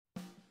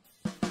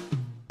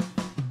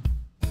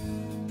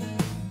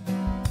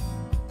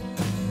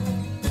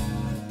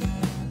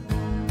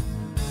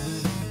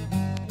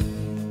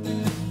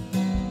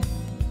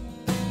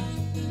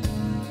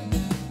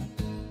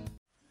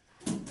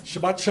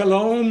Shabbat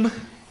Shalom.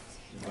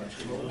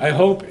 I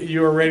hope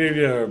you are ready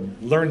to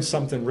learn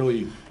something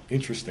really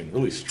interesting,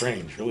 really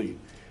strange, really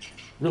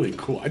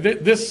cool.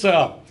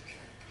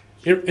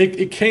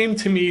 It came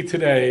to me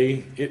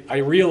today. I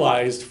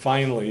realized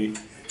finally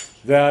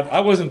that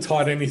I wasn't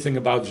taught anything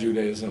about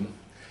Judaism.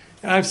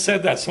 And I've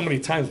said that so many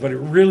times, but it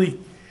really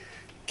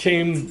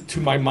came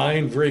to my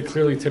mind very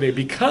clearly today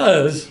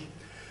because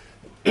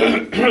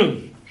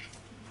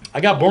I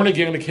got born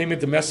again and came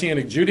into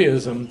Messianic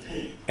Judaism,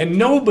 and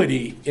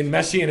nobody in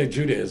Messianic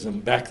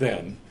Judaism back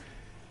then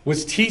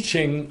was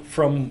teaching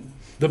from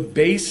the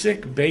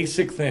basic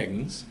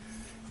things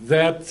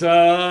that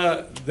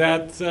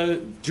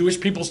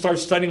Jewish people start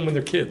studying when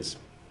they're kids.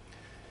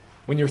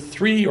 When you're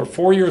 3 or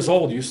 4 years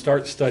old, you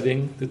start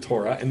studying the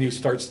Torah and you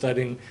start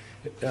studying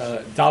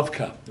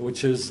Davka,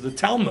 which is the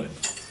Talmud.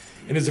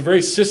 And it's a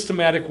very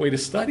systematic way to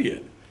study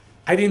it.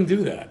 I didn't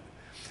do that.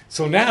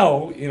 So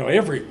now,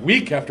 every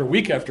week after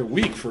week after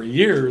week for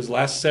years,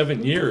 last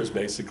 7 years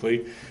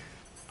basically,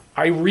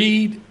 I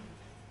read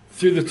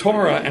through the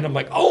Torah and I'm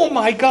like, oh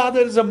my God,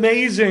 that is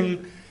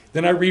amazing.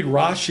 Then I read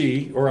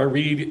Rashi or I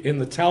read in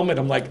the Talmud.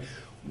 I'm like,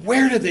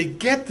 where did they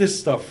get this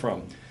stuff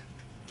from?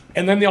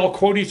 And then they all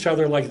quote each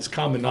other like it's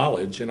common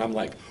knowledge. And I'm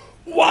like,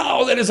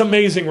 wow, that is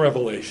amazing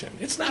revelation.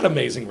 It's not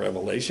amazing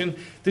revelation.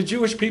 The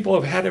Jewish people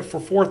have had it for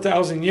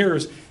 4,000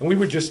 years, and we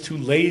were just too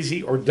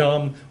lazy or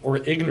dumb or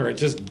ignorant,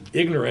 just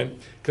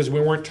ignorant because we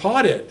weren't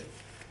taught it.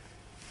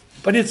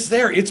 But it's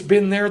there. It's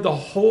been there the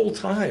whole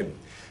time.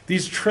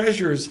 These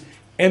treasures,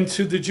 and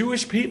to the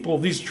Jewish people,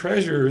 these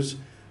treasures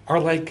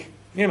are like,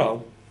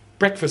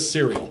 breakfast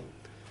cereal.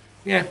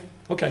 Yeah,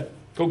 okay,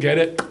 go get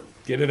it.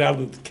 Get it out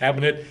of the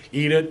cabinet,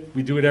 eat it.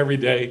 We do it every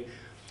day.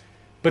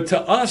 But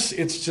to us,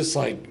 it's just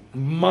like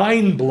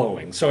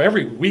mind-blowing. So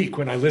every week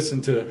when I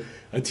listen to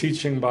a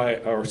teaching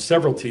or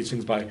several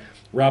teachings by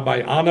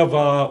Rabbi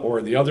Anava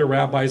or the other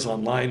rabbis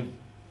online,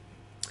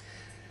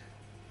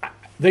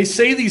 they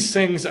say these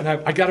things and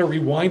I got to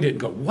rewind it and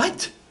go,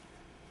 what?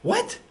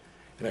 What?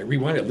 And I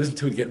rewind it, listen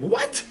to it again.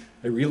 What?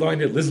 I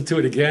rewind it, listen to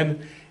it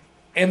again.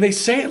 And they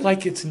say it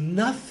like it's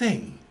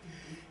nothing.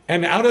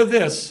 And out of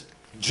this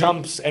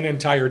jumps an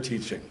entire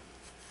teaching.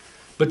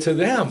 But to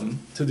them,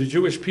 to the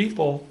Jewish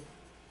people,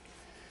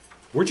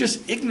 we're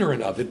just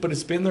ignorant of it, but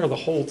it's been there the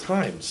whole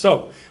time.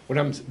 So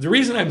the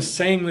reason I'm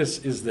saying this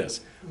is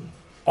this.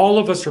 All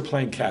of us are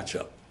playing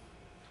catch-up.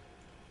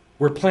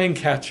 We're playing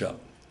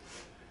catch-up.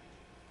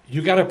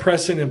 You got to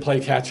press in and play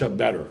catch-up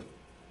better.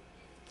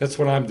 That's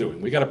what I'm doing.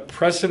 We got to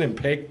press in and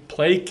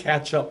play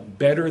catch-up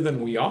better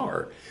than we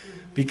are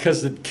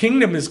because the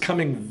kingdom is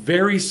coming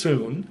very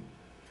soon.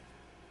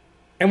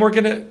 And we're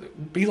going to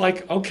be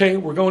like, okay,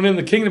 we're going in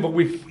the kingdom, but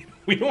we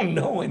don't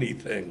know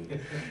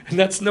anything. And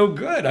that's no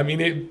good. I mean,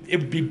 it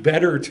would be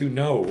better to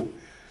know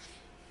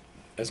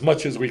as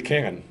much as we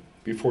can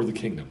before the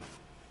kingdom.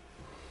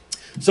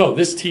 So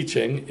this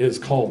teaching is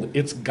called,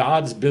 it's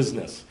God's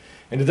business.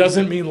 And it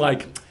doesn't mean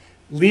like,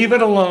 leave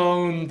it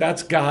alone,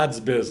 that's God's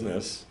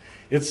business.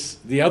 It's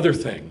the other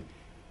thing.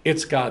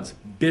 It's God's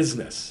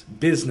business,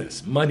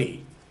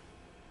 money,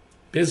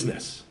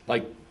 business,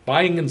 like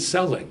buying and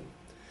selling.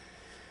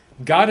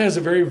 God has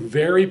a very,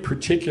 very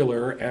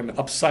particular and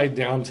upside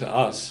down to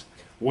us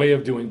way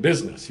of doing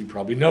business. You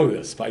probably know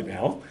this by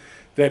now,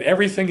 that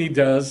everything he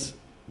does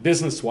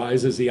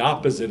business-wise is the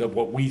opposite of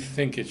what we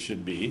think it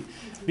should be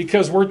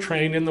because we're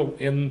trained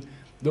in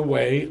the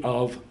way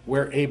of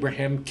where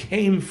Abraham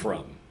came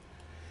from.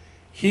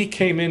 He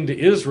came into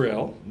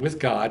Israel with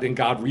God and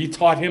God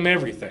retaught him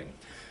everything.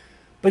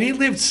 But he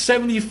lived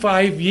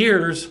 75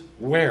 years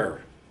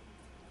where?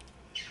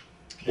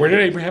 Where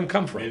did Abraham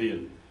come from?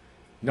 Midian.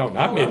 No,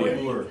 not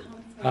Midian. Ur.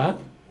 Huh?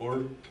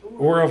 Ur.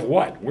 Ur of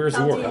what? Where's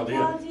Ur?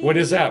 What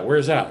is that?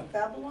 Where's that?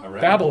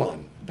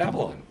 Babylon.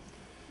 Babylon.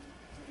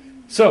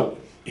 So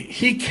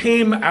he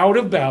came out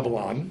of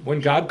Babylon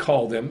when God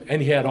called him,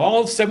 and he had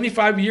all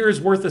 75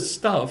 years worth of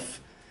stuff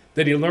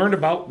that he learned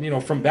about,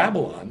 from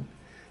Babylon,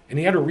 and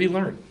he had to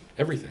relearn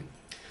everything.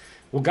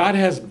 Well, God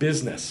has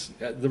business.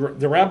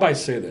 The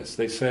rabbis say this.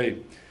 They say,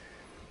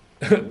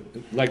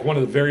 like one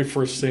of the very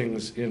first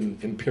things in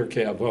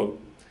Pirkei Avot,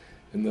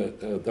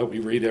 that we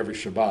read every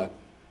Shabbat,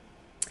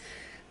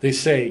 they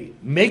say,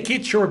 make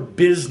it your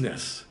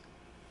business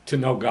to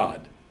know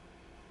God.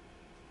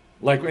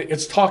 Like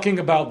it's talking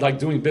about like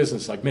doing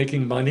business, like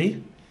making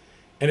money.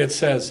 And it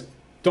says,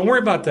 don't worry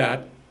about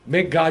that.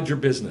 Make God your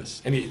business.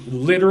 And he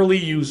literally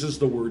uses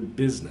the word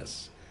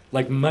business,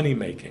 like money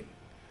making.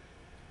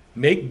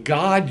 Make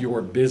God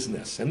your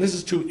business. And this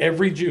is to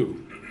every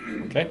Jew.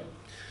 Okay?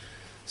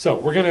 So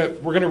we're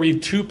gonna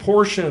read two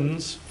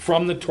portions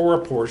from the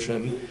Torah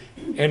portion,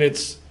 and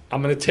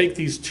I'm gonna take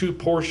these two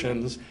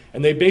portions,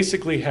 and they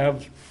basically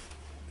have.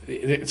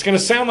 It's gonna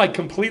sound like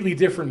completely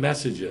different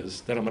messages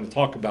that I'm gonna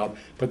talk about,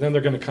 but then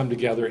they're gonna come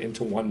together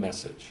into one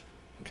message.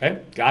 Okay,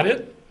 got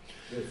it?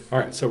 Yes. All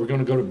right. So we're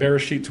gonna go to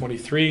Bereshit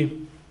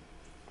 23.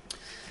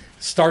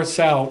 Starts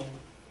out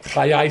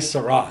Chayai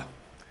Sarah,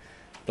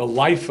 the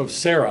life of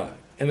Sarah,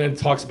 and then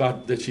talks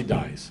about that she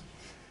dies.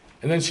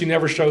 And then she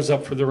never shows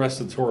up for the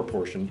rest of the Torah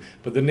portion.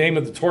 But the name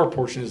of the Torah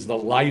portion is the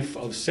life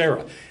of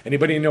Sarah.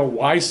 Anybody know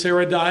why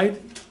Sarah died?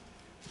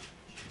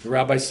 The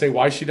rabbis say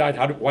why she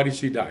died. Why did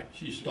she die?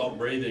 She stopped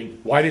breathing.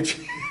 Why did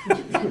she?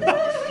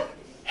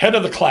 Head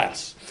of the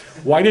class.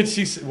 Why did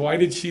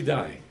she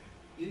die?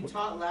 You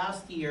taught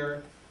last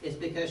year is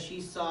because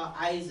she saw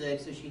Isaac,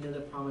 so she knew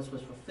the promise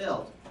was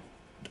fulfilled.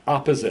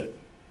 Opposite.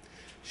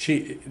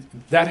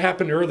 That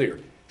happened earlier.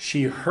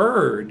 She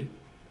heard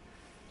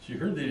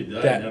that he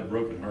died and had a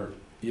broken heart.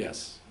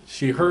 Yes.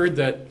 She heard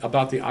that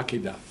about the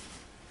Akedah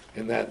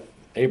and that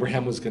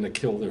Abraham was going to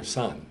kill their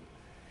son.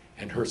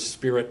 And her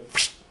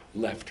spirit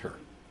left her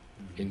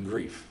in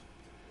grief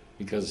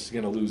because she's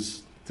going to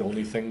lose the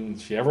only thing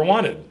she ever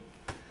wanted.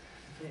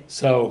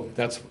 So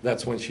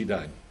that's when she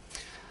died.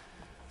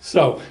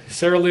 So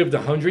Sarah lived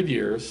 100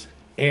 years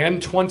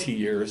and 20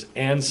 years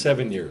and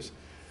 7 years.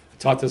 I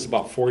taught this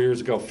about 4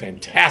 years ago.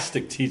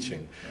 Fantastic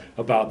teaching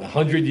about the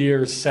 100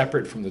 years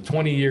separate from the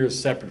 20 years,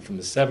 separate from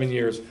the 7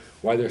 years,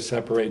 why they're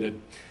separated.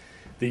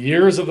 The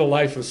years of the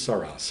life of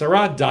Sarah.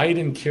 Sarah died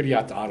in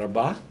Kiryat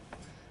Arba,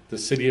 the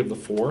city of the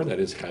four, that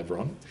is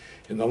Hebron,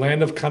 in the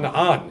land of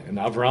Canaan. And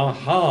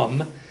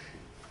Avraham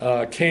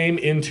came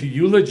in to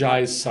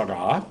eulogize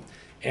Sarah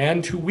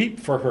and to weep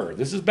for her.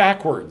 This is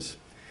backwards.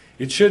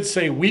 It should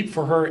say weep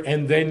for her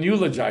and then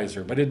eulogize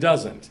her, but it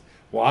doesn't.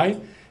 Why?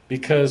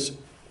 Because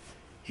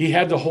he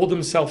had to hold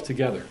himself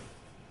together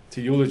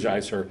to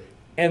eulogize her,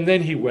 and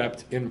then he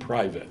wept in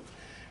private.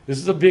 This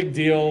is a big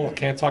deal. I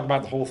can't talk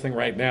about the whole thing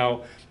right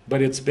now,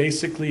 but it's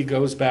basically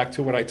goes back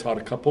to what I taught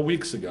a couple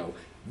weeks ago.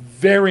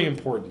 Very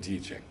important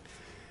teaching.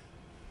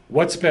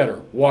 What's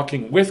better,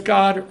 walking with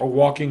God or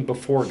walking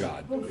before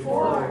God?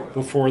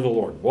 Before the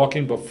Lord.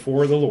 Walking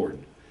before the Lord.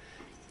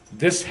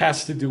 This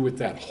has to do with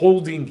that,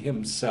 holding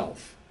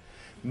himself,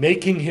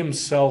 making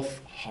himself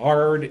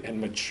hard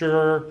and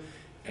mature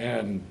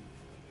and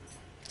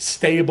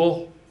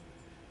stable,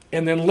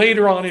 and then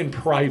later on in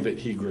private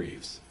he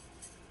grieves.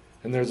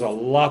 And there's a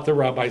lot the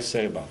rabbis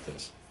say about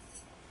this.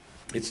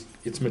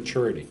 It's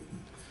maturity.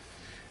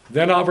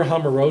 Then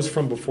Abraham arose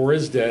from before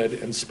his dead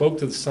and spoke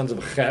to the sons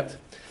of Chet,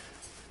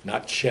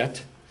 not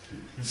Chet,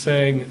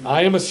 saying,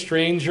 I am a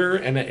stranger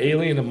and an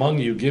alien among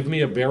you. Give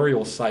me a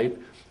burial site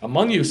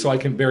among you so I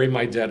can bury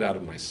my dead out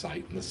of my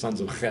sight. And the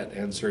sons of Chet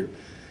answered,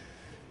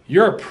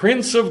 you're a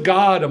prince of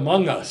God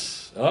among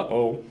us.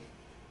 Uh-oh.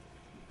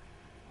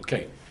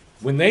 Okay,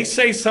 when they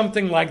say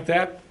something like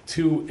that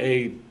to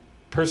a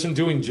person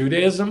doing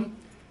Judaism,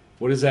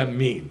 what does that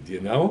mean? Do you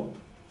know?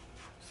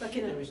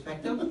 Can I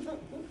respect them?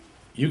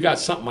 You got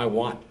something I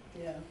want.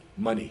 Yeah.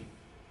 Money.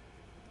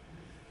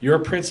 You're a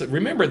prince.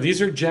 Remember,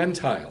 these are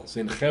Gentiles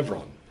in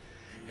Hebron.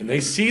 And they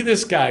see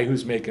this guy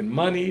who's making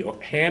money,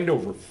 hand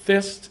over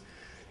fist.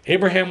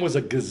 Abraham was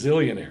a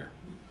gazillionaire.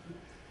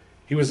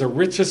 He was the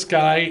richest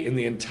guy in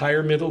the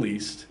entire Middle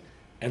East.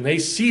 And they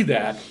see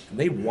that, and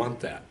they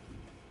want that.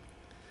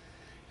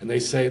 And they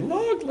say,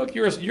 look,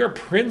 you're a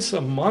prince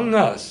among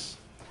us.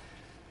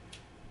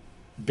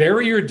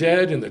 Bury your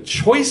dead in the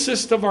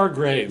choicest of our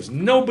graves.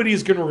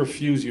 Nobody's going to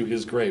refuse you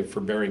his grave for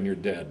burying your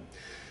dead.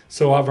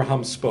 So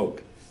Abraham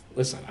spoke.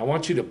 Listen, I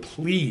want you to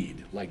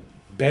plead, like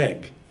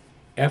beg,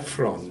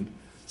 Ephron,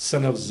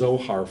 son of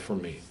Zohar, for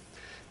me,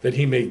 that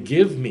he may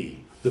give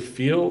me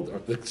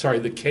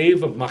the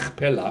cave of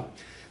Machpelah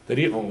that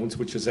he owns,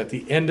 which is at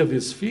the end of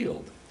his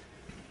field.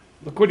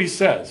 Look what he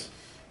says.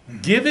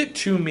 Give it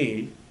to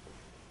me.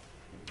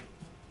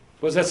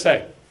 What does that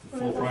say?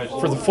 Full price.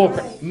 For the full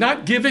price.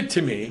 Not give it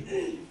to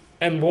me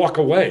and walk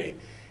away.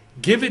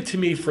 Give it to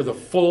me for the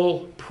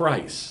full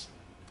price.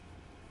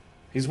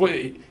 He's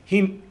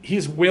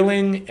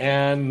willing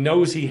and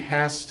knows he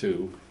has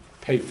to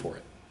pay for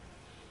it.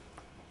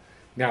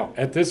 Now,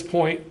 at this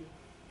point,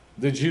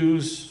 the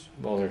Jews,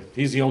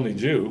 he's the only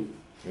Jew,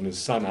 and his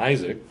son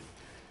Isaac,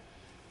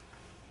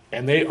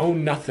 and they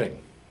own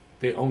nothing.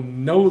 They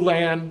own no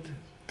land.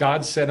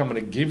 God said, I'm going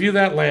to give you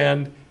that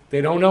land.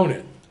 They don't own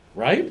it,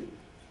 right?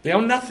 They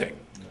own nothing.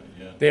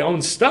 They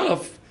own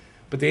stuff,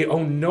 but they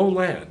own no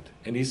land.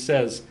 And he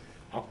says,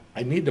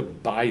 I need to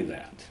buy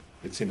that.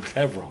 It's in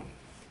Hebron.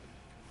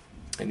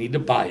 I need to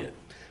buy it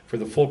for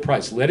the full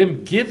price. Let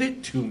him give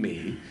it to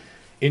me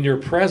in your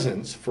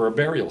presence for a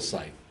burial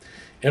site.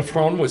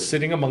 Ephron was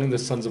sitting among the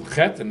sons of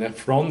Chet, and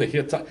Ephron the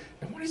Hittite.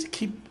 And why does it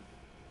keep?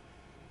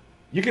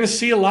 You're going to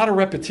see a lot of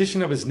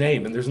repetition of his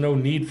name, and there's no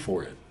need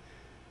for it.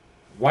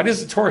 Why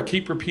does the Torah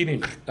keep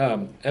repeating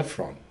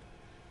Ephron?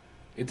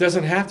 It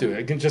doesn't have to.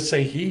 It can just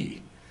say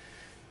he.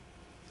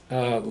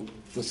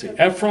 Let's see.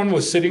 Ephron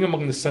was sitting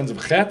among the sons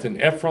of Chet,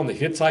 and Ephron the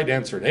Hittite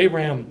answered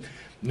Abraham,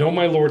 no,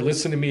 my Lord,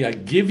 listen to me. I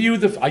give you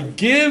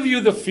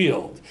the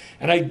field,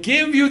 and I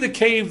give you the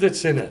cave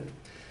that's in it.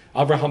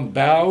 Abraham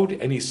bowed,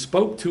 and he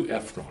spoke to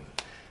Ephron.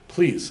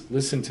 Please,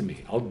 listen to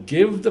me. I'll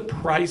give the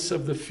price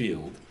of the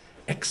field.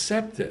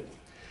 Accept it.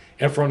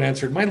 Ephron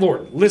answered, my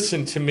Lord,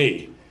 listen to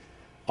me.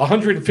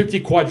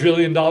 $150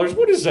 quadrillion,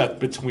 what is that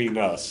between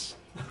us?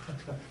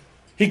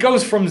 He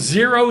goes from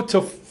 0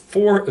 to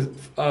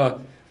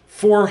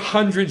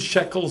 400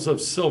 shekels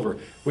of silver,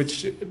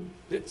 which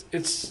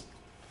it's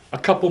A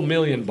couple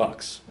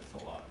 $1,000,000.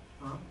 That's a lot.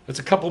 Huh? That's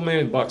a couple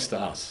 $1,000,000 to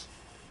us.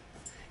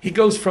 He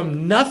goes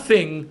from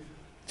nothing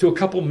to a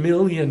couple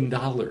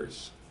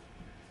 $1,000,000.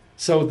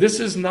 So this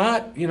is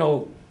not,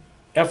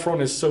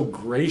 Ephron is so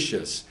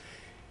gracious.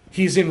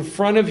 He's in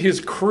front of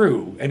his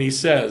crew and he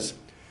says,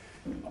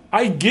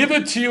 I give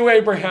it to you,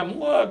 Abraham.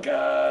 Look,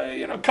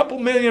 a couple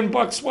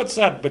 $1,000,000. What's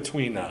that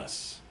between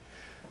us?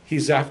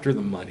 He's after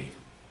the money.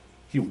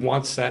 He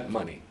wants that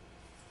money,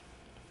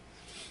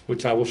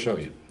 which I will show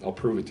you. I'll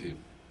prove it to you.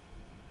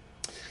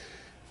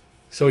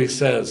 So he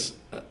says,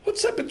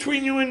 what's that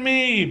between you and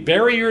me?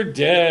 Bury your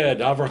dead.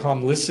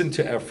 Avraham listened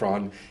to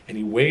Ephron, and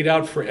he weighed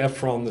out for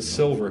Ephron the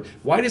silver.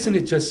 Why doesn't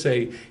it just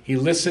say he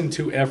listened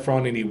to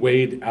Ephron and he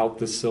weighed out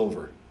the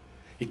silver?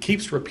 He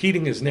keeps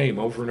repeating his name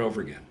over and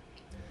over again,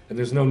 and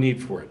there's no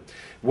need for it.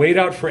 Weighed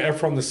out for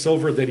Ephron the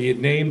silver that he had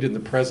named in the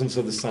presence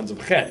of the sons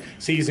of Chet.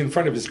 See, he's in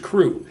front of his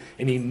crew,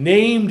 and he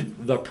named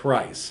the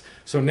price.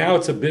 So now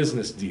it's a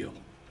business deal.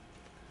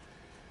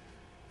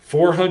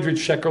 400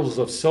 shekels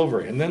of silver.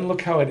 And then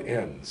look how it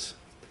ends.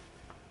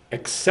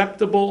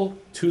 Acceptable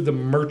to the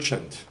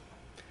merchant.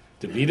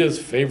 Davita's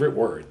favorite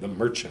word, the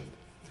merchant.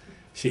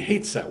 She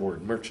hates that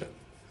word, merchant.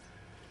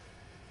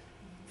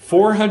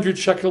 400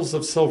 shekels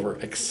of silver,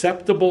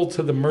 acceptable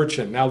to the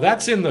merchant. Now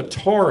that's in the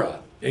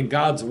Torah, in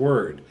God's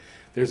word.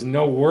 There's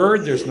no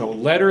word, there's no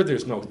letter,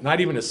 there's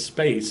not even a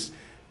space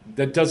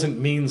that doesn't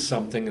mean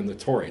something in the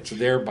Torah. It's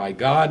there by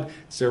God,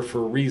 it's there for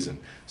a reason.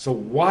 So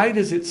why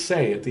does it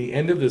say at the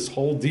end of this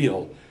whole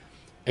deal,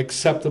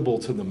 acceptable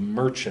to the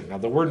merchant? Now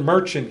the word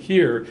merchant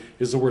here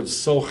is the word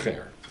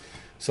socher.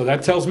 So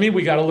that tells me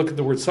we got to look at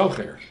the word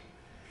socher,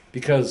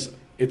 because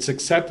it's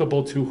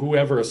acceptable to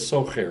whoever a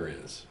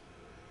socher is.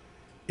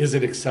 Is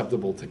it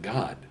acceptable to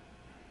God?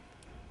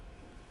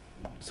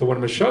 So what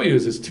I'm going to show you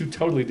is two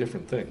totally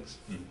different things.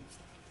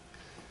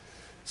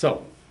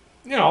 So,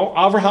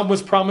 Abraham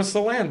was promised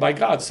the land by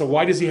God, so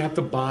why does he have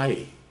to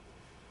buy?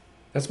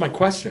 That's my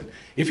question.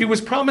 If he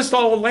was promised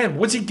all the land,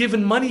 what's he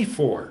given money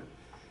for?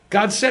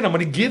 God said, I'm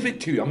going to give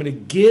it to you. I'm going to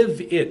give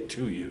it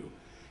to you.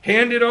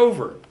 Hand it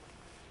over.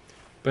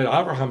 But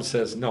Abraham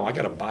says, no, I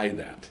got to buy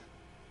that.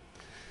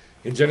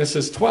 In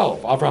Genesis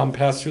 12, Abraham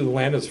passed through the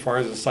land as far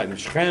as the site of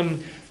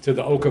Shechem to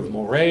the oak of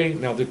Moreh.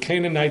 Now the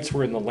Canaanites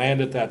were in the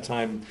land at that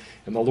time,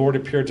 and the Lord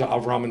appeared to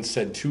Abraham and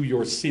said, to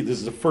your seed. This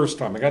is the first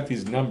time. I got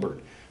these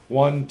numbered.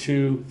 1,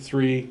 2,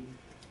 3,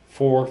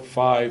 4,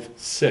 5,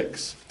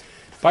 6.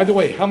 By the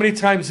way, how many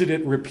times did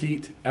it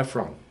repeat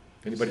Ephron?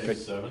 Anybody pick?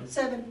 7.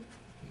 7.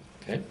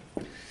 Okay.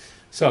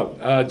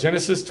 So,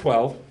 Genesis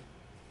 12,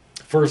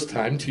 first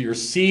time, to your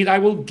seed I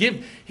will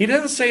give. He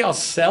doesn't say I'll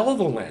sell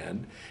the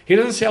land. He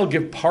doesn't say I'll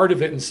give part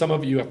of it and some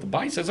of it you have to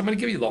buy. He says I'm going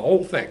to give you the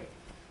whole thing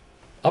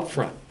up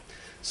front.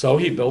 So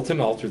he built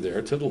an altar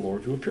there to the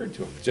Lord who appeared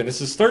to him.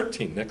 Genesis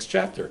 13, next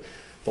chapter.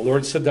 The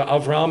Lord said to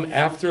Avram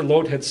after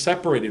Lot had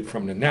separated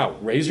from him, now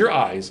raise your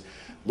eyes,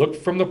 look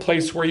from the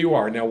place where you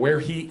are. Now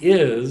where he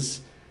is,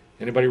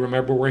 anybody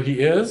remember where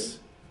he is?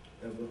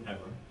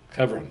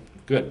 Hebron.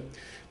 Good.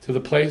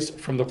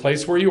 From the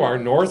place where you are,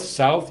 north,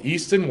 south,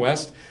 east, and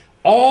west,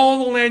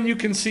 all the land you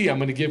can see I'm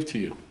going to give to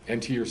you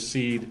and to your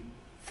seed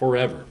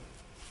forever.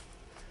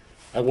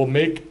 I will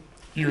make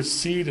your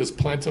seed as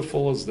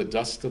plentiful as the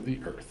dust of the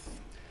earth.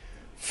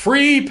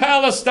 Free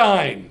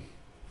Palestine!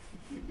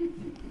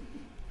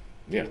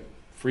 Yeah,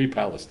 free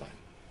Palestine.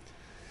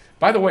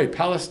 By the way,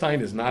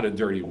 Palestine is not a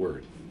dirty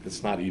word.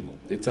 It's not evil.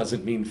 It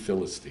doesn't mean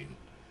Philistine.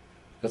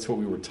 That's what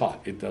we were taught.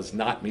 It does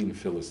not mean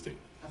Philistine.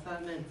 I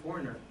thought it meant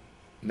foreigner.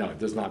 No, it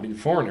does not mean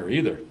foreigner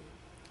either.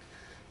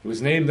 It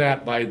was named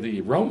that by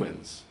the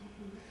Romans,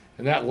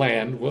 and that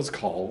land was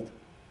called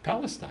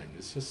Palestine.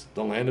 It's just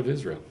the land of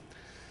Israel.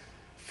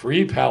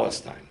 Free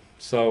Palestine.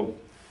 So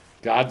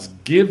God's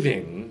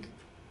giving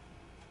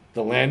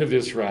the land of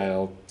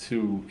Israel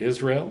to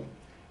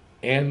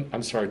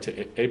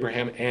to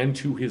Abraham and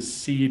to his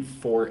seed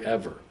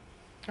forever.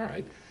 All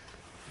right.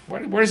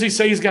 Where does he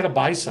say he's got to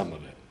buy some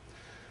of it?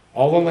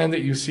 All the land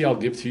that you see I'll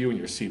give to you and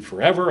your seed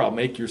forever. I'll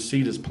make your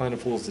seed as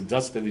plentiful as the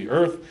dust of the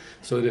earth,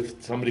 so that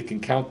if somebody can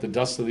count the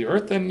dust of the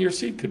earth, then your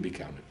seed could be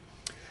counted.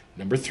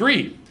 Number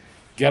 3,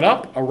 get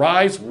up,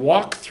 arise,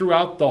 walk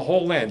throughout the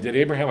whole land. Did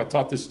Abraham, I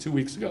taught this 2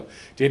 weeks ago.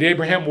 Did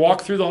Abraham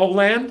walk through the whole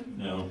land?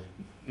 No.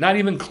 Not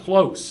even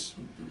close.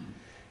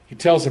 He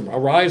tells him,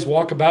 arise,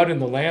 walk about in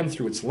the land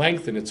through its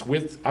length and its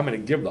width. I'm going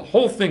to give the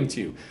whole thing to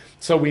you.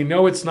 So we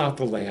know it's not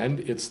the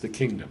land, it's the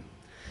kingdom.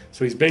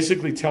 So he's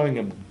basically telling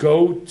him,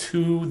 go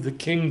to the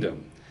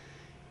kingdom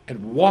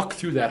and walk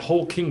through that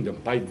whole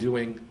kingdom by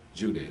doing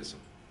Judaism.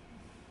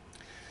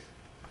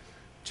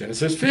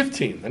 Genesis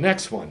 15, the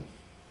next one.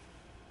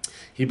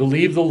 He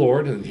believed the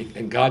Lord,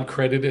 and God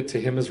credited it to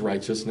him as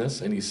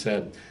righteousness. And he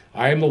said,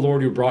 I am the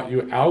Lord who brought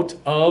you out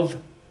of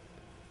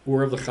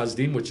Ur of the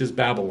Chasdim, which is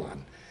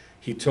Babylon.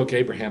 He took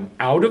Abraham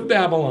out of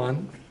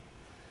Babylon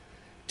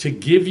to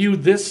give you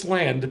this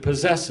land to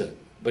possess it.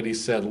 But he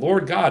said,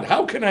 Lord God,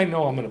 how can I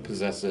know I'm going to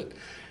possess it?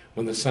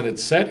 When the sun had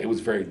set, it was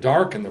very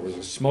dark, and there was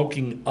a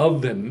smoking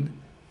oven.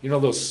 You know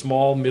those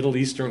small Middle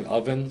Eastern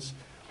ovens?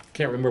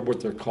 Can't remember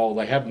what they're called.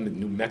 I have them in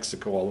New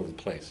Mexico all over the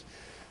place.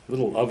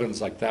 Little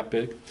ovens like that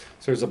big.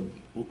 So there's an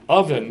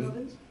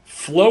oven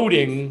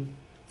floating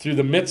through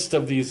the midst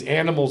of these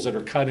animals that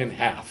are cut in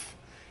half,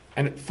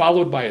 and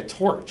followed by a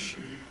torch.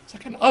 It's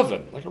like an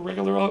oven, like a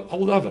regular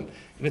old oven,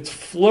 and it's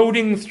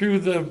floating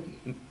through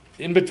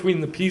in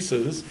between the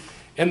pieces.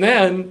 And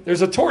then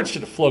there's a torch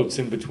that floats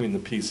in between the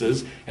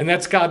pieces, and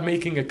that's God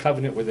making a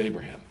covenant with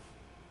Abraham.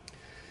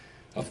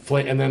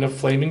 And then a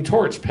flaming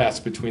torch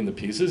passed between the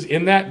pieces.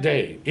 In that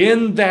day,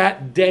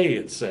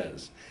 it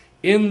says,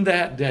 in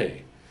that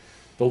day,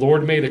 the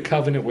Lord made a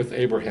covenant with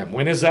Abraham.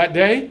 When is that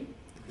day?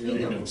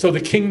 Kingdom. So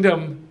the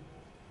kingdom,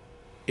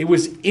 it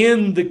was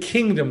in the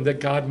kingdom that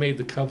God made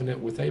the covenant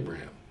with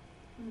Abraham.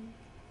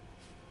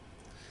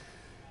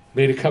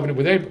 Made a covenant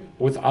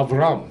with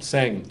Avram,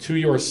 saying, to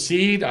your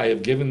seed I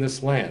have given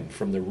this land,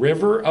 from the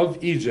river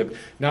of Egypt.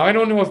 Now I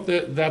don't know if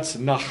that's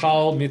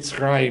Nahal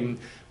Mitzrayim,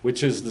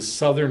 which is the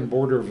southern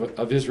border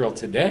of Israel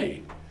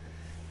today,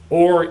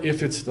 or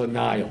if it's the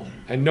Nile,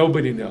 and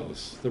nobody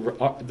knows. The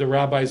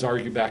rabbis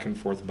argue back and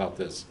forth about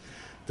this.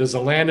 Does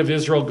the land of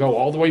Israel go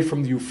all the way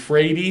from the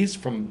Euphrates,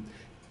 from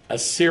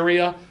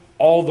Assyria,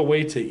 all the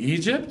way to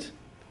Egypt?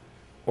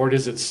 Or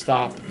does it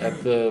stop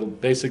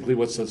at basically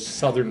what's the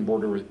southern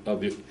border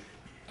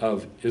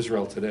of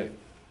Israel today?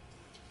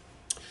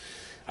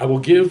 I will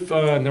give,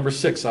 number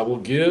 6, I will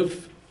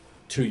give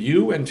to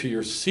you and to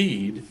your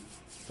seed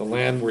the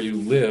land where you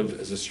live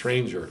as a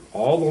stranger,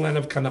 all the land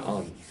of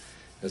Canaan,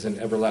 as an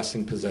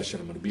everlasting possession.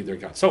 I'm going to be their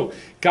God. So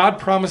God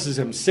promises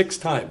him 6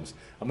 times,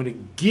 I'm going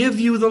to give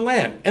you the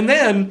land. And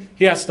then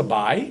he has to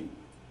buy.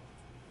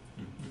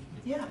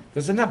 Yeah.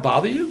 Doesn't that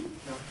bother you?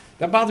 No.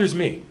 That bothers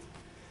me.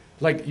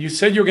 Like, you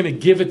said you're going to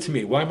give it to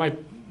me. Why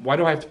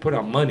do I have to put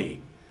out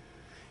money?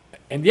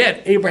 And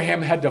yet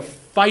Abraham had to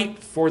fight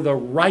for the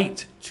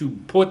right to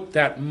put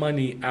that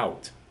money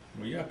out.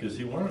 Well, yeah, because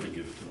he wanted to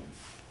give it to him.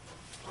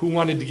 Who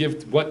wanted to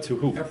give what to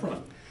who?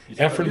 Ephron. He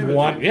said, "I'll give it Ephron to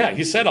wanted, you." yeah,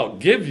 he said, I'll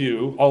give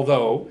you,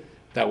 although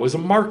that was a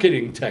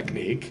marketing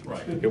technique.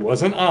 Right. It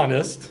wasn't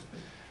honest.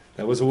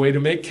 That was a way to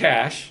make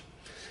cash.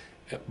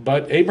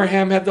 But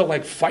Abraham had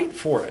to fight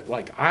for it.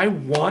 I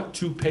want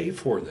to pay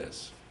for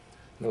this.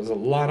 That was a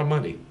lot of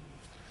money.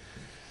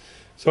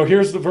 So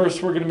here's the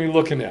verse we're going to be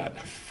looking at.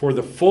 For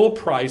the full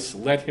price,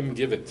 let him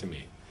give it to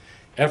me.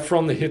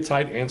 Ephron the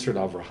Hittite answered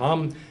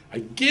Abraham, I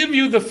give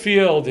you the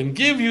field and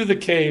give you the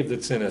cave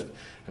that's in it.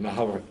 And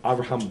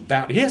Abraham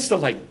bowed. He has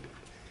to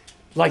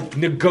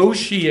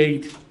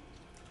negotiate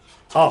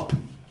up.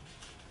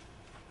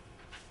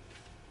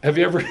 Have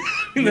you ever?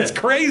 That's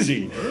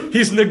crazy.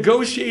 He's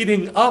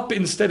negotiating up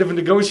instead of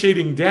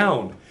negotiating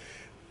down.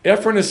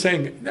 Ephron is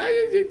saying,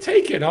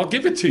 take it, I'll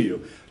give it to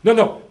you.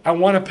 No, I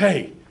want to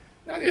pay.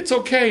 It's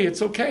okay.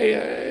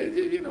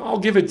 I'll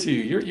give it to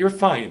you. You're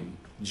fine,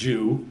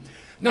 Jew.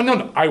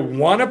 No, I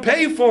want to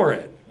pay for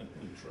it.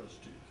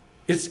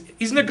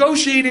 He's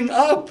negotiating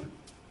up.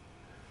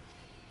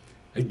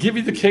 I give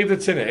you the cave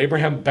that's in it.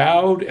 Abraham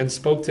bowed and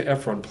spoke to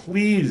Ephron.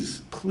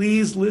 Please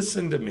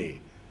listen to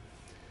me.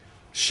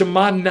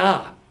 Shema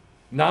na.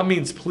 Na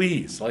means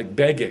please, like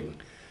begging.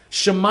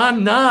 Shema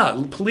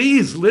na.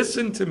 Please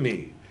listen to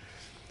me.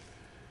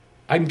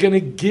 I'm going to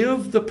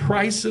give the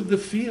price of the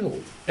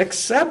field.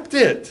 Accept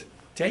it.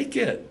 Take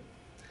it.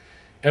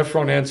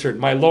 Ephron answered,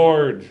 my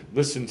lord,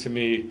 listen to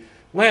me.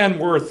 Land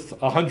worth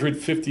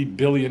 $150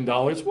 billion.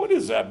 What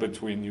is that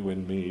between you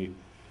and me?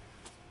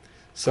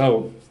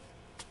 So,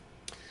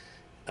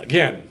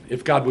 again,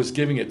 if God was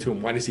giving it to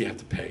him, why does he have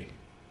to pay?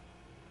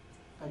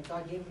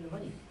 God gave him the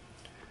money.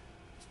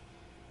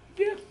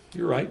 Yeah,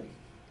 you're right.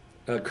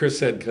 Chris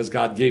said because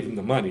God gave him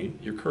the money.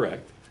 You're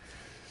correct.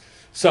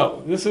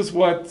 So, this is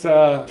what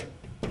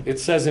it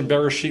says in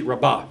Bereshit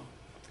Rabbah.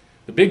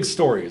 The big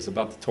story is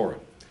about the Torah.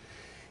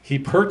 He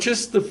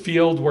purchased the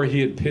field where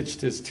he had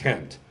pitched his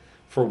tent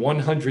for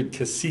 100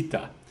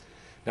 kesita.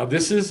 Now,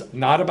 this is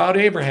not about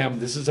Abraham.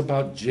 This is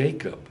about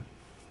Jacob.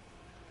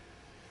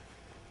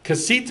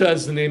 Kesita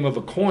is the name of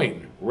a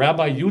coin.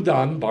 Rabbi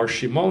Yudan Bar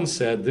Shimon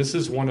said this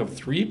is one of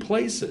 3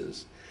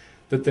 places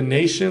that the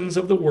nations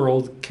of the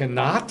world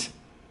cannot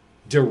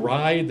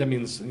deride, that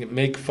means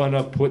make fun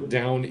of, put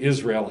down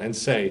Israel and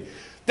say,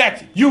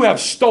 that you have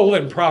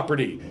stolen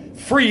property.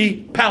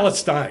 Free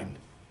Palestine.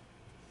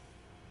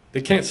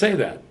 They can't say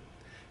that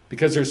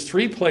because there's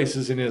 3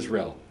 places in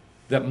Israel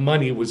that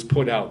money was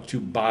put out to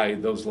buy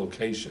those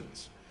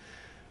locations.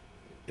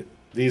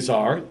 These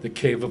are the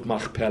cave of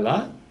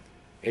Machpelah.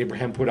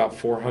 Abraham put out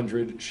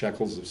 400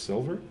 shekels of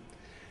silver.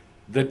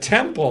 The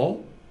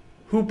temple,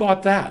 who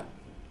bought that?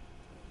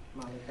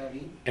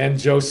 Malachi. And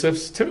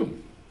Joseph's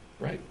tomb,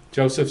 right?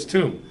 Joseph's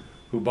tomb.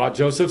 Who bought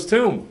Joseph's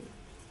tomb?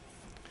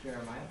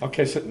 Jeremiah.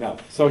 Okay,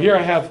 so here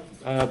I have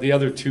the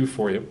other 2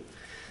 for you.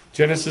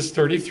 Genesis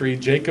 33,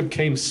 Jacob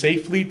came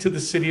safely to the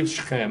city of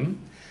Shechem,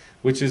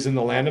 which is in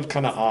the land of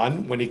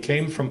Canaan, when he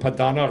came from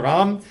Padan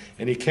Aram,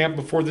 and he camped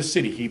before the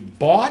city. He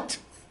bought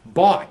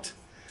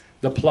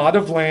the plot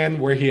of land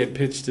where he had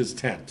pitched his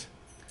tent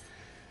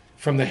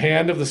from the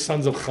hand of the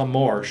sons of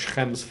Hamor,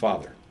 Shechem's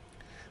father.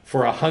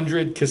 for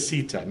 100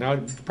 kesita. Now,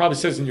 it probably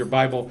says in your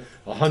Bible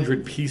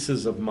 100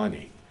 pieces of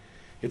money.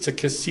 It's a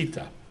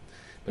kesita.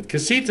 But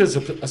kesita is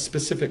a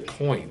specific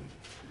coin.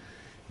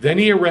 Then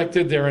he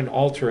erected there an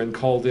altar and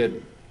called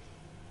it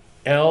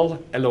El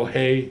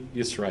Elohei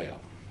Yisrael.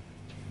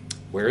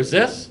 Where is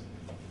this?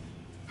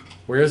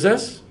 Where is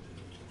this?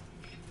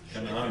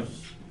 Canaan.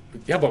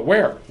 Yeah, but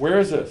where? Where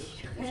is this?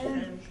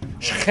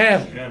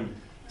 Shechem. Shem.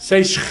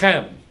 Say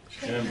Shechem.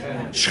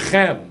 Shem.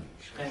 Shechem.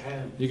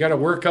 You got to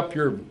work up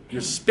your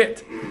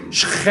spit.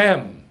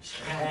 Shechem.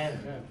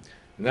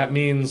 And that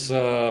means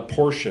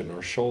portion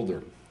or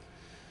shoulder.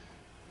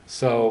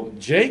 So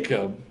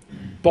Jacob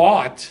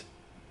bought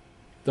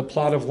the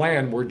plot of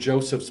land where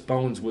Joseph's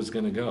bones was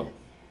going to go.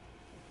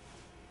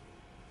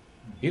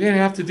 He didn't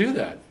have to do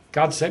that.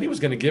 God said he was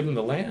going to give him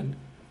the land,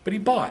 but he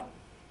bought.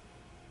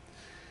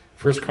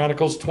 1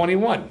 Chronicles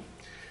 21.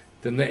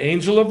 Then the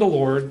angel of the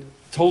Lord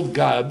told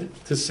God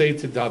to say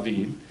to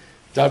David,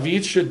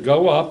 David should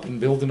go up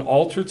and build an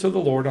altar to the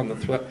Lord on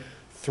the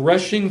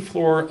threshing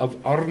floor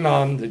of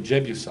Arnon the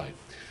Jebusite.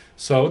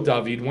 So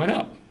David went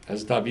up.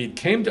 As David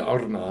came to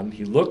Arnon,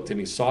 he looked and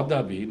he saw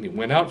David, and he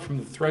went out from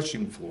the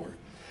threshing floor,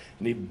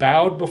 and he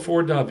bowed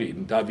before David.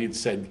 And David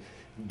said,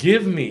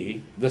 give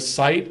me the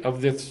site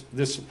of this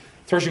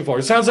threshing floor.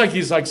 It sounds like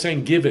he's like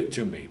saying, give it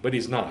to me, but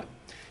he's not.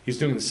 He's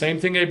doing the same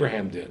thing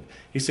Abraham did.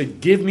 He said,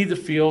 give me the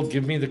field,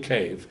 give me the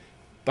cave,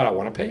 but I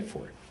want to pay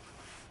for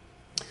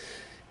it.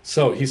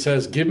 So he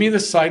says, give me the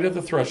site of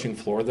the threshing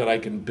floor that I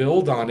can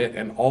build on it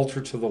an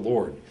altar to the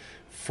Lord.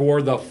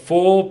 For the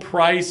full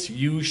price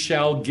you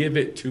shall give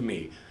it to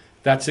me.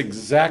 That's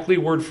exactly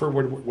word for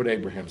word what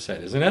Abraham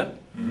said, isn't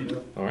it?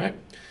 Mm-hmm. All right.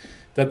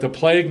 That the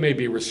plague may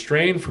be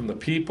restrained from the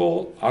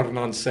people,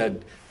 Arnon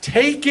said,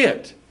 take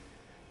it.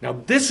 Now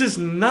this is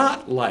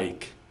not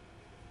like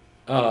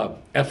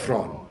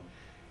Ephron.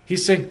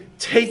 He's saying,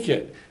 take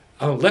it.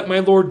 Let my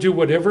Lord do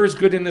whatever is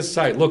good in his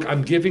sight. Look,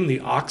 I'm giving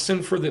the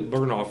oxen for the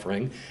burnt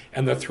offering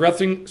and the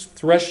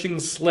threshing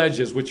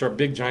sledges, which are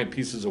big giant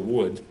pieces of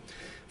wood,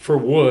 for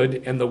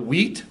wood, and the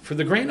wheat for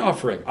the grain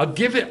offering. I'll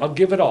give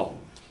it all.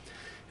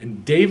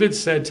 And David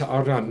said to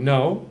Arnon,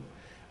 no,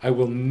 I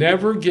will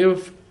never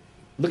give,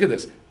 look at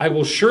this, I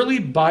will surely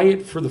buy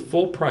it for the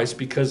full price,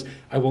 because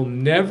I will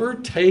never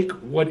take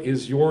what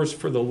is yours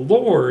for the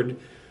Lord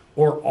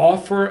or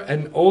offer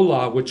an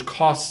olah which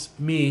costs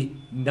me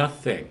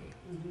nothing.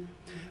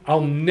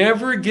 I'll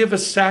never give a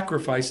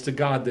sacrifice to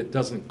God that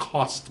doesn't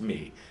cost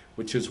me,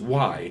 which is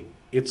why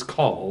it's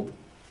called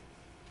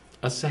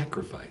a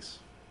sacrifice.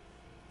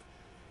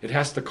 It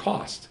has to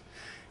cost.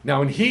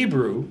 Now in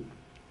Hebrew,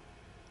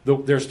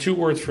 there's two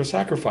words for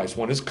sacrifice.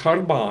 One is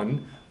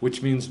karban,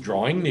 which means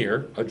drawing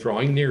near, a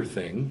drawing near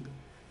thing.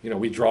 You know,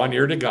 we draw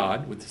near to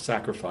God with the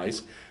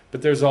sacrifice.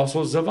 But there's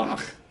also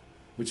zavach,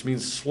 which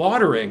means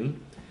slaughtering,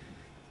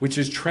 which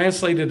is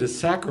translated as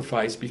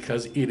sacrifice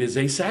because it is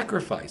a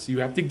sacrifice. You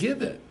have to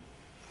give it.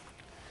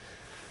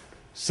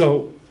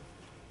 So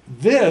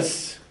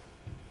these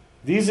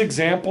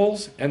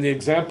examples and the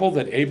example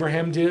that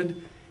Abraham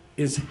did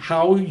is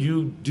how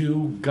you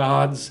do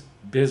God's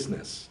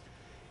business.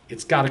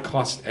 It's got to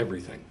cost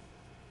everything.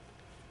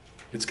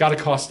 It's got to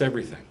cost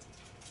everything.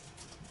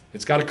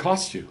 It's got to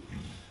cost you.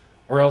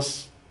 Or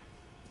else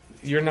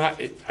you're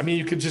not, I mean,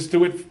 you could just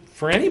do it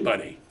for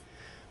anybody.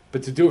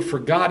 But to do it for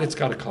God, it's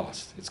got to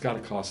cost. It's got to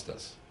cost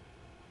us.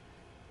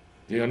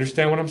 Do you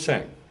understand what I'm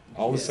saying?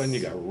 All of a sudden you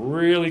got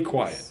really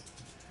quiet.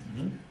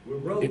 Mm-hmm. We're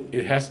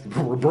broke.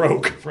 We're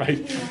broke, right?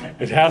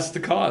 It has to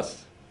cost.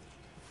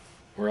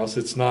 Or else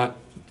it's not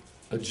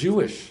a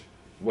Jewish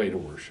way to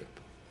worship.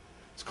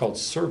 It's called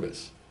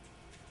service.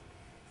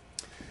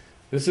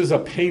 This is a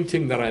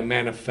painting that I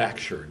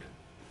manufactured.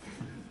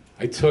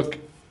 I took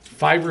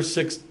 5 or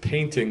 6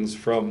 paintings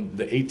from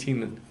the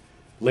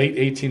late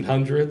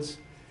 1800s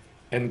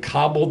and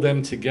cobbled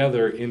them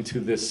together into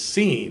this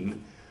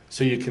scene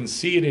so you can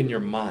see it in your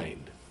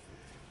mind.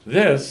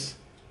 This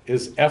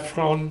is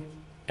Ephron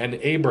and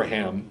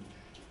Abraham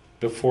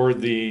before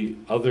the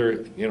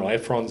other,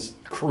 Ephron's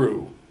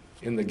crew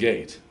in the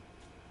gate.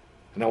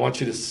 And I want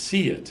you to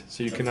see it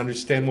so you can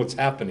understand what's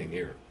happening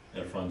here.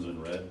 Ephron's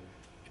in red.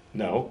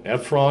 No,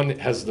 Ephron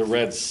has the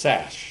red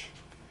sash.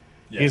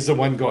 Yeah. He's the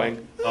one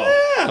going,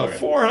 okay.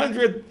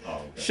 400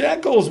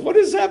 shekels. What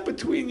is that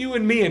between you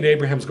and me? And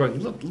Abraham's going,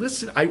 look,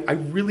 listen, I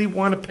really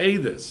want to pay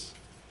this.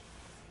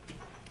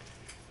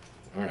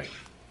 All right.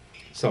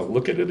 So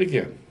look at it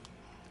again.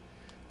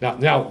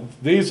 Now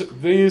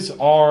these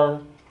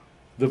are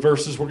the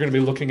verses we're going to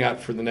be looking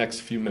at for the next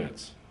few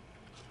minutes.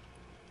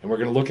 And we're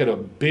going to look at a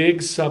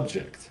big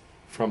subject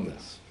from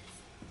this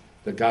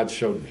that God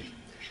showed me.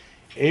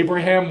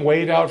 Abraham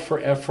weighed out for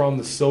Ephron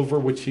the silver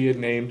which he had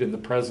named in the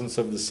presence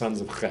of the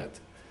sons of Chet.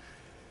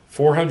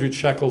 400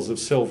 shekels of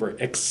silver,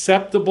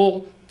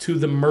 acceptable to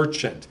the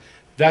merchant.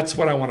 That's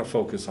what I want to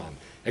focus on.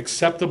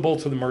 Acceptable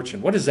to the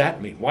merchant. What does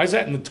that mean? Why is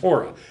that in the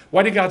Torah?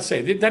 Why did God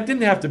say? That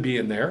didn't have to be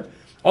in there.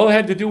 All it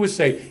had to do was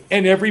say,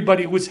 and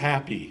everybody was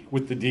happy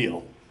with the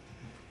deal.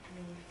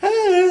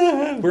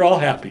 We're all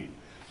happy.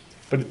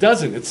 But it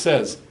doesn't. It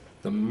says,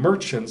 The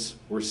merchants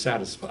were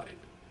satisfied.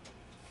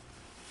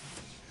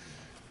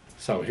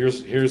 So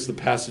here's the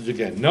passage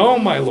again. No,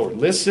 my Lord,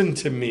 listen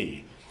to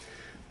me.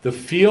 The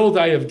field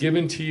I have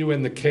given to you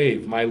in the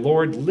cave. My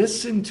Lord,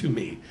 listen to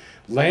me.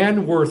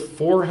 Land worth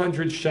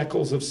 400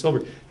 shekels of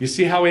silver. You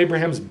see how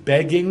Abraham's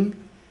begging?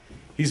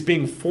 He's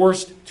being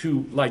forced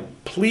to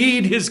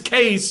plead his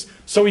case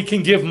so he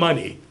can give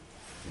money.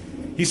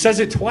 He says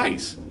it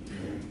twice.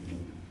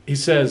 He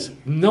says,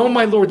 no,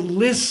 my Lord,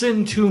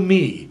 listen to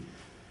me.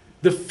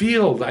 The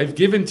field I've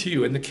given to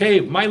you in the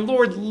cave. My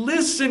Lord,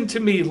 listen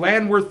to me.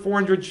 Land worth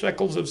 400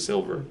 shekels of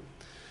silver.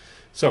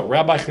 So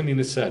Rabbi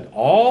Hanina said,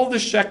 all the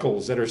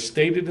shekels that are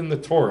stated in the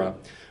Torah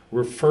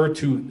refer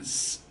to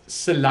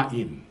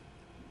selaim.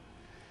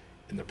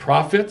 In the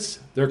prophets,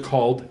 they're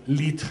called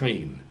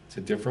litrin. It's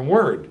a different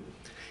word.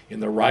 In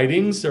the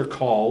writings, they're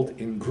called,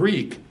 in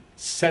Greek,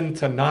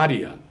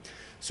 centenaria.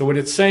 So what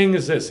it's saying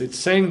is this. It's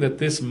saying that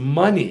this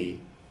money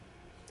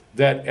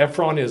that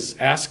Ephron is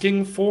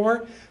asking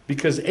for,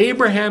 because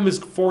Abraham is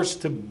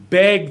forced to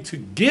beg to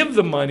give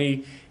the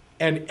money,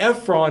 and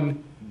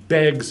Ephron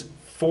begs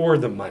for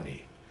the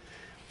money.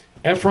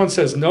 Ephron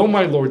says, no,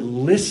 my Lord,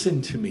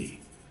 listen to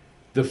me.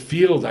 The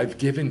field I've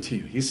given to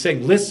you. He's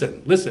saying,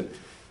 listen,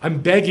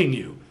 I'm begging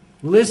you.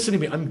 Listen to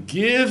me. I'm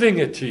giving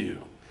it to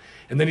you.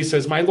 And then he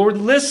says, my Lord,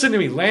 listen to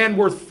me. Land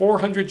worth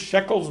 400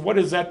 shekels. What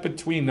is that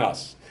between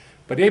us?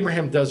 But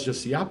Abraham does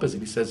just the opposite.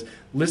 He says,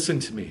 listen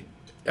to me.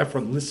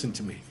 Ephron, listen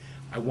to me.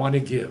 I want to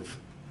give.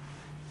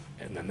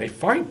 And then they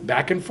fight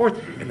back and forth.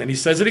 And then he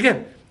says it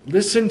again.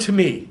 Listen to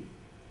me.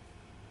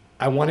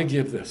 I want to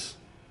give this.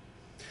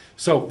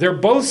 So they're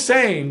both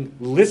saying,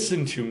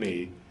 listen to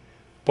me.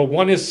 But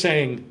one is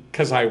saying,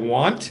 because I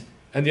want.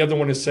 And the other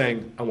one is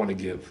saying, I want to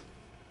give.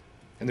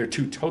 And they're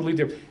two totally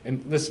different.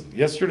 And listen,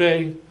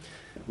 yesterday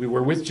we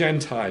were with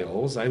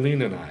Gentiles,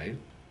 Eileen and I,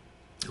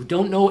 who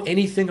don't know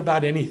anything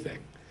about anything.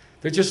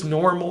 They're just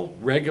normal,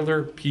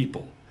 regular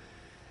people.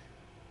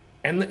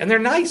 And they're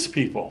nice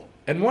people.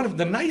 And one of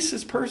the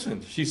nicest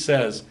persons, she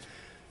says,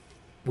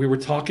 we were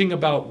talking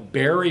about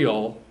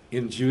burial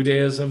in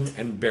Judaism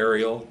and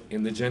burial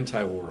in the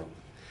Gentile world.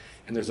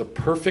 And there's a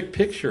perfect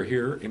picture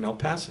here in El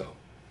Paso.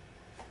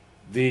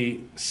 The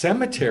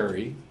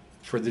cemetery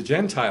for the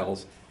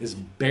Gentiles is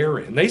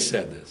barren. They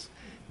said this.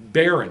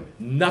 Barren.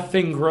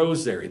 Nothing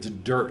grows there. It's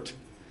dirt.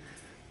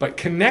 But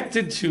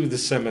connected to the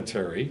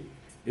cemetery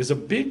is a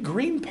big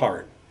green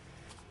part.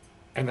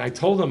 And I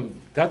told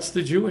them, that's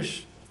the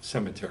Jewish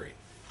cemetery.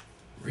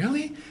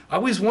 Really? I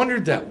always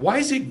wondered that. Why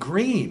is it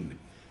green?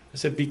 I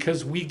said,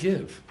 because we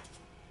give.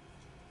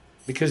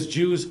 Because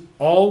Jews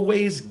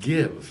always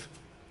give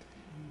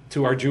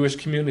to our Jewish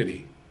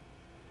community.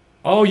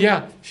 Oh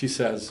yeah, she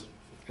says,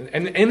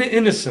 and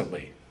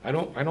innocently. I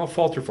don't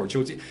falter for it. She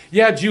would say,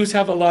 yeah, Jews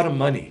have a lot of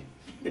money.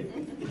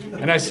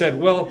 And I said,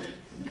 well,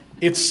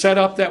 it's set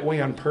up that way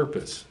on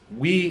purpose.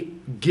 We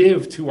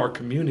give to our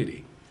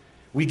community.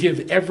 We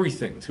give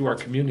everything to our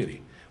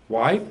community.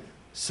 Why?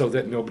 So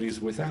that nobody's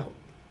without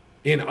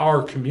in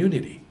our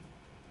community.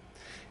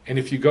 And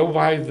if you go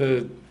by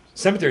the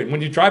cemetery,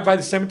 when you drive by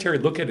the cemetery,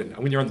 look at it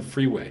when you're on the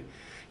freeway.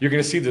 You're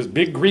going to see this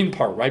big green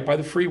part right by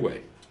the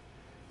freeway.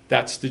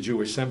 That's the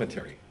Jewish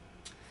cemetery.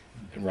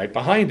 And right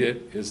behind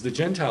it is the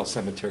Gentile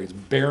cemetery, as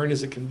barren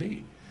as it can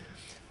be.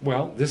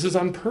 Well, this is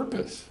on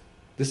purpose.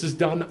 This is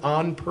done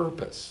on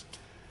purpose.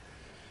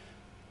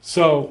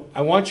 So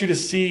I want you to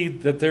see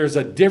that there's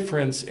a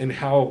difference in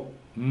how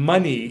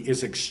money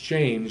is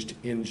exchanged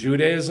in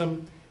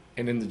Judaism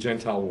and in the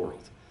Gentile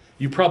world.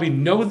 You probably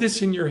know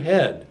this in your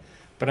head,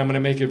 but I'm going to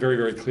make it very,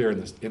 very clear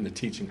in the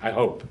teaching. I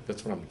hope.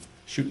 That's what I'm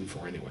shooting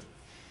for anyway.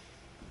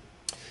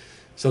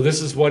 So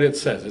this is what it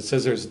says. It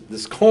says there's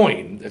this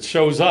coin that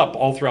shows up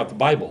all throughout the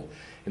Bible.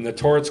 In the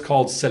Torah, it's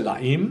called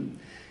selaim.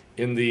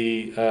 In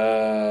the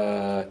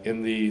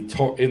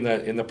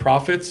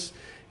prophets,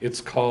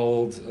 it's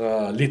called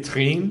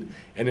litrin,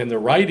 and in the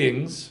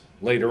writings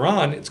later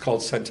on, it's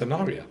called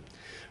centenaria.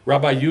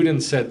 Rabbi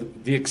Yudin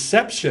said the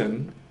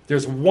exception.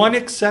 There's one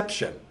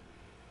exception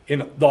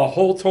in the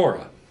whole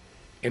Torah,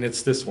 and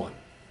it's this one.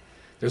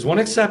 There's one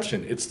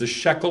exception. It's the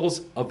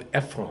shekels of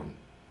Ephron,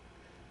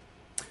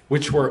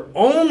 which were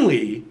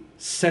only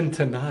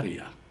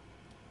centenaria.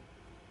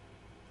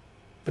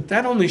 But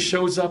that only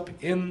shows up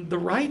in the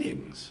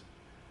writings.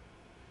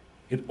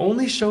 It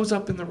only shows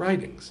up in the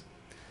writings.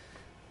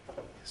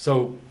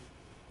 So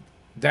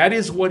that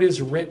is what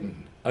is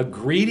written. A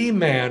greedy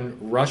man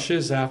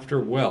rushes after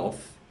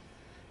wealth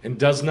and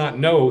does not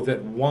know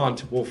that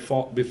want will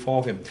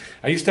befall him.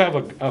 I used to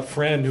have a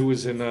friend who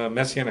was in a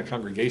Messianic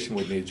congregation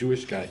with me, a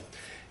Jewish guy.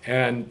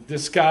 And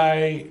this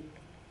guy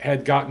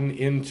had gotten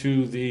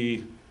into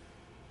the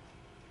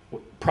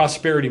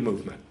prosperity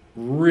movement,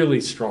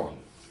 really strong.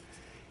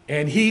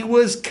 And he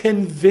was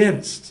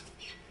convinced,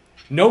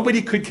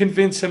 nobody could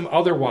convince him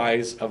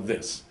otherwise of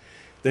this,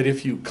 that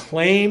if you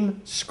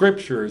claim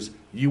scriptures,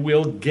 you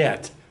will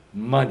get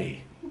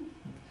money.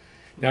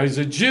 Now he's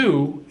a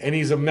Jew, and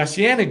he's a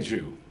Messianic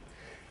Jew.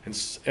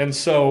 And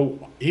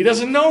so he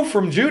doesn't know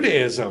from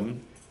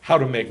Judaism how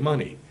to make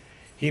money.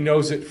 He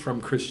knows it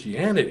from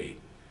Christianity.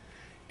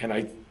 And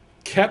I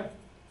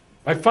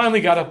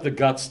finally got up the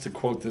guts to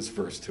quote this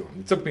verse to him.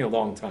 It took me a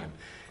long time.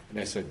 And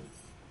I said,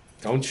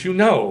 don't you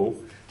know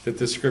that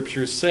the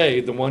scriptures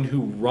say the one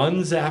who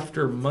runs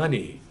after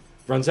money,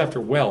 runs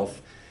after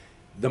wealth,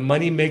 the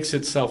money makes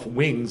itself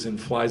wings and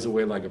flies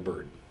away like a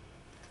bird?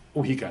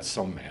 Oh, he got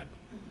so mad.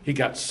 He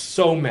got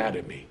so mad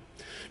at me.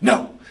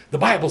 No, the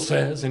Bible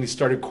says, and he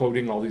started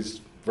quoting all these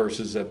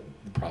verses that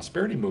the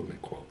prosperity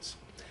movement quotes.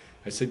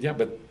 I said, yeah,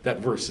 but that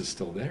verse is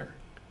still there.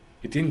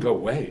 It didn't go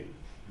away.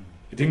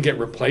 It didn't get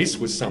replaced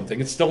with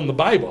something. It's still in the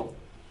Bible.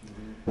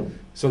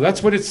 So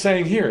that's what it's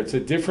saying here. It's a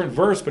different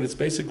verse, but it's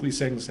basically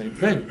saying the same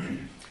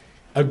thing.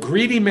 A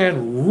greedy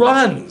man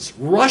runs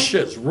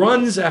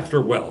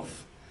after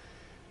wealth.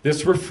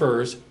 This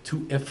refers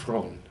to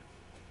Ephron,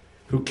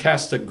 who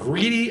cast a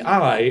greedy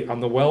eye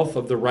on the wealth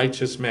of the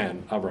righteous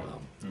man,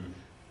 Abraham,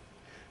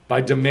 by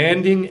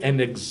demanding an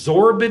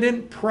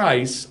exorbitant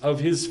price of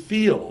his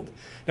field.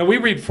 Now we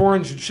read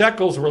 400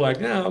 shekels, we're like,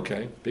 yeah,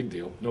 okay, big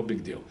deal, no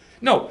big deal.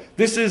 No,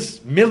 this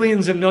is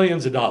millions and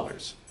millions of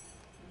dollars.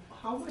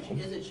 How much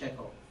is a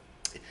shekel?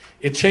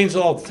 It changes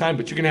all the time,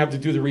 but you're going to have to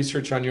do the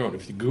research on your own.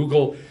 If you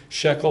Google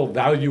shekel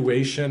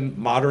valuation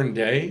modern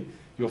day,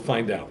 you'll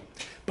find out.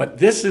 But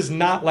this is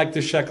not like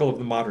the shekel of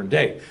the modern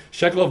day.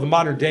 Shekel of the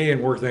modern day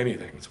ain't worth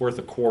anything. It's worth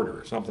a quarter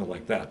or something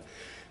like that.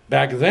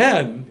 Back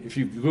then, if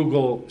you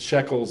Google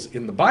shekels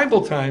in the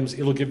Bible times,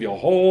 it'll give you a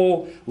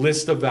whole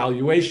list of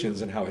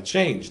valuations and how it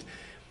changed.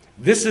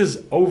 This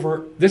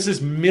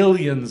is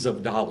millions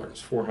of dollars,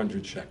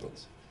 400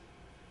 shekels.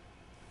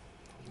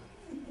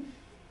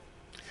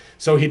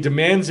 So he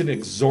demands an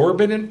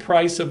exorbitant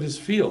price of his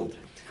field.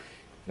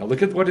 Now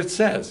look at what it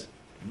says.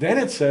 Then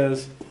it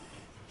says,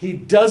 he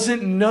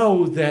doesn't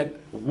know that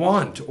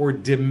want or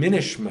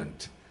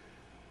diminishment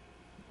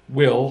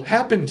will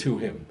happen to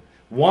him.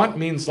 Want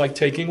means like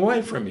taking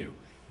away from you.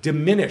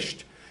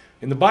 Diminished.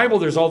 In the Bible,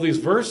 there's all these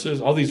verses,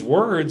 all these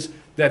words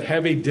that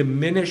have a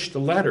diminished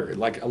letter,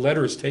 like a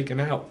letter is taken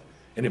out,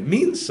 and it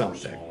means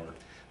something.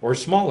 Or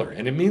smaller,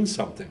 and it means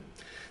something.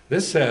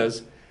 This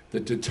says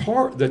that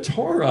the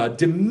Torah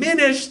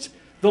diminished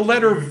the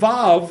letter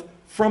Vav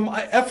from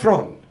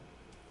Ephron.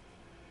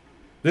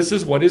 This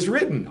is what is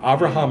written.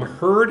 Abraham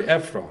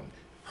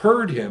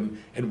heard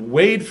him, and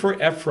weighed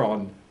for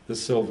Ephron the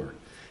silver.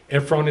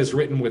 Ephron is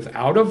written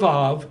without a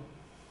Vav,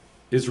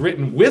 is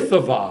written with a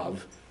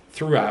Vav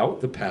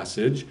throughout the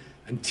passage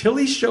until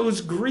he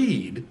shows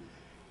greed,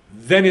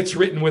 then it's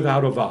written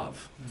without a Vav.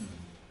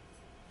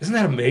 Isn't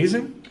that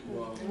amazing?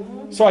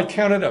 So I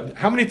counted up.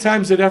 How many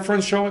times did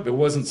Ephron show up? It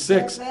wasn't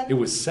 6, it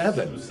was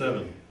 7. It was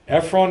 7.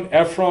 Ephron,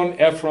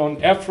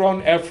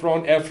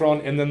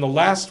 and then the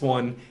last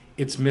one,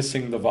 it's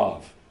missing the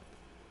Vav.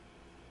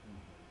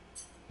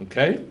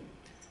 Okay?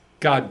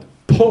 God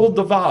pulled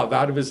the Vav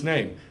out of his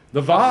name.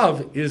 The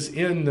Vav is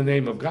in the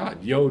name of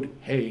God. Yod,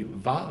 Hey,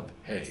 Vav,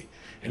 Hey.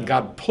 And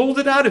God pulled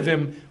it out of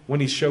him when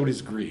he showed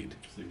his greed.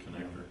 It's the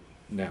connector.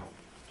 Now.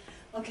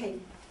 Okay,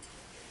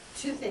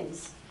 2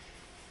 things,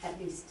 at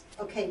least.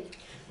 Okay,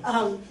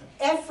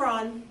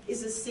 Ephron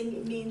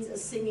means a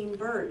singing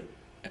bird.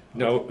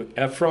 No,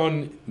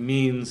 Ephron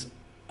means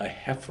a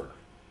heifer.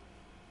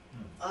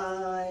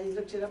 I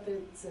looked it up and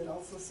it said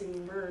also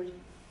singing bird.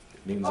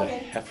 It means a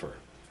heifer.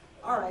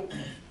 All right,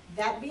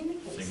 that being the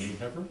case. Singing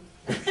heifer?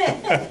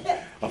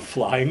 A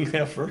flying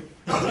heifer?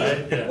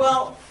 Right, yeah.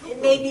 Well,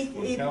 it made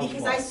me, Well,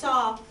 because I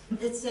saw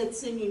it said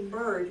singing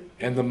bird.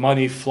 And the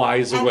money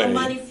flies away. And the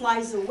money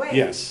flies away.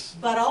 Yes.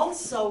 But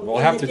also. We'll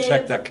in have the to day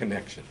check of- that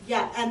connection.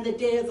 Yeah, and the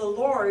day of the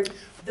Lord,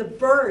 the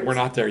birds. We're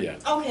not there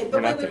yet. Okay, We're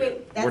but not wait. there.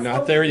 That's We're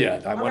not the- there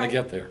yet. I All want to right.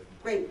 get there.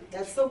 Great,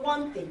 that's the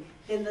one thing.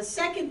 Then the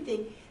second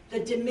thing, the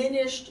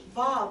diminished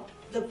Vav.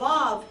 The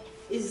Vav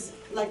is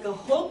like a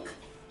hook,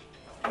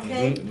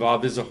 okay?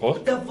 Vav is a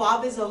hook. The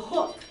Vav is a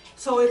hook.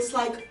 So it's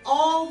like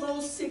all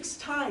those 6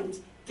 times,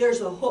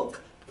 there's a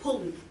hook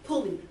pulling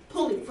for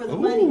the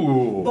money.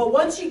 Ooh. But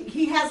once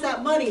he has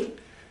that money,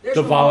 there's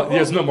The no more Vav, hook.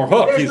 there's no more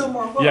hook. There's no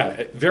more hook.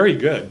 Yeah, very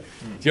good.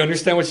 Do you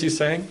understand what she's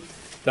saying?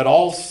 That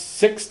all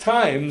 6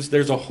 times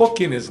there's a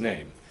hook in his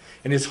name.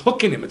 And it's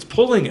hooking him, it's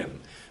pulling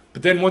him.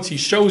 But then once he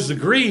shows the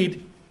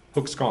greed,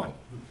 hook's gone.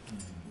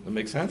 That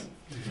make sense?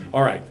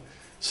 All right.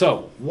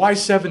 So, why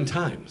 7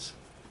 times?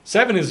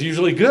 7 is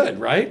usually good,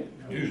 right?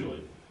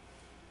 Usually.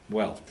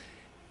 Well,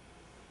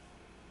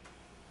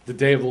 the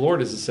day of the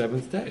Lord is the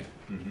 7th day.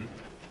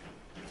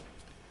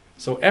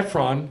 So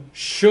Ephron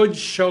should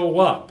show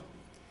up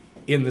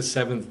in the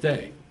 7th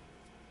day.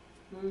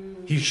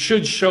 He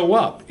should show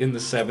up in the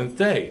 7th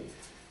day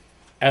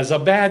as a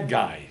bad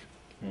guy.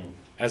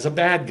 As a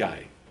bad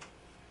guy.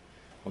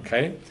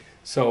 Okay?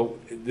 So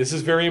this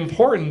is very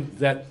important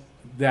that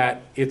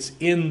it's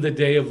in the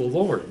day of the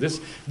Lord.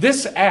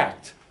 This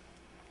act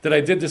that I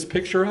did this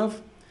picture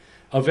of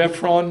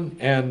Ephron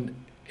and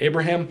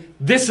Abraham,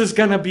 this is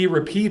going to be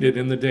repeated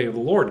in the day of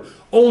the Lord,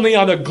 only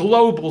on a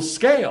global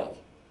scale.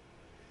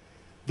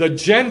 The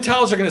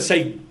Gentiles are going to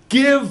say,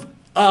 give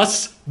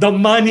us the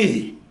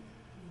money.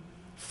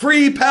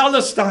 Free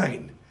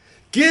Palestine.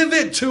 Give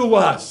it to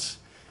us.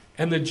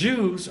 And the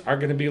Jews are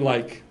going to be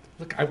like,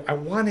 look, I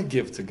want to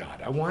give to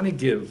God. I want to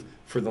give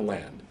for the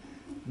land.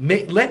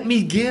 Let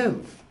me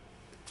give.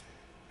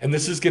 And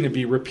this is going to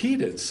be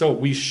repeated. So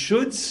we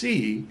should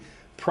see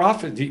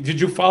prophet. Did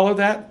you follow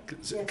that?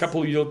 Yes. A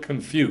couple of you are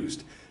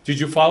confused.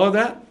 Did you follow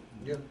that?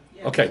 Yeah.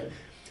 Okay.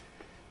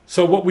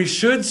 So what we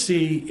should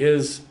see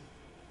is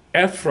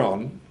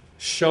Ephron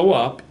show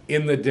up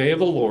in the day of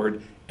the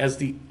Lord as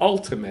the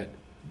ultimate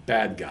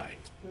bad guy.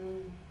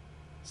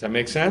 Does that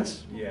make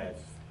sense? Yes.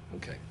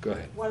 Okay, go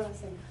ahead. One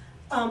last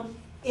thing.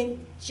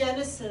 In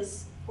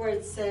Genesis, where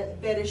it said,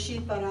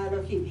 Bereshit bara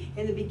Elohim,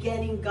 in the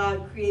beginning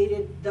God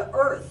created the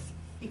earth.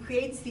 He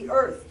creates the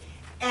earth.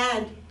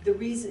 And the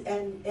reason,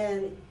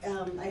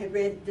 I had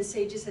read, the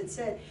sages had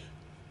said,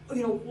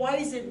 why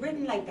is it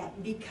written like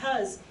that?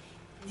 Because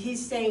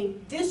he's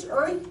saying, this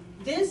earth,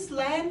 this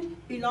land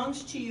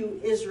belongs to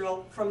you,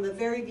 Israel, from the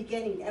very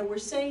beginning. And we're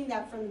saying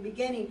that from the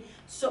beginning,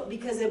 so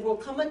because there will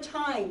come a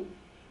time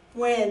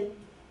when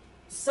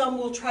some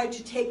will try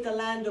to take the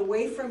land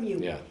away from you.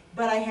 Yeah.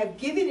 But I have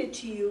given it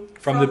to you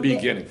From the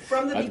beginning.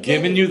 I've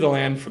given you the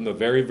land from the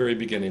very, very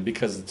beginning,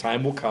 because the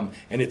time will come,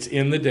 and it's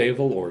in the day of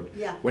the Lord,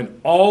 Yeah. when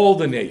all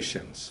the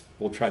nations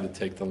will try to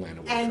take the land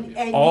away from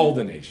you. All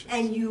the nations.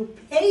 And you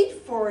paid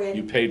for it.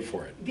 You paid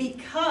for it.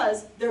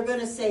 Because they're going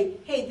to say,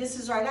 hey, this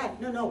is our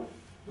land. No,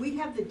 we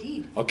have the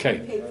deed.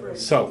 Okay, We paid for it.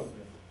 so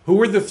who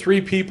were the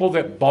three people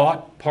that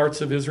bought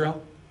parts of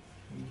Israel?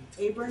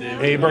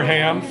 Abraham.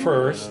 Abraham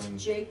first,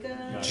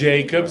 Jacob.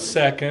 Jacob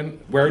second.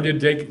 Where did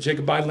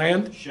Jacob buy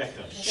land?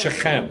 Shechem.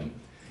 Shechem.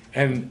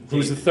 And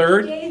who's the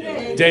third?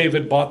 David.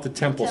 David bought the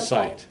temple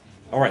site.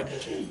 All right.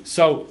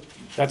 So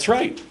that's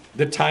right.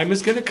 The time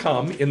is going to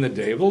come in the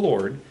day of the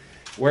Lord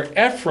where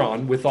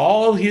Ephron, with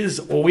all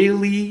his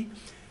oily,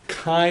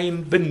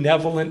 kind,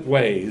 benevolent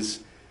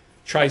ways,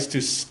 tries to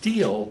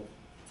steal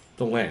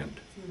the land.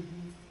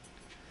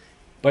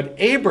 But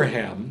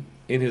Abraham,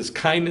 in his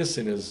kindness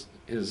and his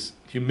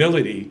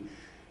humility,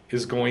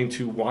 is going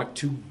to want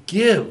to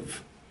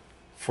give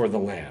for the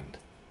land.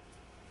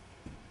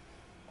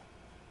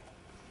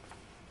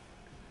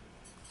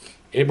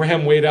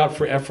 Abraham weighed out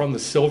for Ephron the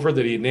silver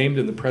that he had named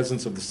in the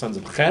presence of the sons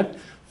of Chet,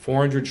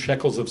 400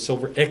 shekels of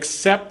silver,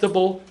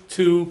 acceptable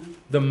to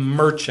the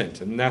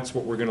merchant. And that's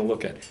what we're going to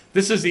look at.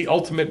 This is the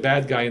ultimate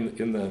bad guy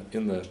in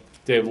the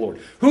day of the Lord.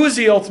 Who is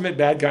the ultimate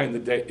bad guy in the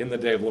day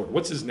of the Lord?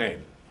 What's his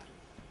name?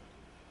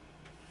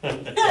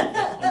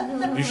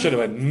 You should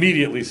have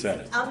immediately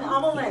said it.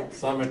 Amalek.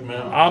 Summit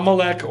Mountain.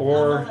 Amalek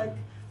or Amalek.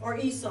 Or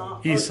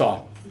Esau.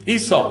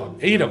 Esau.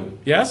 Edom.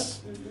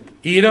 Yes?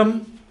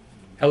 Edom.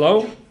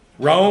 Hello?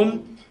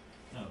 Rome.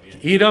 Oh,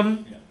 yeah.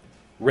 Edom. Yeah.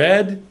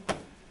 Red.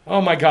 Oh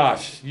my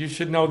gosh. You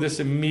should know this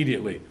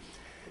immediately.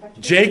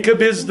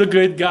 Jacob is the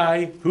good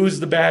guy.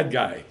 Who's the bad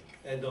guy?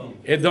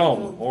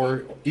 Edom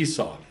or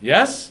Esau.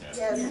 Yes?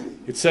 Yes.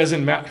 It says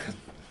in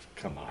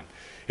come on.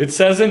 It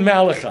says in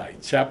Malachi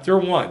chapter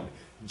 1,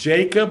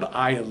 Jacob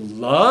I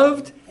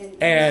loved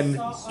and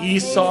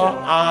Esau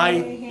I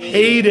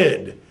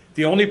hated.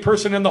 The only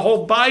person in the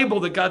whole Bible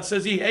that God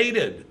says he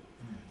hated.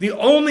 The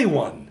only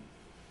one.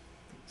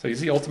 So he's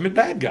the ultimate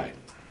bad guy.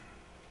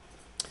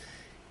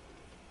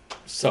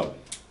 So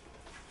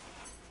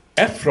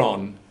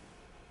Ephron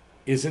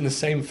is in the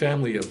same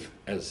family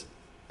as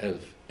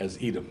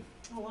Edom.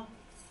 Oh, wow.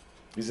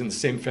 He's in the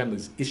same family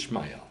as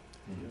Ishmael.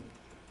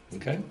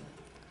 Okay?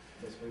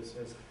 That's what it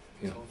says.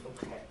 Yeah.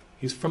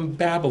 He's from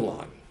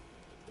Babylon.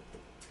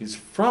 He's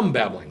from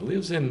Babylon. He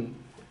lives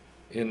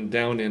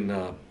down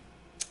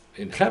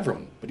in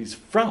Hebron, but his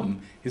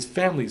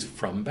family's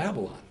from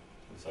Babylon.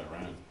 It's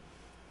Iran.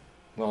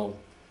 Well,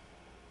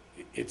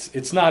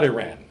 it's not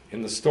Iran.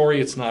 In the story,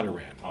 it's not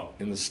Iran. Oh.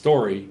 In the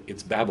story,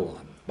 it's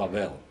Babylon,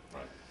 Babel.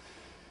 Right.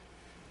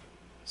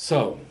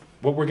 So,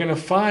 what we're going to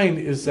find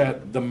is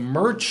that the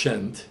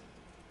merchant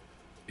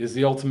is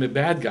the ultimate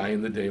bad guy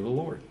in the day of the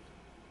Lord.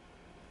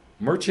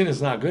 Merchant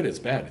is not good, it's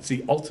bad. It's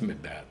the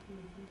ultimate bad.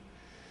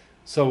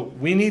 So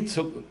we need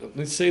to,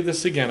 let's say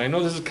this again. I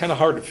know this is kind of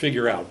hard to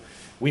figure out.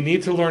 We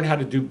need to learn how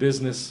to do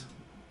business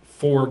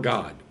for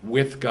God,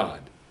 with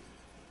God.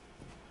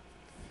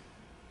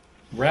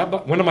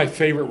 One of my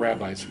favorite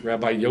rabbis,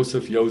 Rabbi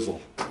Yosef Yozel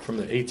from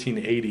the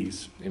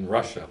 1880s in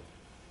Russia.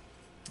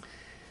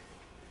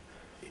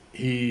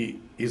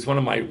 He's one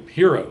of my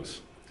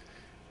heroes.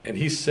 And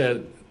he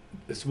said,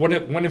 it's one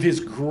of his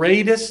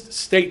greatest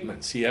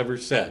statements he ever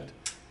said.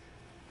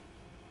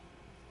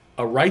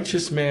 A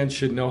righteous man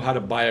should know how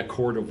to buy a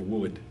cord of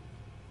wood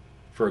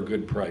for a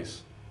good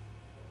price.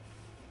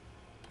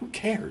 Who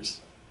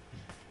cares?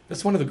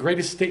 That's one of the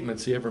greatest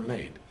statements he ever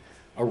made.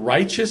 A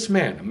righteous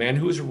man, a man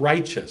who is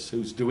righteous,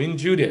 who's doing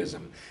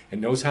Judaism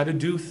and knows how to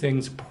do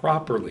things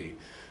properly,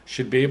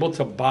 should be able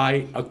to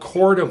buy a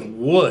cord of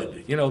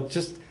wood,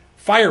 just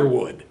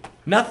firewood,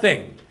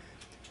 nothing,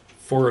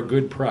 for a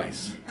good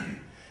price.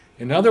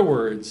 In other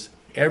words,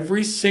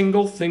 every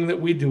single thing that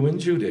we do in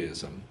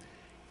Judaism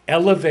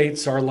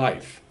elevates our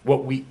life.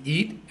 What we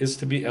eat is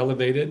to be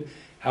elevated.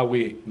 How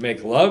we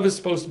make love is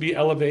supposed to be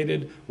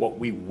elevated. What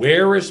we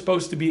wear is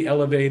supposed to be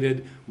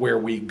elevated. Where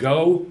we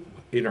go,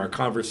 in our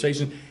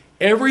conversation.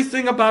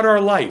 Everything about our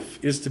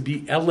life is to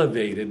be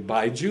elevated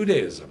by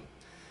Judaism.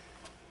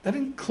 That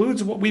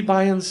includes what we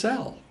buy and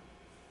sell.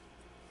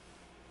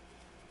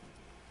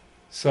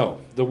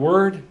 So, the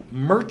word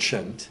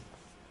merchant,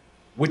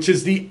 which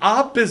is the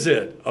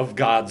opposite of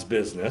God's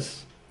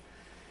business,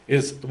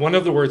 is one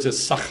of the words is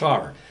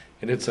sachar,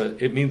 and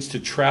it means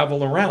to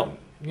travel around,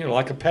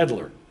 like a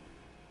peddler.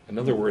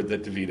 Another word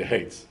that Davida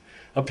hates.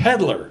 A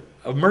peddler,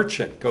 a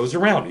merchant, goes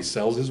around. He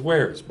sells his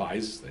wares,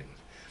 buys things.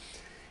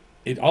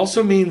 It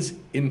also means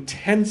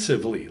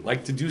intensively,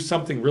 like to do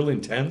something real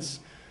intense,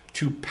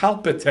 to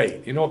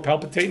palpitate. You know what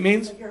palpitate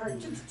means? Like your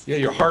heart. Yeah,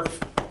 your heart,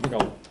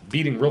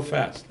 beating real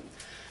fast.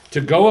 To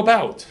go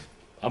about,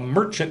 a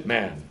merchant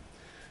man,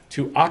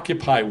 to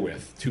occupy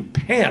with, to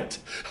pant.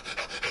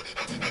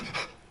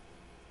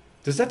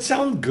 Does that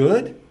sound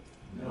good?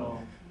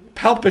 No.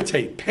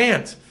 Palpitate,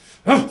 pant.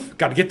 Oh,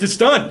 got to get this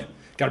done.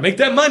 Got to make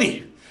that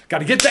money. Got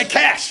to get that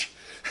cash.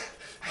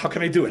 How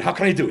can I do it? How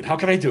can I do it? How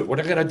can I do it? What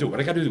I got to do? What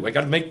I got to do? I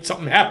got to make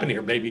something happen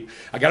here, baby.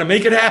 I got to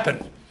make it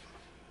happen.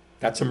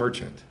 That's a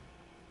merchant.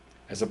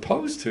 As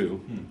opposed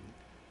to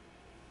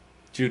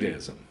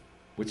Judaism,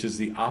 which is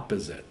the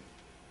opposite.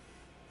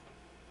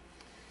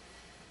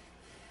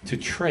 To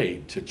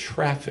trade, to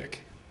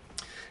traffic.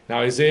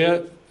 Now,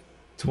 Isaiah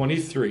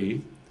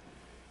 23,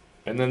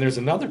 and then there's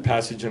another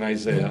passage in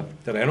Isaiah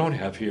that I don't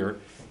have here,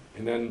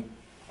 and then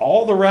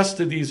all the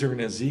rest of these are in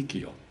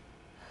Ezekiel.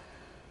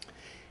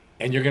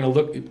 And you're going to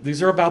look,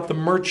 these are about the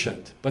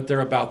merchant, but they're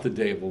about the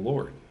day of the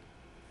Lord.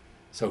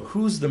 So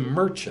who's the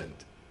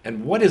merchant?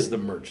 And what is the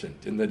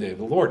merchant in the day of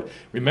the Lord?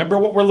 Remember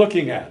what we're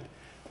looking at.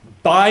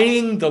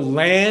 Buying the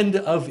land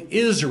of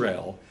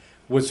Israel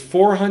was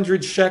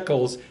 400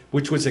 shekels,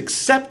 which was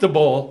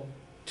acceptable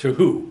to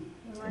who?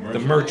 The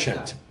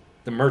merchant.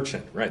 The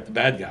merchant, right, the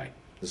bad guy,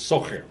 the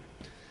socher.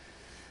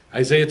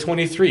 Isaiah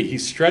 23, he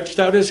stretched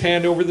out his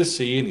hand over the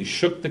sea and he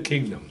shook the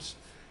kingdoms.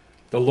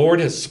 The Lord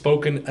has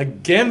spoken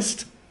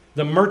against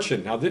the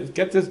merchant. Now,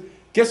 get this.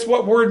 Guess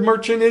what word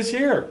merchant is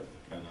here?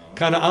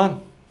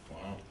 Canaan.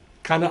 Wow.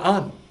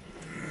 Canaan.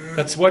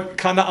 That's what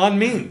Canaan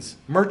means,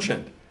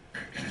 merchant.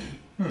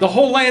 The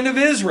whole land of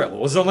Israel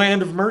was a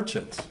land of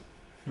merchants.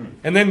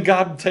 And then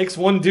God takes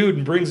one dude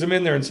and brings him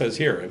in there and says,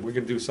 here, we're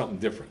going to do something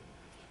different.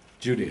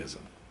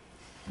 Judaism.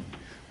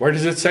 Where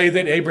does it say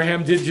that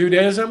Abraham did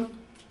Judaism?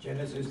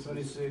 Genesis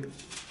 26,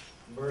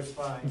 verse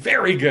 5.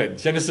 Very good.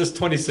 Genesis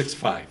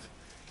 26:5.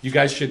 You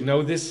guys should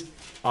know this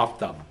off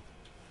the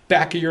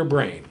back of your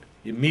brain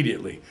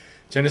immediately.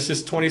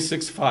 Genesis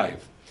 26:5.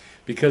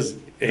 Because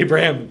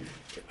Abraham,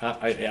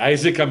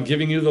 Isaac, I'm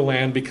giving you the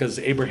land because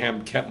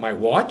Abraham kept my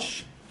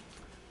watch.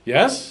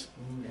 Yes?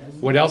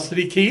 What else did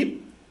he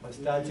keep? My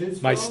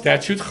statutes. My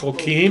statute,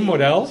 chokim.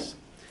 What else?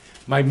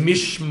 My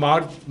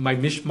mishmarim,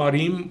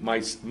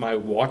 my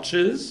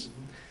watches.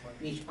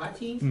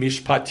 Mishpatim.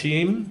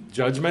 Mishpatim,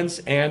 judgments,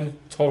 and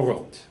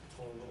Torot.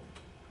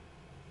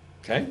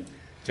 Okay?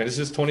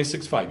 Genesis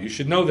 26:5. You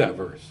should know that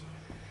verse.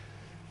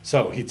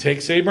 So he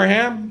takes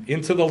Abraham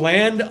into the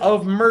land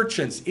of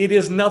merchants. It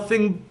is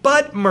nothing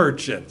but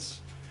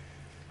merchants.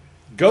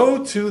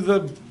 Go to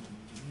the...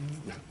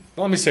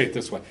 Let me say it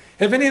this way.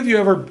 Have any of you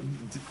ever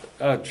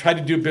tried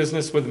to do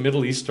business with the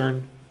Middle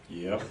Eastern?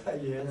 Yep.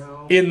 Yes.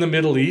 In the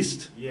Middle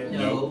East? Yes.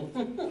 No.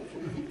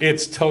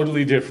 It's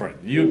totally different.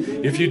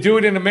 If you do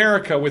it in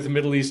America with the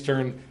Middle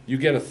Eastern, you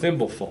get a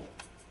thimbleful.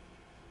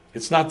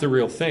 It's not the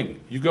real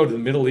thing. You go to the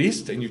Middle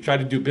East and you try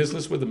to do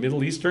business with the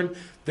Middle Eastern,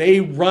 they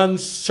run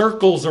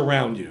circles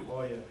around you.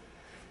 Oh, yeah.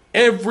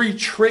 Every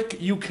trick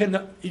you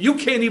can't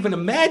even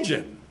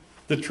imagine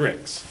the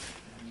tricks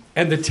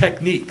and the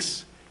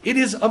techniques. It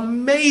is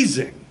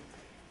amazing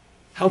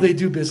how they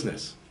do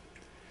business.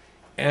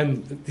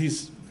 And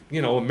these,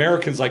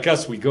 Americans like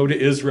us, we go to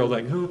Israel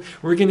like, oh,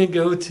 we're going to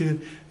go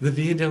to the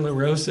Via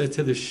Dolorosa,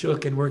 to the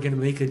Shuk, and we're going to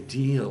make a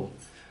deal.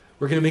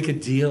 We're going to make a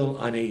deal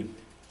on a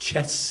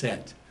chess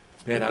set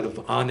made out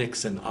of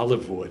onyx and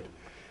olive wood.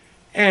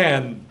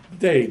 And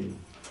they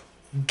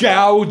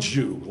gouge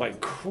you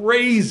like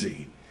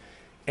crazy.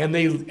 And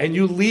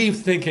you leave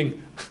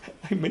thinking,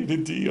 I made a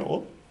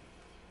deal.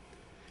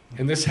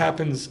 And this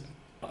happens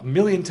 1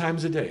 million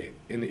times a day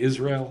in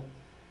Israel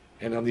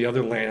and on the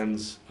other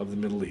lands of the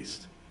Middle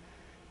East.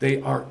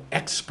 They are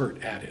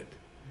expert at it.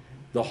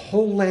 The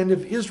whole land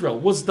of Israel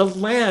was the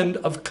land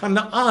of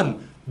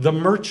Canaan, the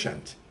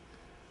merchant.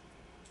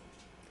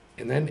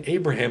 And then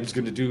Abraham's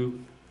going to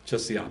do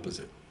just the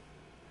opposite.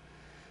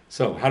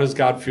 So how does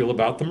God feel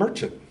about the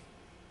merchant?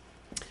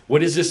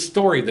 What is this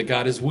story that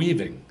God is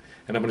weaving?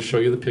 And I'm going to show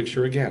you the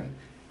picture again.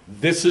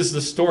 This is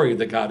the story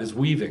that God is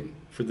weaving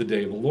for the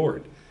day of the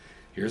Lord.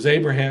 Here's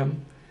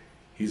Abraham.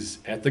 He's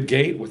at the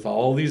gate with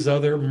all these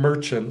other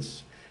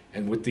merchants,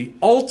 and with the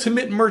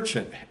ultimate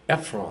merchant,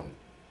 Ephron,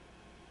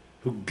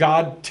 who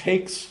God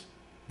takes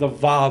the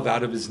vav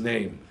out of his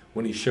name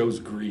when he shows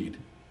greed.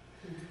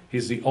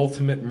 He's the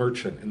ultimate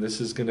merchant, and this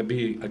is going to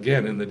be,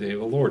 again, in the day of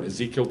the Lord.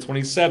 Ezekiel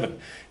 27.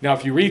 Now,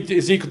 if you read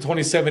Ezekiel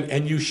 27,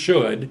 and you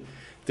should,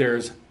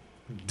 there's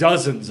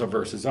dozens of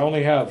verses. I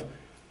only have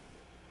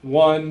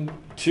 1,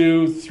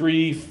 2,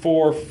 3,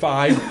 4,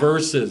 5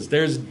 verses.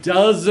 There's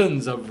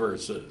dozens of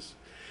verses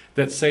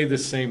that say the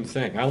same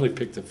thing. I only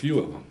picked a few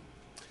of them.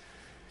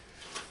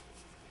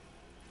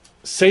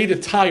 Say to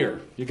Tyre.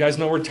 You guys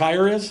know where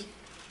Tyre is?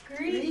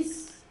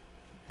 Greece.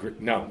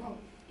 No.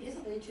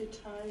 Say to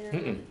Tyre.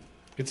 Mm-mm.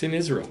 It's in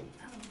Israel.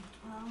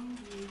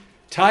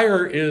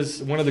 Tyre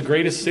is one of the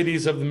greatest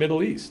cities of the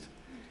Middle East.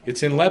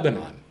 It's in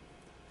Lebanon.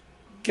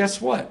 Guess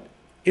what?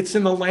 It's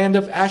in the land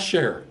of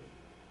Asher.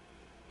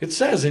 It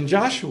says in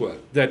Joshua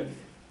that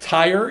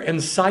Tyre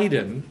and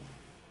Sidon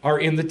are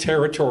in the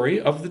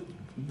territory of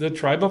the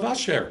tribe of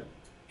Asher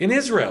in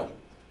Israel.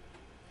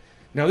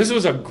 Now, this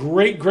was a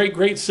great, great,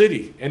 great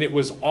city, and it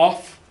was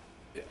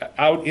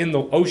out in the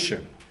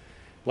ocean.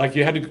 Like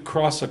you had to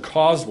cross a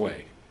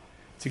causeway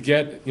to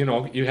get,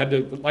 you had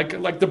to,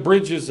 like the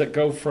bridges that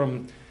go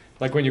from,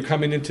 like when you're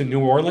coming into New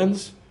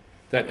Orleans,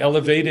 that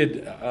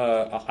elevated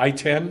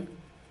I-10,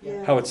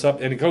 Yeah. how it's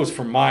up, and it goes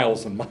for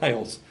miles and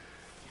miles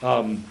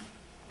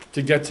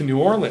to get to New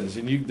Orleans.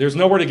 And there's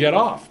nowhere to get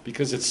off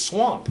because it's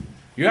swamp.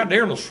 You're out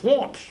there in the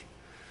swamps.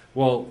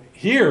 Well,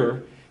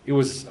 here, it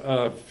was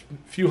a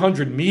few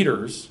hundred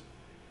meters,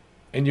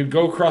 and you'd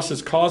go across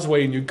this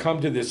causeway and you'd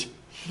come to this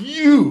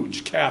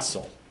huge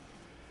castle.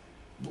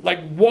 Like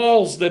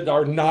walls that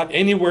are not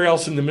anywhere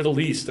else in the Middle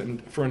East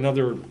and for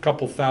another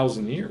couple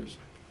thousand years.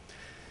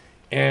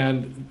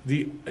 And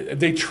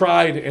they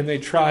tried and they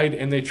tried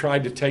and they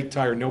tried to take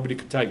Tyre. Nobody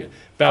could take it.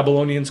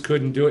 Babylonians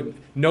couldn't do it.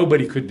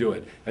 Nobody could do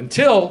it.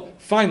 Until,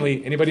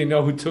 finally, anybody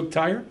know who took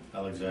Tyre?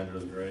 Alexander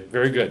the Great.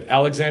 Very good.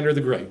 Alexander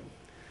the Great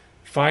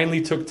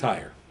finally took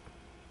Tyre.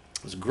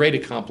 It was a great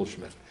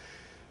accomplishment.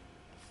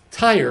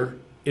 Tyre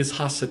is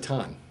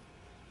Hasatan.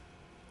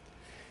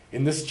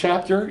 In this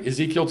chapter,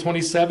 Ezekiel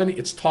 27,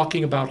 it's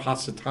talking about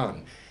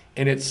Hasatan.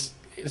 And it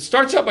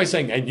starts out by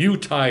saying, and you,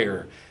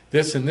 Tyre,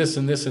 this and this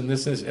and this and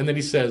this and this. And then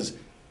he says,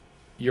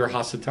 you're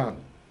Hasatan.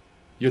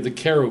 You're the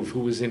cherub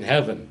who was in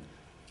heaven,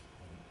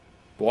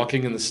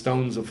 walking in the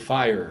stones of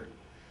fire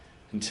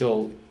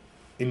until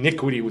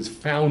iniquity was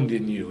found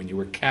in you and you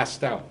were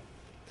cast out.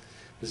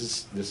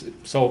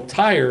 So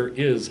Tyre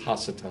is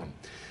Hasatan.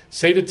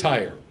 Say to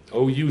Tyre,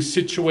 O you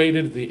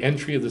situated at the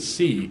entry of the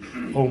sea,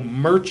 O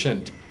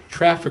merchant,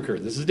 trafficker.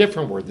 This is a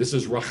different word. This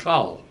is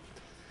rachal.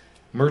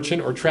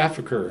 Merchant or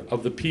trafficker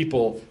of the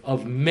people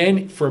of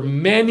for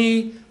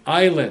many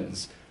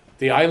islands.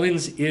 The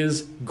islands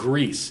is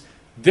Greece.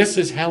 This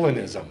is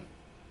Hellenism.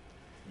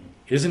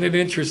 Isn't it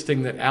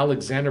interesting that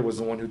Alexander was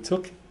the one who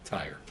took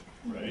Tyre?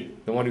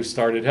 Right. The one who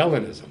started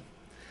Hellenism.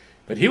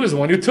 But he was the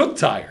one who took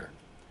Tyre.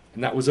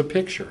 And that was a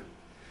picture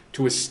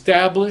to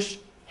establish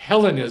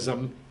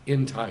Hellenism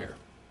in Tyre.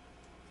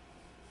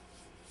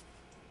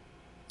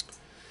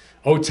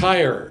 O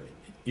Tyre,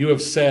 you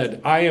have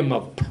said, I am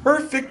of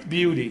perfect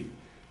beauty.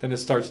 Then it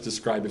starts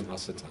describing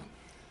Hasatan.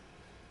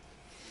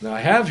 Now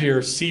I have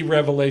here, see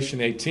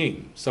Revelation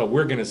 18. So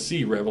we're going to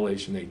see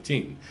Revelation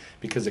 18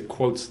 because it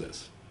quotes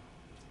this.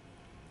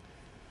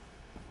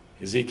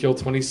 Ezekiel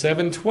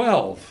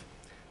 27:12.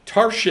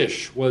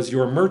 Tarshish was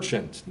your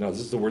merchant. Now this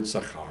is the word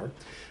Sachar.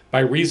 By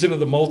reason of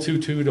the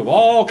multitude of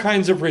all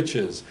kinds of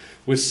riches,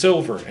 with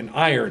silver and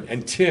iron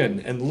and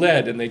tin and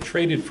lead, and they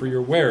traded for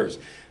your wares.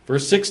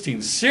 Verse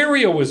 16,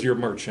 Syria was your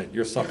merchant,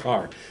 your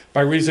Sachar.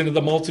 By reason of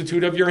the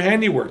multitude of your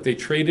handiwork, they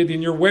traded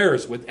in your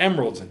wares with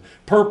emeralds and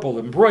purple,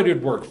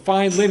 embroidered work,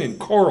 fine linen,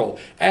 coral,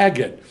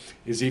 agate.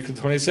 Ezekiel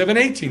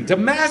 27:18,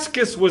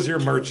 Damascus was your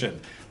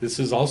merchant. This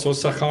is also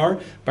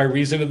Sachar, by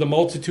reason of the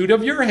multitude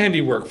of your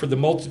handiwork, for the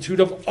multitude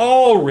of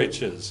all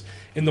riches,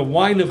 in the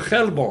wine of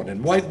Chelbon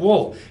and white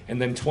wool.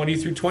 And then 20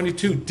 through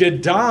 22,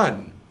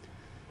 Dedan.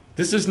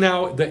 This is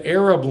now the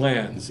Arab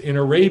lands in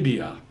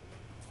Arabia.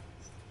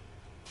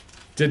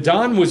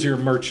 Dedan was your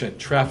merchant,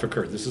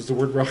 trafficker. This is the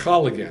word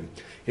rachal again.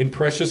 In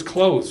precious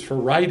clothes for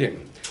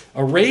writing.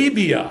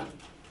 Arabia.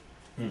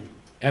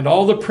 And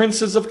all the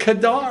princes of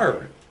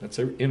Kedar. That's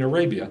in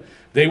Arabia.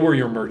 They were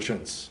your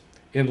merchants.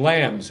 In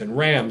lambs and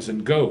rams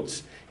and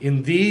goats.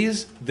 In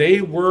these,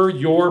 they were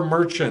your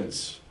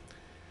merchants.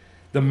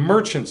 The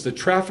merchants, the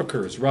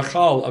traffickers,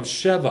 Rachal of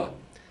Sheva.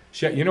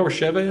 You know where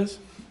Sheva is?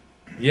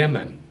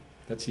 Yemen.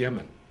 That's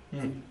Yemen.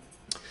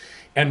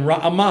 And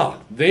Ra'amah,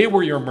 they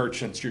were your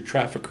merchants, your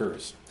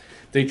traffickers.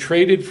 They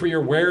traded for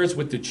your wares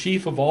with the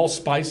chief of all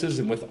spices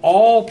and with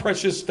all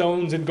precious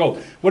stones and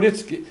gold.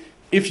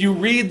 If you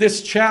read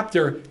this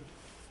chapter,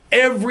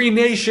 every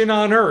nation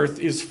on earth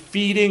is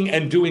feeding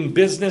and doing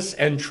business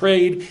and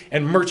trade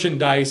and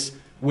merchandise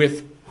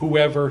with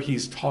whoever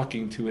he's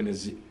talking to in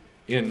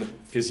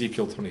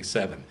Ezekiel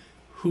 27.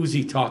 Who's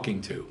he talking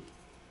to?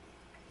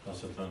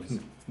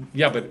 Hasatan.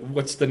 Yeah, but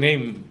what's the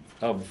name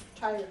of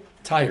Tyre.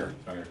 Tyre?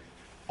 Tyre.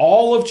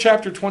 All of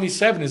chapter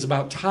 27 is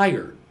about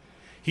Tyre.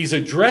 He's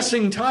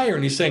addressing Tyre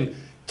and he's saying,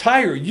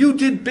 Tyre, you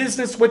did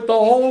business with the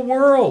whole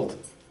world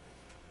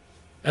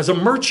as a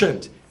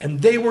merchant,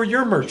 and they were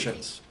your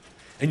merchants.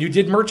 And you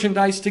did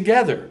merchandise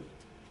together.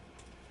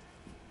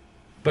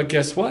 But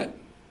guess what?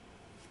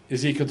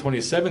 Ezekiel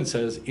 27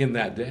 says, in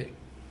that day.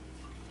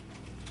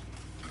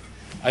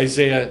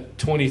 Isaiah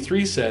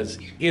 23 says,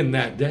 in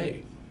that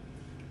day.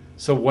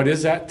 So what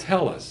does that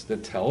tell us?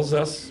 That tells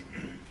us,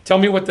 tell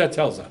me what that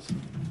tells us.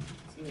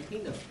 It's in the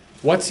kingdom.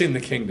 What's in the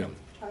kingdom?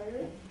 Tyre?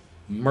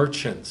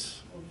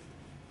 Merchants.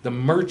 The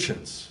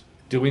merchants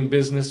doing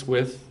business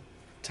with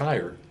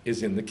Tyre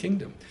is in the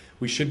kingdom.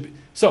 We should be,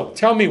 so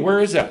tell me, where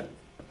is that?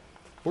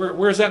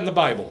 Where is that in the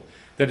Bible?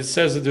 That it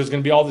says that there's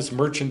going to be all this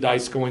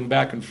merchandise going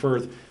back and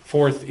forth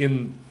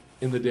in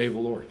the day of the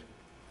Lord.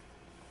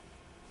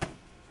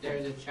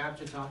 There's a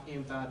chapter talking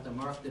about the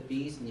mark of the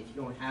beast, and if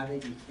you don't have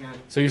it, you can't.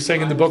 So you're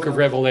saying in the book of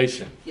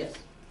Revelation. Yes.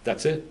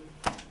 That's it.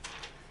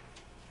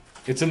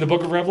 It's in the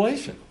book of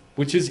Revelation,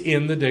 which is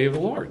in the day of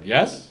the Lord.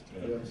 Yes?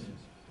 Yes.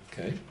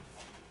 Okay.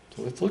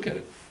 So let's look at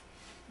it.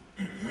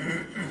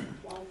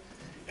 Wow.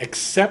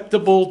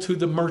 Acceptable to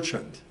the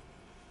merchant.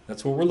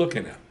 That's what we're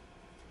looking at.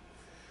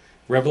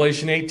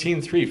 Revelation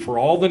 18:3. For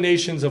all the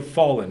nations have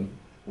fallen.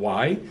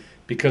 Why?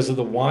 Because of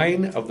the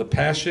wine of the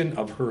passion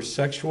of her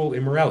sexual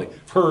immorality.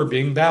 Her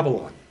being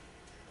Babylon.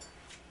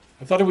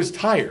 I thought it was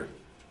Tyre.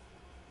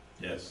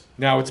 Yes.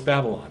 Now it's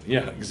Babylon.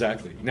 Yeah,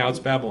 exactly. Now it's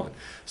Babylon.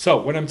 So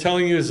what I'm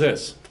telling you is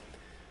this.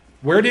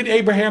 Where did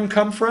Abraham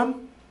come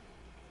from?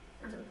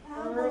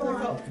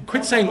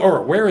 Quit saying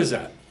Ur. Where is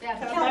that?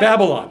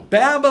 Babylon.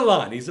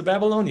 Babylon. He's a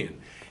Babylonian.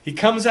 He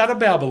comes out of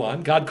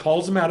Babylon. God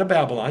calls him out of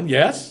Babylon.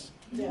 Yes?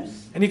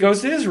 Yes. And he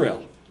goes to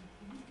Israel.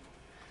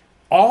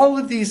 All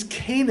of these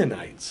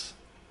Canaanites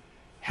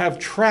have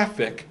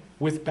traffic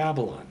with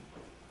Babylon.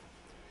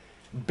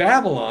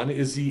 Babylon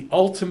is the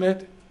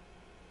ultimate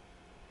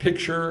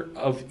picture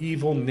of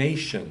evil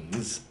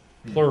nations,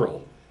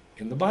 plural,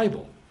 in the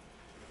Bible.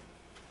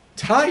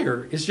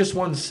 Tyre is just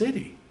one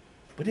city,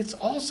 but it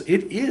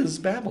is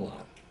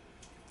Babylon.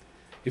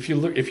 If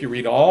you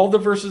read all the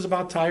verses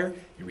about Tyre,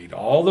 you read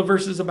all the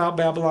verses about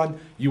Babylon,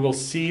 you will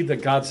see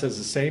that God says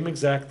the same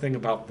exact thing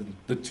about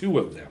the two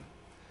of them.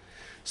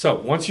 So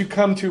once you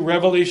come to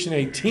Revelation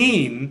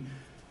 18,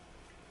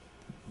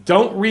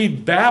 don't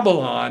read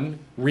Babylon,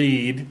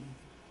 read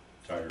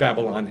Tyre.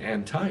 Babylon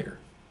and Tyre,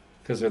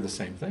 because they're the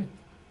same thing.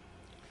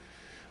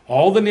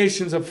 All the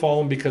nations have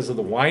fallen because of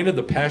the wine of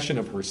the passion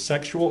of her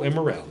sexual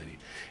immorality,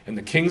 and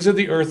the kings of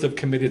the earth have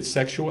committed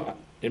sexual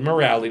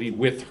immorality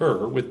with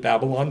her, with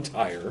Babylon,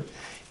 Tyre,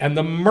 and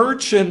the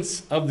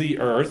merchants of the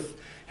earth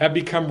have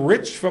become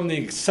rich from the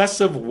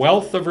excessive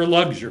wealth of her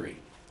luxury.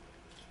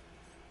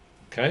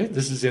 Okay,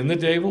 this is in the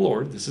day of the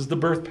Lord. This is the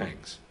birth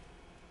pangs.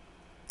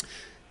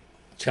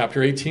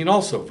 Chapter 18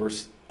 also,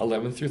 verse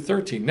 11 through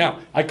 13. Now,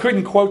 I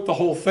couldn't quote the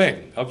whole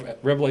thing of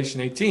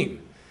Revelation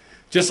 18.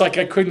 Just like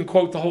I couldn't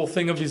quote the whole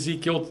thing of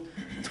Ezekiel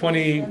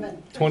 20,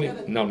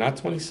 no, not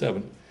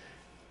 27.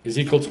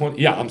 Ezekiel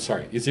 20, yeah, I'm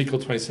sorry, Ezekiel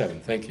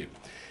 27, thank you.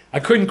 I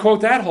couldn't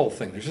quote that whole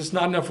thing. There's just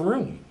not enough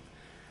room.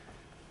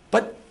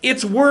 But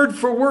it's word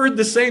for word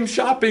the same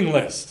shopping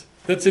list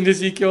that's in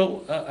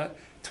Ezekiel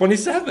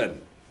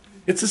 27.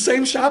 It's the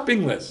same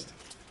shopping list.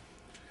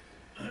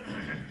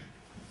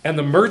 And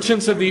the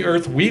merchants of the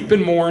earth weep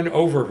and mourn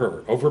over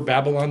her, over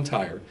Babylon,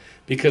 Tyre,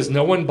 because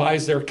no one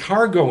buys their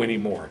cargo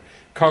anymore.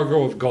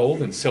 Cargo of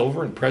gold and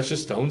silver and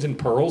precious stones and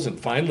pearls and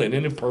fine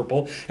linen and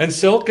purple and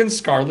silk and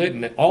scarlet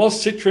and all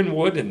citron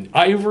wood and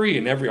ivory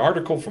and every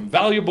article from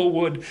valuable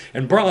wood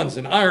and bronze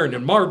and iron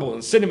and marble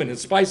and cinnamon and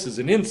spices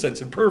and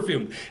incense and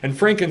perfume and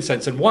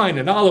frankincense and wine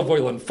and olive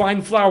oil and fine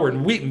flour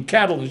and wheat and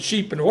cattle and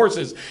sheep and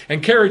horses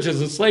and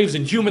carriages and slaves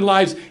and human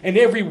lives. And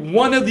every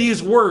one of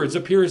these words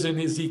appears in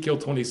Ezekiel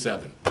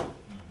 27.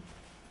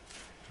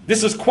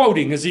 This is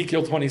quoting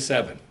Ezekiel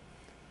 27.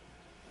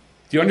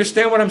 Do you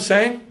understand what I'm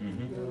saying?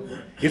 Mm-hmm.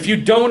 If you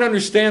don't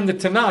understand the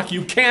Tanakh,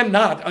 you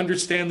cannot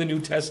understand the New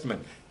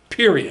Testament.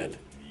 Period.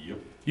 Yep.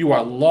 You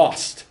are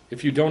lost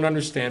if you don't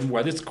understand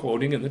what it's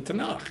quoting in the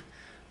Tanakh.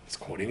 It's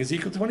quoting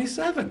Ezekiel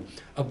 27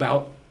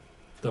 about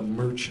the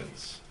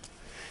merchants.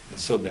 And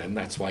so then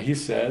that's why he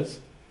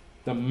says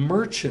the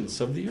merchants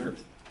of the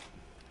earth.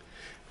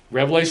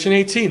 Revelation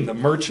 18, the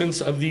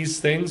merchants of these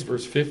things,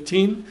 verse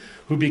 15,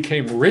 who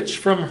became rich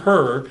from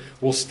her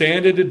will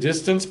stand at a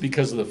distance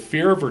because of the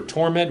fear of her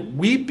torment,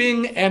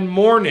 weeping and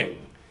mourning.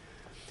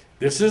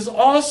 This is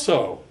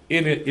also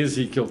in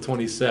Ezekiel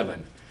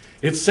 27.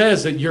 It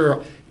says that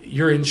you're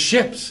in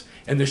ships,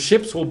 and the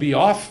ships will be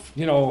off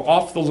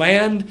the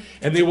land,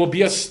 and they will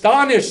be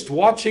astonished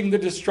watching the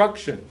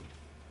destruction.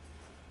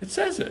 It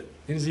says it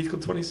in Ezekiel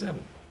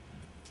 27.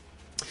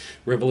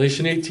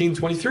 Revelation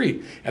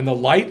 18:23. And the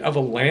light of a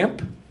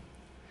lamp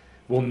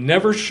will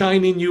never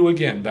shine in you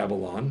again,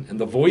 Babylon, and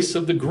the voice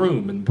of the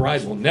groom and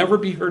bride will never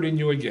be heard in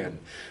you again.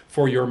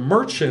 For your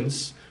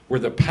merchants were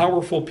the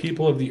powerful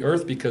people of the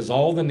earth, because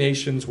all the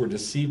nations were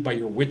deceived by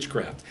your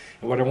witchcraft.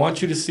 And what I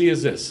want you to see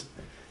is this.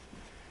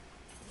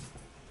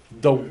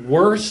 The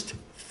worst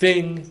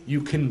thing you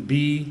can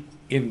be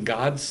in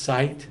God's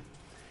sight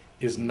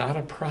is not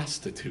a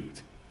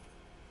prostitute.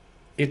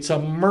 It's a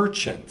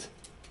merchant,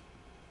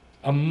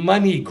 a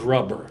money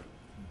grubber.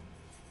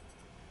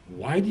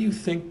 Why do you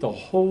think the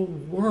whole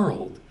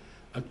world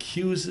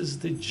accuses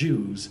the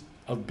Jews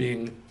of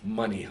being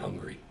money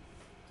hungry?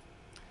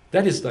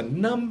 That is the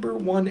number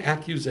one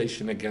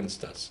accusation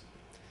against us.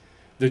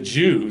 The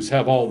Jews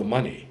have all the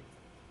money.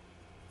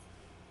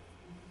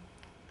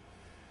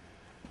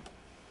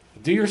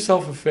 Do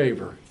yourself a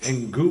favor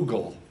and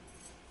Google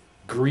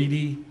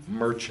greedy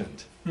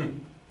merchant.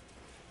 And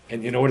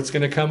you know what it's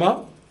going to come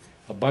up?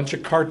 A bunch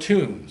of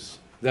cartoons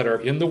that are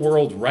in the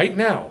world right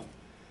now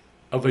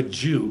of a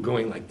Jew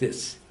going like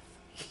this.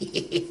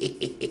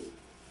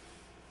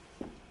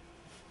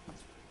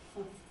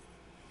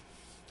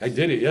 I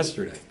did it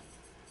yesterday,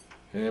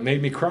 and it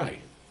made me cry.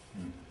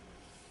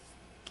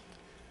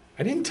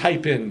 I didn't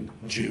type in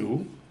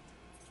Jew.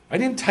 I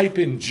didn't type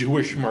in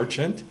Jewish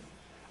merchant.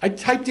 I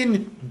typed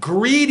in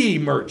greedy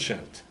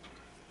merchant.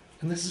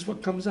 And this is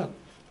what comes up.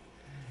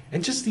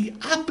 And just the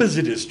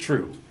opposite is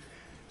true.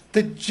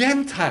 The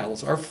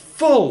Gentiles are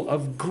full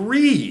of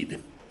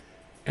greed,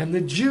 and the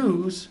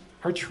Jews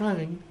are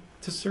trying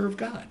to serve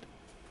God.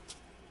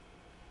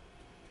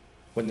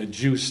 When the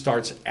Jew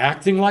starts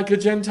acting like a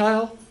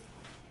Gentile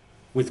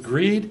with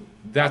greed,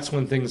 that's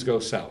when things go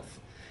south.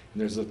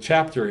 And there's a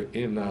chapter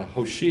in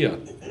Hosea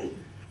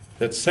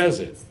that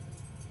says it.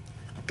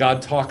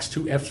 God talks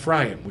to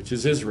Ephraim, which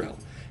is Israel,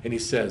 and he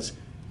says,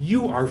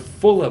 you are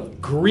full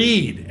of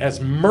greed as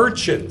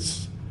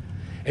merchants,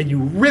 and you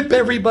rip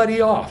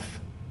everybody off.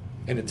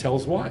 And it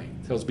tells why.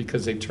 It tells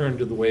because they turned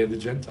to the way of the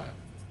Gentile.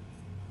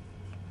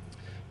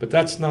 But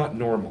that's not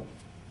normal.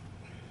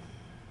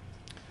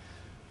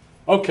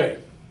 Okay.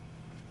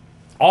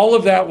 All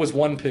of that was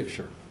one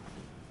picture.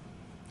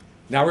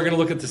 Now we're going to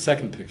look at the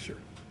second picture.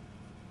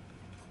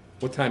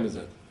 What time is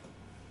it?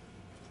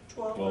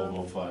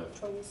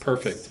 12:05.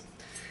 Perfect.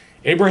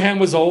 Abraham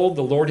was old.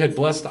 The Lord had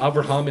blessed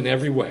Abraham in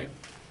every way.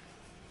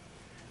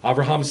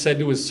 Abraham said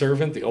to his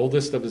servant, the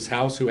oldest of his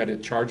house, who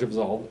had charge of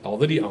all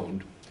that he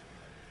owned,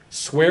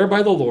 swear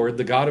by the Lord,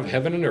 the God of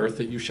heaven and earth,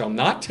 that you shall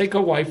not take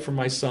a wife for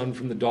my son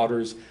from the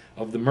daughters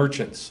of the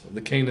merchants, of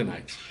the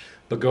Canaanites,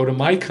 but go to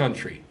my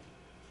country,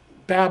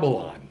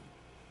 Babylon,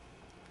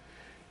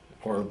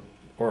 or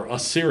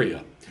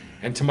Assyria,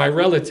 and to my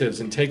relatives,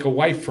 and take a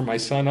wife for my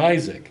son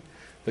Isaac.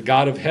 The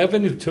God of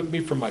heaven, who took me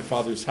from my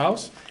father's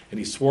house, and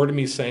he swore to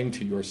me, saying,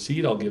 to your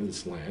seed I'll give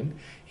this land,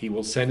 he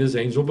will send his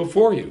angel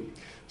before you.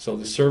 So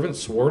the servant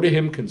swore to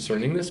him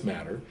concerning this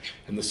matter,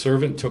 and the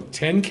servant took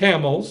 10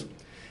 camels.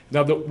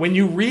 Now, when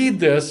you read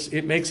this,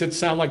 it makes it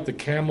sound like the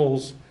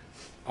camels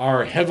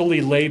are heavily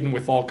laden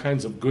with all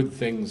kinds of good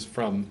things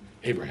from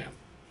Abraham.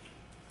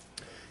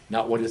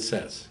 Not what it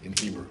says in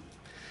Hebrew.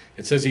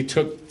 It says he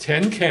took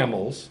 10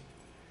 camels,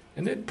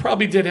 and it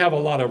probably did have a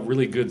lot of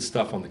really good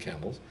stuff on the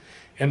camels,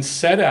 and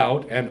set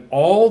out, and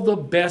all the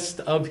best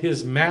of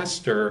his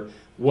master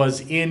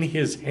was in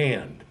his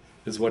hand,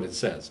 is what it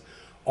says.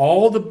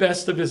 All the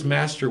best of his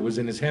master was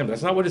in his hand.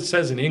 That's not what it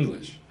says in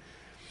English.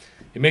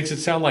 It makes it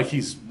sound like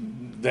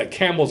that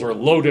camels are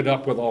loaded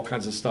up with all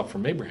kinds of stuff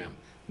from Abraham.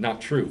 Not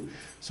true.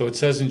 So it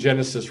says in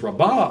Genesis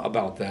Rabbi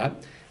about that.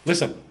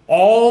 Listen,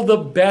 all the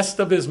best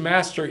of his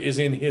master is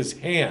in his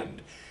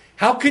hand.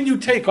 How can you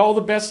take all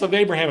the best of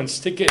Abraham and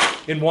stick it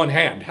in one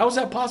hand? How is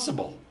that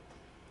possible?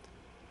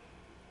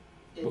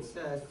 It's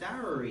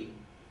dowry.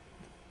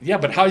 Yeah,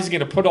 but how is he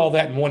going to put all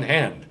that in one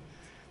hand?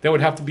 That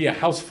would have to be a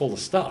house full of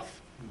stuff.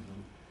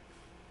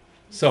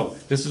 So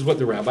this is what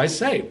the rabbis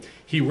say.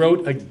 He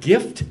wrote a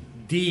gift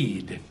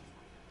deed.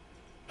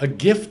 A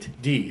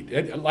gift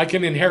deed, like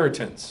an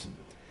inheritance.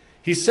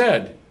 He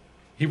said,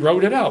 he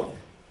wrote it out.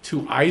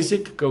 To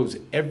Isaac goes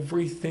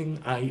everything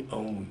I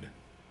own.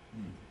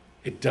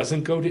 It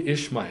doesn't go to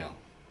Ishmael.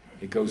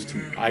 It goes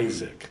to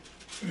Isaac.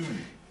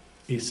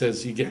 He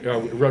says he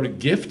wrote a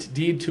gift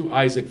deed to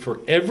Isaac for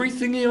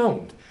everything he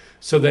owned,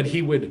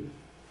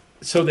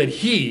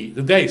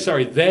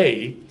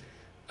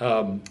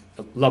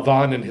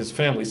 Laban and his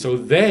family, so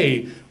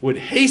they would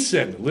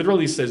hasten,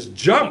 literally says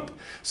jump.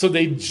 So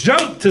they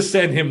jumped to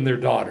send him their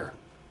daughter.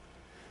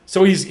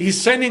 So he's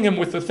sending him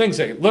with the things.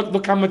 Saying,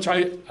 look how much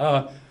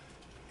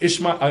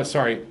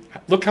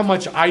look how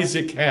much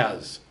Isaac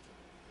has.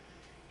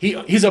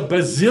 He's a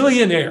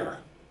bazillionaire.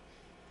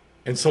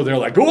 And so they're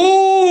like,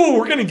 oh,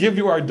 we're going to give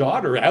you our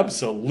daughter.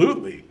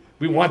 Absolutely.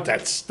 We want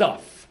that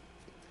stuff.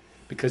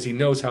 Because he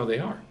knows how they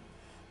are.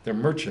 They're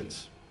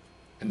merchants.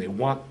 And they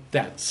want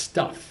that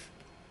stuff.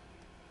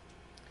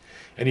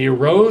 And he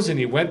arose and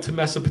he went to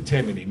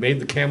Mesopotamia. And he made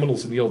the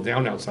camels kneel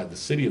down outside the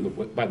city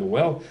by the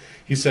well.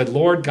 He said,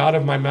 Lord God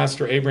of my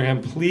master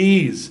Abraham,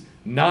 please,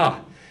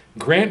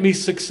 grant me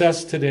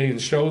success today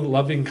and show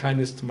loving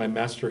kindness to my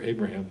master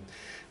Abraham.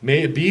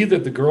 May it be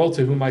that the girl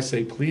to whom I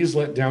say, please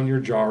let down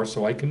your jar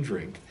so I can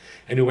drink,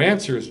 and who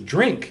answers,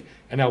 drink,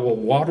 and I will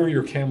water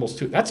your camels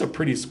too. That's a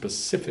pretty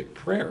specific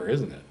prayer,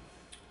 isn't it?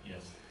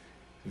 Yes.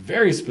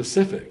 Very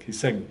specific. He's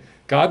saying,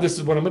 God, this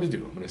is what I'm going to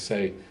do. I'm going to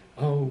say,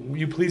 oh, will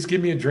you please give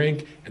me a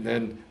drink? And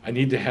then I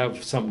need to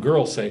have some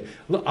girl say,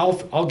 look,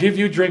 I'll give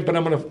you a drink, but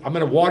I'm going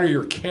to water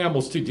your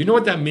camels too. Do you know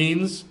what that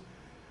means?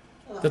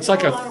 That's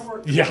like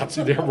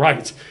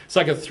right. It's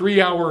like a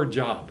 3-hour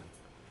job.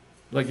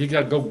 Like you got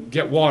to go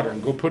get water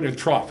and go put it in a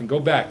trough and go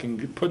back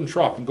and put in a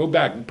trough and go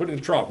back and put it in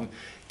a trough. And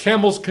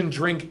camels can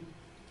drink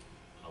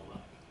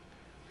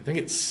I think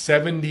it's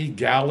 70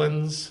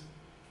 gallons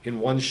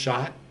in one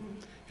shot.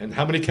 And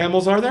how many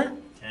camels are there?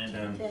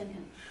 10.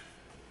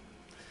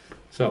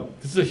 So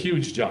this is a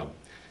huge job.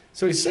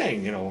 So he's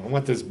saying, I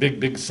want this big,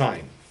 big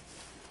sign.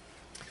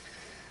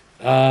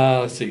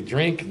 Let's see,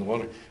 drink and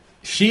water.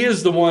 She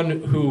is the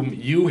one whom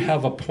you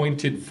have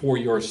appointed for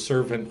your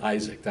servant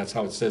Isaac. That's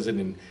how it says it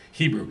in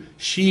Hebrew.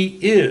 She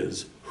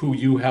is who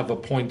you have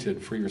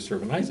appointed for your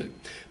servant Isaac.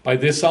 By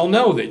this I'll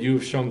know that you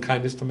have shown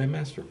kindness to my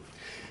master.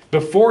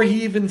 Before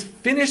he even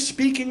finished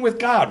speaking with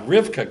God,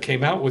 Rivkah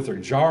came out with her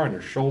jar on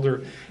her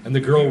shoulder, and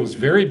the girl was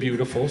very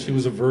beautiful. She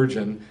was a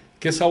virgin.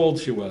 Guess how old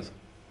she was?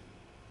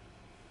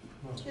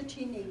 A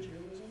teenager,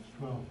 wasn't she?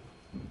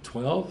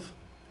 12?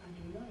 I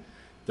don't know.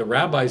 The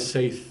rabbis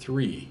say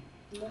 3.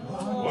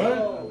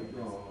 No.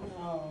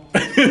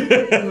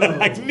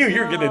 I knew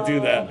you were going to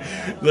do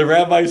that. The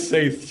rabbis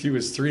say she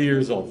was 3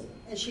 years old.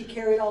 And she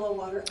carried all the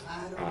water?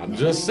 I don't know. I'm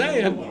just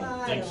saying.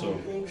 I Think don't so.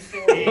 think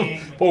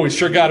so. Boy, we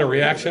sure got a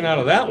reaction out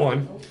of that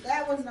one.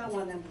 That was not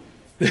one of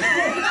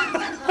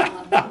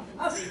them.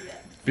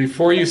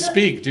 Before you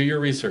speak, do your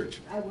research.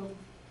 I will.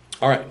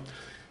 All right.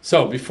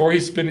 So before he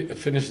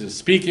finishes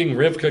speaking,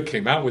 Rivkah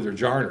came out with her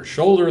jar on her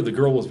shoulder. The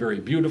girl was very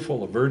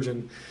beautiful, a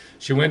virgin.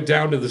 She went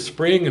down to the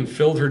spring and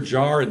filled her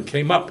jar and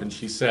came up, and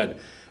she said,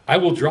 I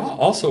will draw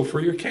also for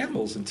your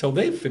camels until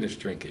they've finished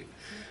drinking.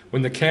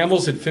 When the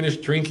camels had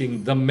finished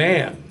drinking, the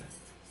man,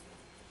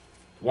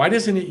 why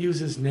doesn't it use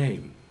his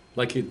name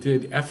like it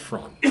did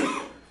Ephron?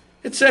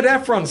 It said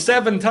Ephron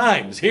 7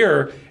 times.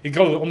 Here, it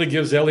only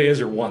gives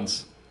Eliezer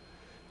once.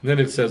 And then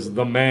it says,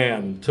 the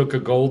man took a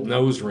gold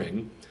nose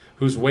ring,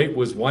 whose weight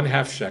was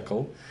 1/2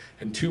 shekel,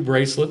 and 2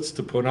 bracelets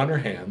to put on her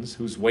hands,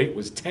 whose weight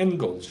was 10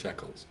 gold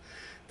shekels.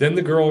 Then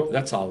the girl,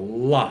 that's a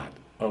lot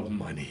of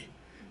money,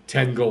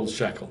 10 gold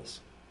shekels.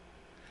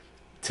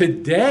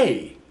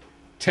 Today,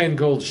 10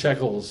 gold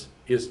shekels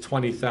is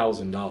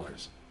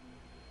 $20,000.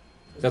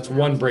 That's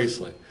one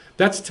bracelet.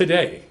 That's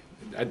today.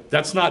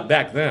 That's not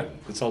back then.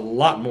 It's a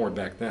lot more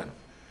back then.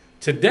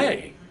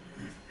 Today,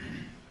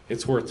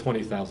 it's worth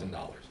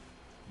 $20,000.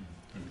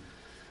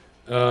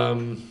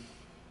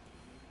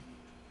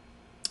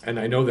 And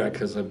I know that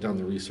because I've done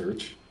the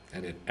research,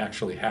 and it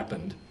actually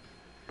happened.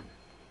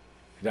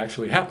 It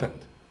actually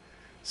happened.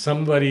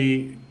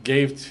 Somebody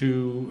gave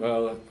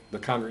to the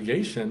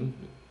congregation,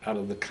 out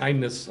of the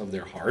kindness of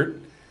their heart,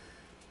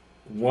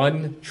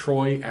 1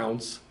 troy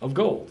ounce of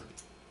gold.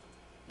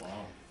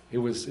 Wow.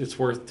 It's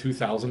worth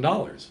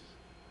 $2,000.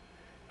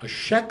 A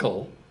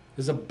shekel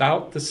is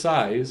about the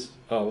size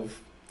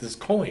of this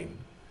coin.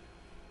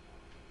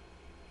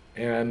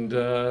 And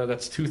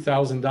that's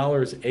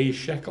 $2,000 a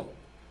shekel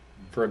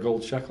for a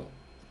gold shekel.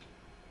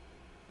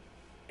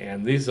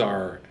 And these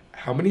are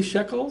how many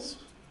shekels?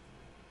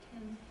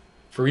 10.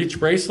 For each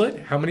bracelet,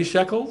 how many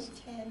shekels?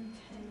 10.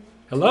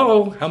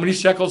 Hello, how many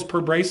shekels per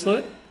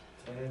bracelet?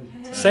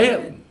 10. Say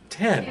it,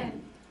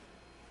 10.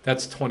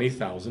 That's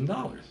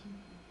 $20,000.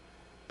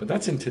 But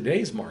that's in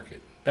today's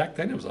market. Back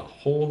then it was a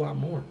whole lot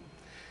more.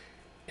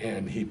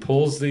 And he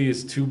pulls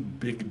these 2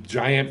 big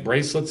giant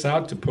bracelets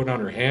out to put on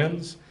her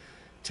hands,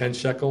 10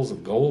 shekels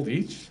of gold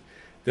each.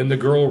 Then the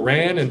girl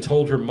ran and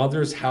told her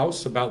mother's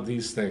house about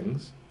these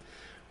things.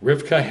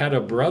 Rivkah had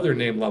a brother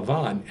named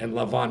Lavan, and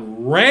Lavan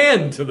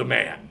ran to the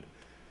man.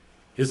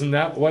 Isn't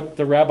that what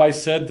the rabbi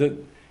said,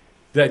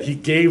 that he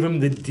gave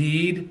him the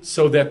deed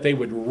so that they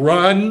would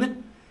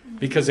run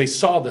because they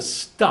saw the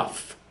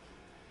stuff,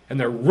 and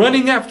they're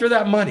running after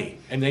that money,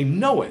 and they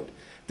know it.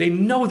 They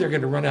know they're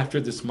going to run after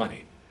this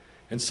money.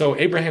 And so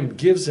Abraham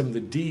gives him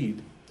the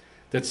deed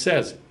that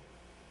says,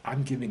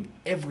 I'm giving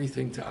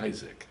everything to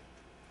Isaac.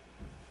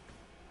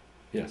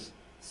 Yes.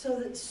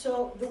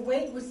 So the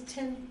weight was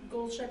 10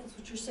 gold shekels,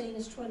 which you're saying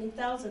is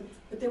 20,000,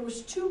 but there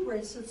was 2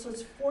 bracelets, so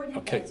it's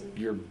 40,000. Okay,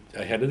 you're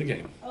ahead of the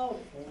game. Okay.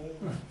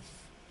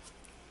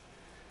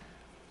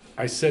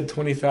 I said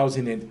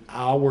 20,000 in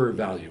our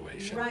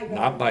valuation,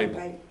 not Bible.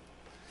 Right.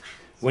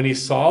 When he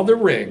saw the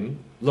ring,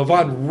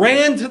 Lavan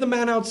ran to the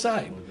man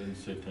outside, Well, it didn't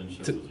say 10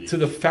 shekels each. to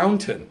the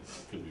fountain.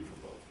 Could be for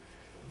both.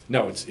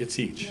 No, it's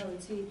each. No,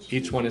 it's each.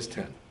 Each one is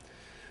 10.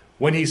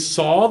 When he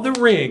saw the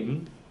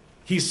ring,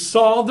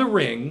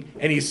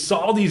 and he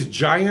saw these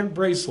giant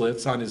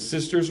bracelets on his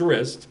sister's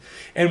wrist,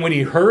 and when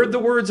he heard the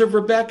words of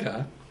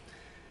Rebekah,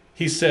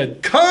 he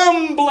said,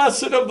 Come,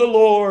 blessed of the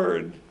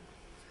Lord.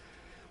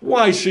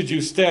 Why should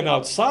you stand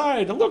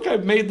outside? Look,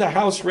 I've made the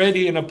house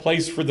ready and a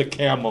place for the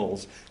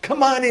camels.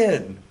 Come on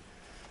in.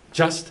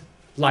 Just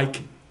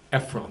like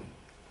Ephron.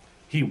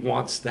 He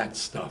wants that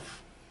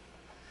stuff.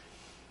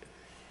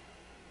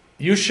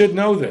 You should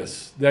know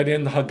this, that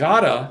in the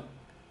Haggadah,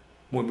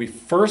 when we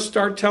first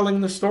start telling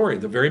the story,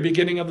 the very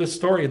beginning of the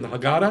story in the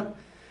Haggadah,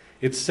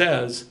 it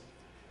says,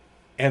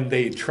 and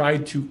they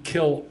tried to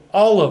kill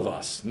all of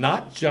us,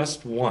 not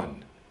just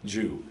one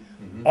Jew.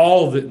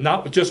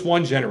 Not just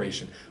one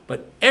generation,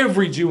 but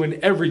every Jew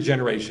in every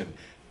generation.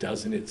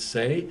 Doesn't it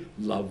say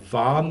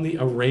Lavan the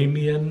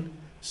Aramean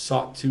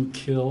sought to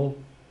kill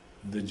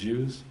the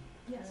Jews?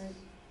 Yes.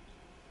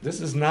 This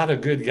is not a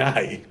good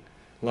guy.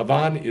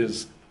 Lavan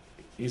is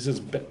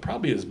He's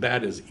probably as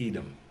bad as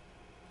Edom.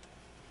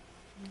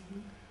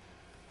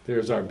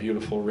 There's our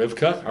beautiful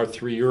Rivka, our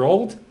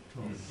 3-year-old.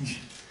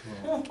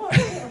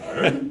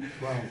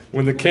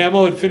 When the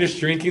camel had finished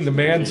drinking, the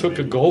man took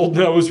a gold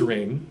nose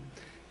ring,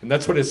 and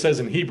that's what it says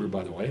in Hebrew,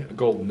 by the way, a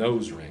gold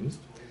nose ring,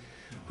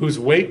 whose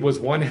weight was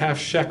 1/2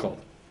 shekel,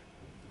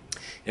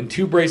 and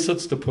 2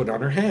 bracelets to put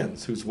on her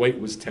hands, whose weight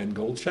was 10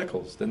 gold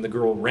shekels. Then the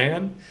girl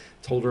ran,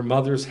 told her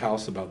mother's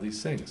house about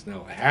these things.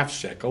 Now, a 1/2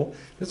 shekel,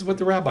 this is what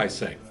the rabbis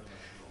say.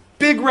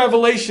 Big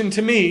revelation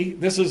to me.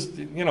 This is,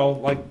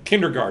 like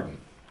kindergarten.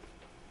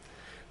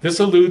 This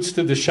alludes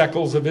to the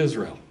shekels of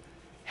Israel.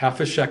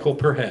 1/2 shekel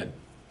per head.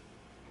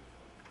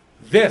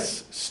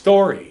 This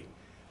story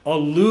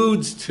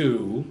alludes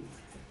to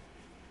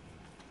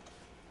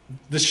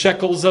the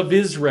shekels of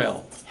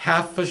Israel.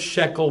 1/2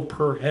 shekel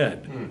per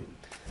head.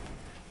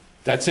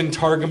 That's in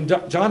Targum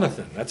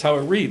Jonathan. That's how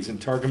it reads in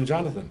Targum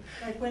Jonathan.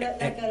 Like when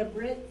I got a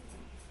Brit?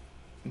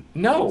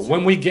 No,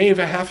 when we gave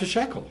a 1/2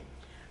 shekel,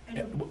 I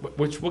know.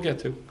 which we'll get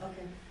to. Okay.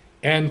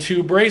 And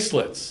 2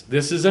 bracelets.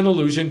 This is an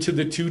allusion to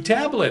the 2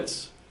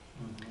 tablets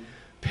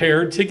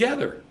paired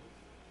together.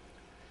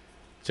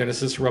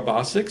 Genesis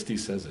Rabbah 60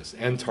 says this,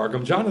 and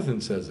Targum Jonathan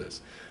says this.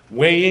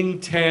 Weighing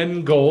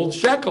 10 gold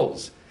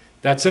shekels.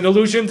 That's an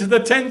allusion to the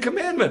 10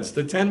 commandments,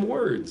 the 10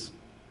 words.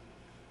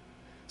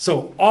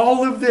 So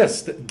all of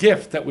this the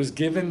gift that was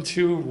given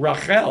to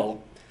Rivka,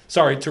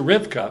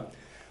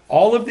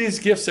 all of these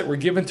gifts that were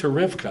given to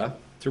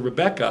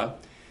Rebecca,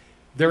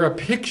 they're a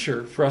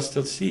picture for us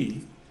to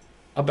see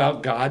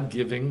about God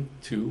giving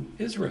to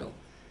Israel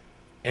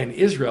and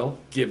Israel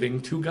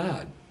giving to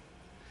God.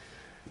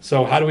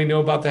 So how do we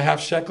know about the 1/2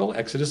 shekel?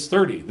 Exodus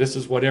 30. This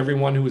is what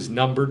everyone who is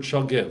numbered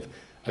shall give.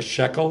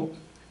 1/2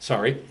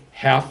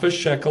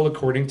 shekel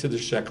according to the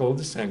shekel of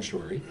the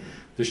sanctuary.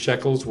 The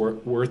shekels were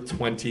worth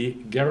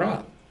 20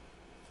 gerah.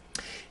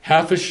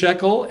 1/2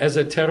 shekel as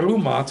a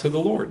terumah to the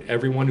Lord.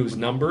 Everyone who's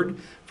numbered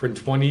from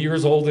 20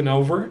 years old and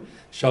over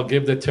shall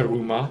give the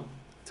terumah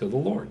to the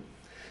Lord.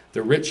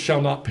 The rich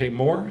shall not pay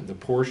more, the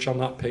poor shall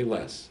not pay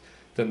less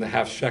than the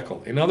 1/2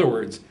 shekel. In other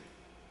words,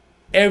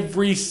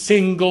 every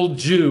single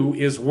Jew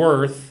is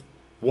worth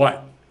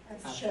what?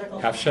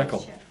 1/2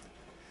 shekel.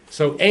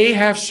 So a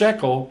 1/2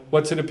 shekel,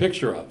 what's it a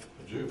picture of?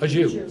 A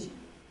Jew.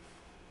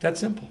 That's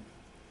simple.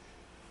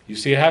 You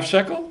see a 1/2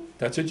 shekel?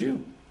 That's a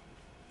Jew.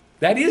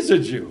 That is a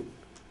Jew.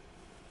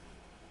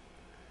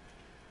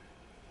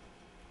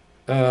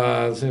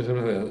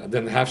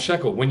 Then the 1/2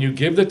 shekel. When you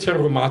give the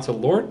terumah to the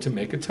Lord to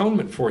make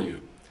atonement for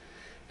you.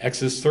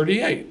 Exodus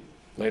 38.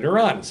 Later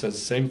on, it says the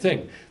same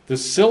thing. The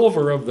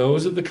silver of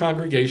those of the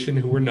congregation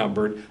who were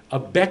numbered, a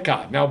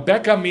bekah. Now,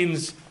 bekah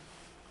means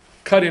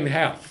cut in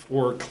half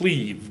or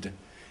cleaved.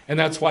 And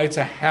that's why it's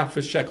a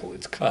 1/2 shekel.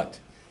 It's cut.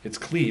 It's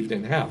cleaved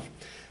in half.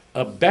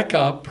 A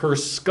bekah per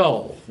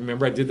skull.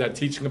 Remember I did that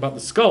teaching about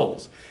the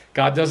skulls.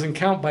 God doesn't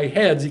count by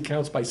heads, he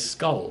counts by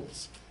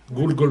skulls.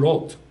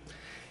 Gulgulot.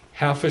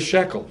 1/2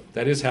 shekel.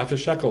 That is 1/2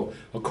 shekel,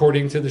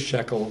 according to the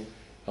shekel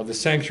of the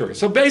sanctuary.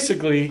 So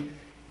basically,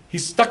 he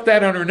stuck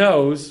that on her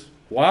nose.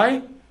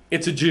 Why?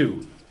 It's a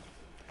Jew.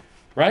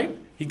 Right?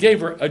 He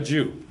gave her a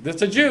Jew.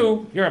 That's a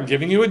Jew. Here, I'm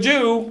giving you a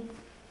Jew.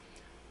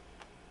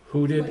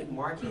 Who did? Like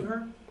marking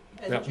her?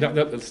 As a No, Jew?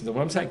 no, listen to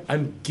what I'm saying.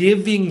 I'm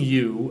giving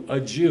you a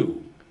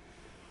Jew.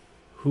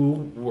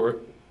 Who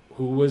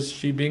was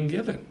she being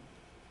given?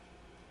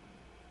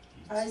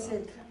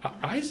 Isaac.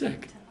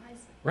 Isaac.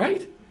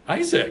 Right?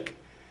 Isaac.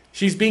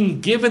 She's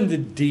being given the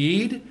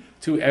deed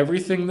to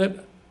everything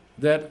that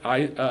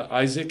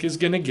Isaac is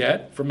going to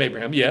get from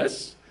Abraham.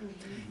 Yes.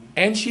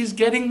 And she's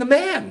getting the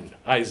man,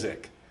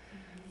 Isaac.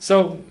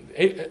 So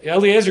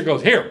Eliezer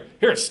goes, here,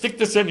 stick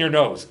this in your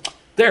nose.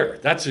 There,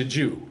 that's a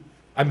Jew.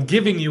 I'm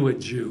giving you a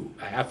Jew,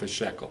 a 1/2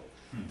 shekel.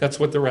 That's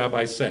what the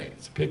rabbis say.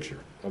 It's a picture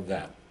of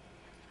that.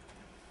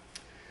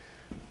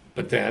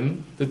 But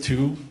then the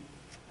 2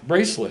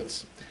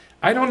 bracelets.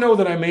 I don't know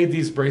that I made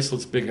these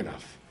bracelets big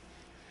enough.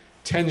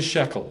 10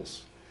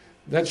 shekels.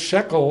 That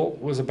shekel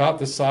was about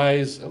the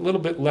size, a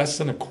little bit less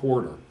than a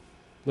quarter.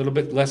 A little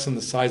bit less than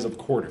the size of a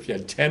quarter. If you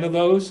had 10 of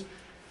those,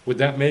 would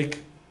that make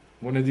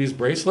one of these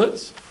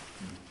bracelets?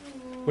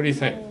 What do you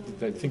think?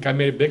 Do you think I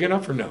made it big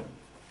enough or no?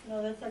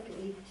 No, that's like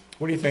 8.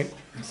 What do you think?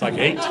 It's like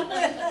 8?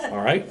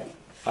 All right.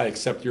 I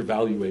accept your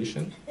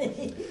valuation.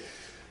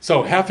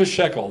 So 1/2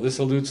 shekel. This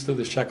alludes to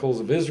the shekels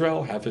of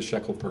Israel, 1/2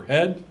 shekel per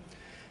head.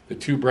 The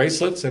 2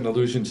 bracelets, an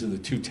allusion to the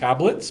 2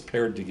 tablets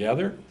paired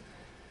together.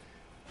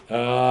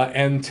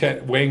 And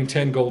weighing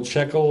 10 gold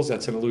shekels,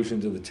 that's an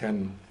allusion to the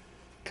 10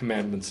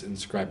 commandments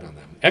inscribed on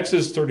them.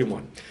 Exodus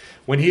 31.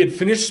 When he had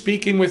finished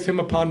speaking with him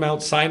upon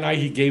Mount Sinai,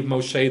 he gave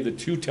Moshe the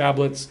 2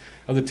 tablets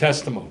of the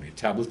testimony,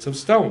 tablets of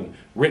stone,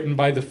 written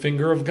by the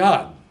finger of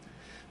God.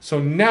 So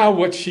now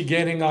what's she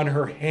getting on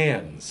her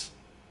hands?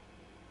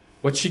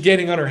 What's she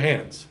getting on her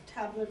hands?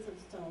 Tablets of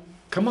stone.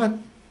 Come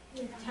on.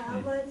 The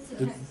tablets,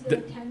 The- the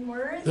 10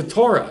 words. The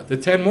Torah, the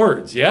 10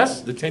 words,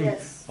 yes? The 10,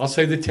 Yes. I'll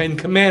say the 10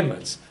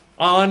 commandments.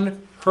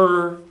 On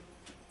her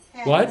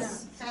what?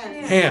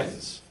 Hands.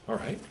 hands. All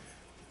right.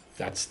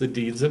 That's the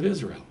deeds of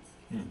Israel.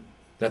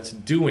 That's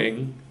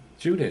doing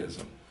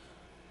Judaism.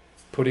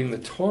 Putting the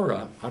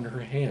Torah on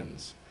her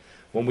hands.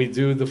 When we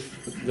do the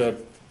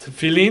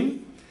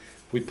tefillin,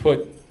 we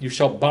put, you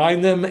shall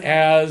bind them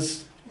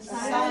as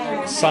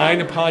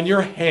sign upon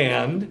your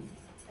hand,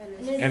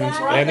 and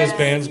as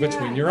bands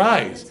between your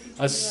eyes.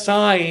 A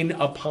sign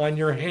upon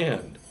your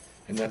hand.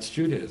 And that's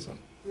Judaism.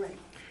 Right.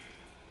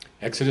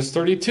 Exodus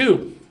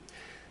 32,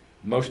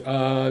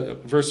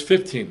 verse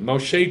 15.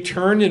 Moshe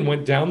turned and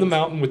went down the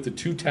mountain with the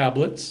 2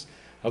 tablets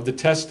of the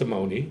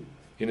testimony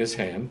in his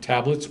hand,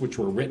 tablets which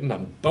were written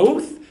on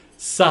both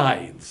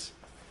sides.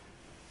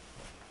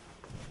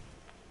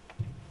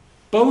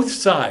 Both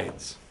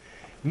sides.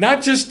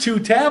 Not just 2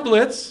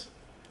 tablets,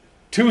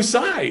 2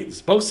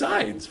 sides, both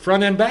sides,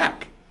 front and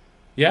back.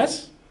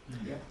 Yes?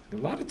 Yeah. A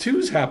lot of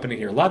 2s happening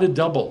here, a lot of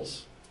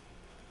doubles.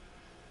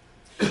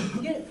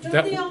 Don't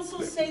they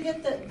also say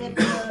that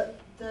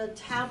the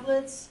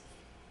tablets,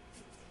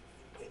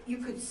 you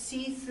could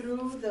see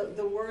through,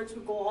 the words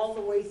would go all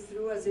the way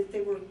through as if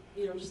they were,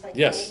 just like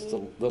Yes,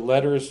 hanging? the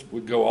letters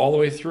would go all the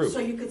way through. So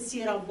you could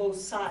see it on both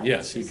sides?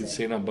 Yes, you can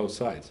see it on both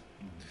sides.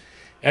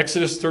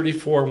 Exodus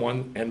 34,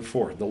 1 and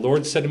 4. The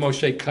Lord said to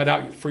Moshe, cut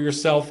out for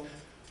yourself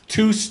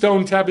 2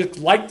 stone tablets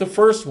like the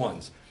first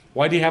ones.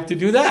 Why do you have to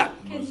do that?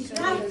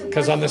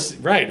 Because on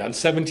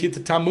 17th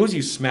of Tammuz,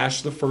 you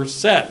smashed the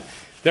first set.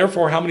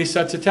 Therefore, how many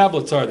sets of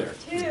tablets are there?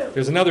 2.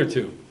 There's another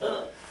 2.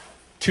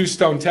 2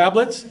 stone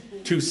tablets,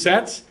 2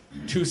 sets,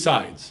 2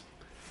 sides.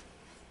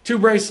 2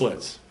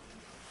 bracelets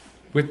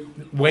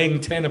with weighing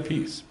 10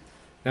 apiece.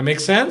 That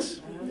makes sense?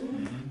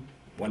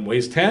 One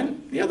weighs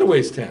 10, the other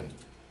weighs 10.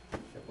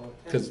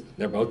 Because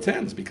they're both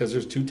 10s, because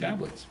there's 2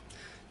 tablets.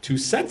 2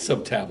 sets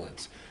of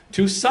tablets.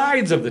 2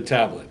 sides of the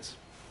tablets.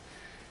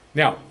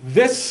 Now,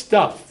 this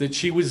stuff that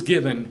she was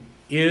given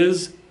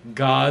is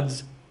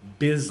God's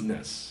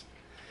business.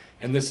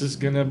 And this is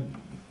going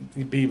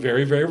to be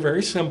very, very,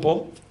 very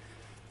simple.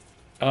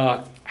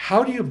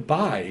 How do you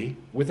buy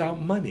without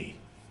money?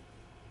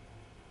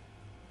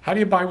 How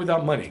do you buy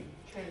without money?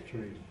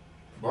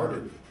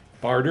 Barter.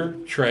 Barter,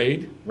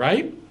 trade,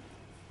 right?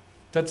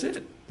 That's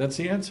it. That's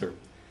the answer.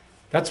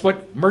 That's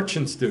what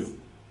merchants do.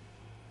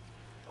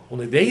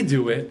 Only they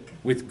do it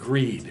with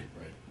greed.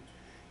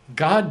 Right.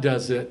 God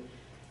does it.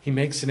 He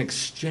makes an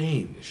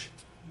exchange.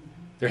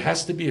 There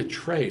has to be a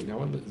trade.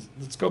 Now,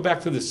 let's go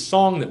back to this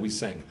song that we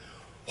sang.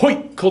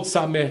 Hoi kol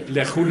sameh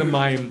lechu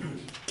lemayim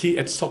ki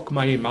etzok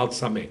mayim al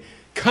sameh.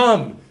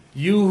 Come,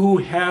 you who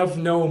have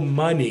no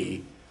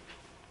money,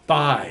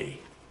 buy.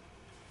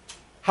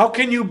 How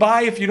can you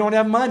buy if you don't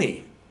have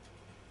money?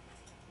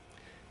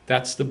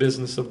 That's the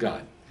business of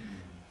God.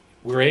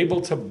 We're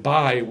able to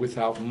buy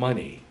without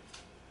money.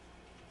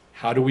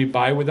 How do we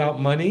buy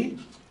without money?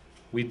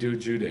 We do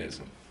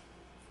Judaism.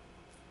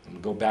 I'm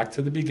going to go back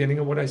to the beginning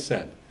of what I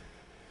said.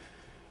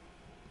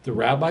 The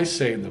rabbis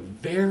say in the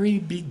very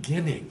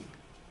beginning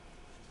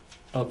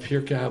of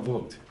Pirkei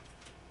Avot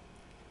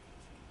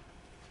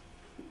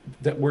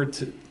that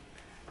let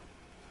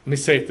me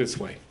say it this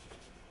way.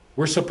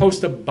 We're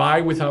supposed to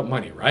buy without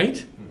money,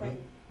 right? Right.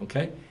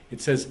 Okay?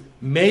 It says,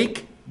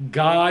 make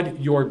God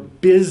your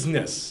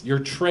business, your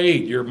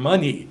trade, your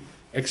money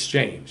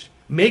exchange.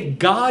 Make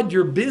God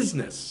your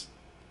business.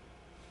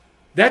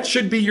 That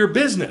should be your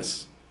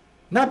business,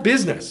 not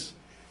business.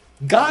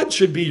 God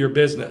should be your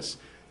business.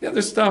 The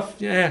other stuff,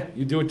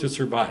 you do it to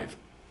survive.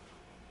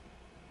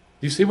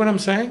 You see what I'm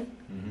saying?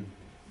 Mm-hmm.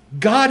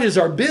 God is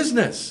our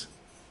business.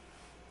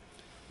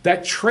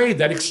 That trade,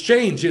 that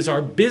exchange is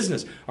our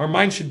business. Our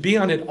mind should be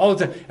on it all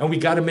the time. And we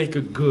got to make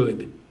a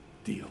good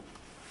deal.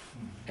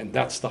 And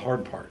that's the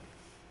hard part.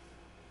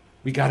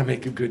 We got to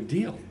make a good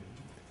deal.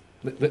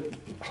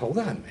 Hold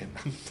on,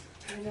 man.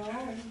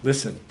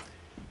 Listen.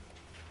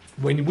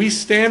 When we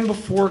stand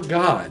before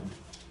God,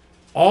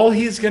 all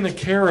He's going to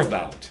care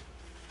about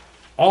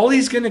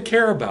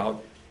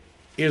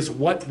is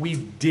what we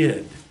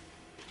did.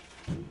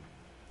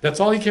 That's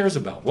all He cares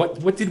about.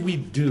 What did we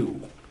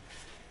do?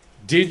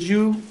 Did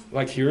you,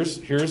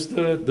 here's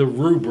the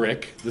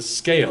rubric, the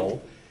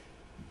scale.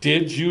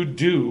 Did you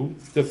do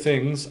the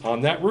things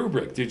on that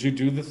rubric? Did you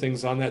do the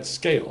things on that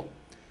scale?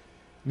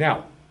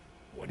 Now,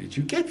 what did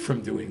you get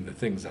from doing the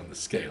things on the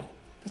scale?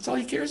 That's all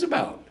He cares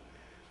about.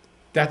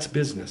 That's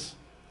business.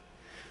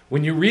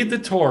 When you read the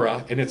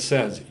Torah and it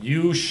says,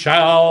 you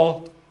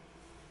shall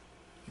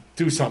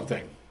do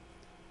something,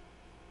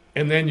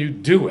 and then you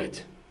do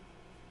it,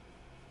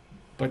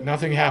 but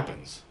nothing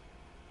happens,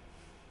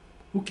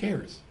 who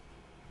cares?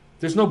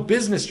 There's no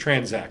business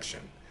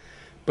transaction.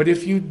 But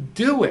if you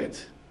do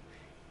it,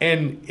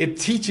 and it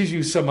teaches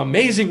you some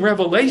amazing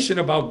revelation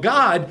about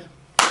God,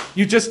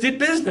 you just did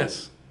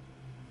business.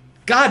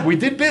 God, we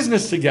did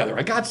business together.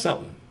 I got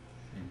something.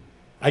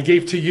 I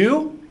gave to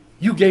you,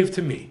 you gave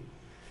to me.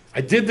 I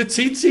did the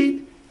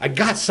tzitzit, I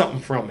got something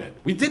from it.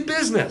 We did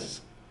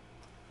business.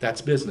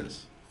 That's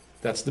business.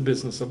 That's the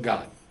business of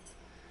God.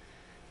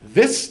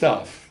 This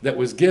stuff that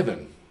was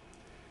given,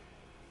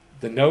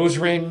 the nose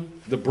ring,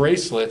 the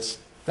bracelets,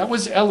 that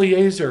was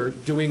Eliezer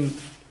doing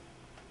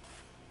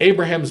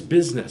Abraham's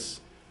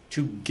business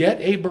to get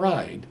a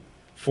bride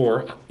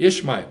for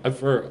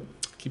Ishmael,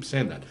 keep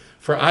saying that,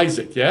 for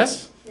Isaac,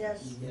 yes?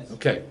 Yes. Yes.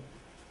 Okay.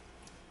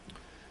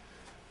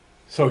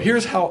 So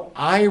here's how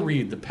I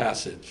read the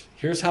passage.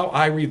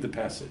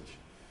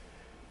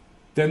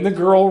 Then the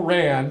girl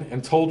ran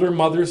and told her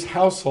mother's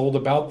household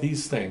about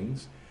these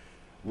things.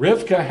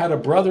 Rivkah had a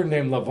brother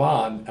named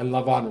Lavan, and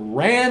Lavan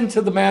ran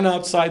to the man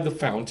outside the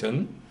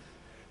fountain.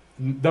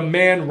 The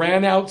man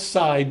ran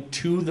outside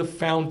to the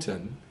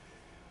fountain,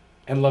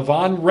 and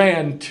Lavan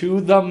ran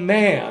to the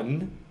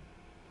man.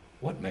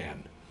 What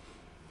man?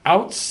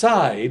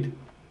 Outside.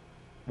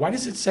 Why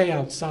does it say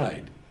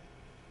outside?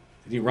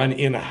 Did he run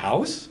in a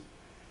house?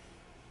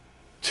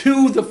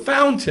 To the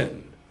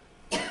fountain.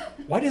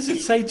 Why does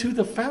it say to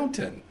the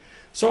fountain?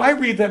 So I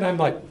read that and I'm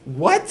like,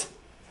 what?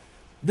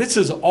 This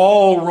is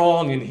all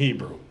wrong in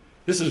Hebrew.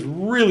 This is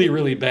really,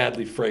 really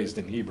badly phrased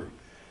in Hebrew.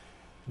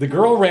 The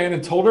girl ran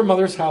and told her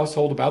mother's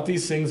household about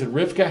these things, and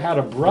Rivkah had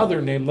a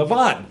brother named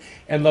Lavan.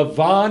 And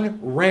Lavan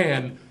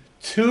ran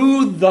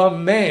to the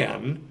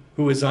man,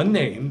 who is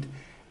unnamed,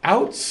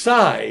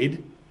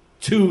 outside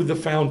to the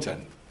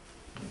fountain.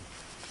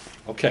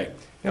 Okay.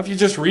 Now, if you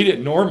just read it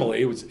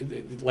normally, it was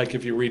like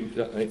if you read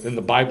in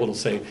the Bible, it'll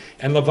say,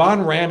 and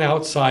Lavan ran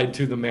outside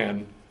to the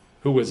man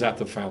who was at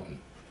the fountain.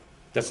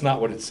 That's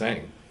not what it's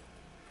saying.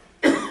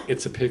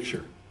 It's a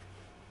picture.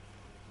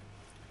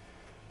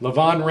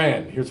 Lavan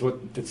ran. Here's what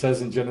it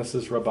says in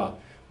Genesis Rabbah.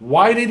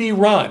 Why did he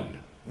run?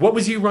 What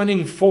was he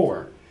running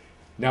for?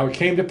 Now it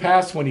came to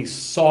pass when he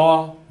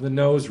saw the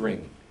nose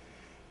ring,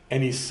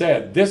 and he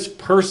said, this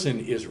person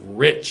is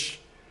rich.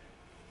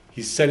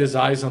 He set his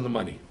eyes on the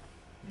money,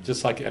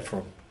 just like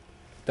Ephraim.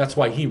 That's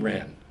why he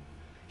ran.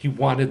 He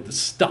wanted the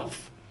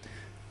stuff.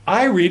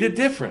 I read it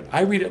different.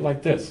 I read it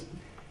like this.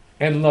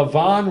 And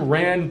Lavan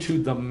ran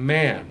to the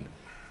man.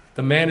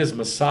 The man is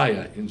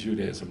Messiah in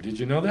Judaism. Did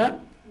you know that?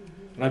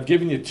 And I've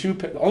given you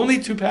only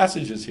two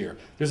passages here.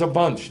 There's a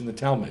bunch in the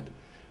Talmud.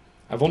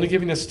 I've only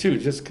given us two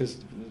just because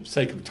for the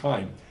sake of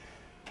time.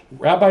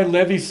 Rabbi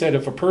Levi said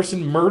if a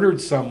person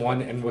murdered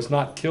someone and was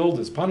not killed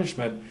as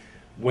punishment,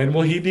 when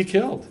will he be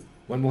killed?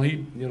 When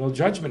will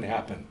judgment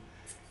happen?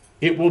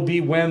 It will be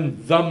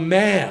when the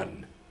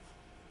man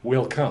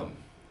will come.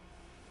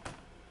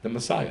 The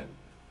Messiah.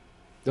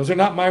 Those are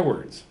not my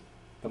words.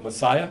 The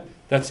Messiah,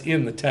 that's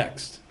in the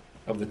text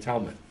of the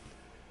Talmud.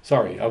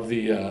 Sorry, of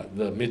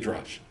the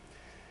Midrash.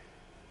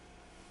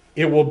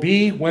 It will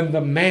be when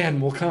the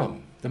man will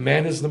come. The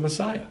man is the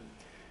Messiah.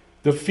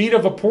 The feet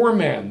of a poor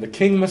man, the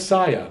King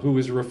Messiah, who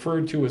is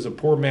referred to as a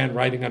poor man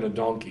riding on a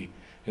donkey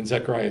in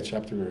Zechariah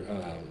chapter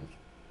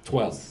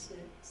 12.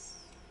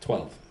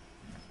 12.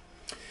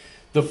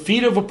 The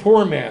feet of a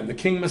poor man, the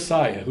King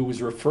Messiah, who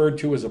was referred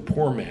to as a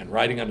poor man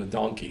riding on a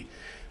donkey.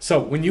 So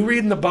when you read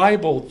in the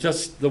Bible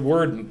just the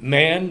word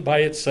man by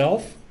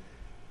itself,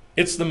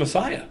 it's the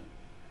Messiah.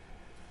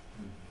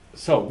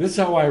 So this is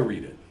how I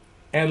read it.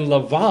 And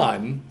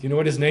Lavan, do you know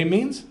what his name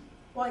means?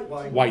 White.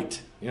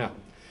 White, yeah.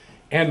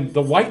 And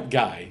the white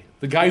guy,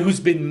 the guy who's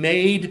been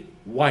made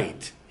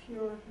white,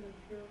 Pure.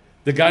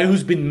 the guy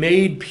who's been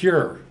made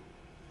pure,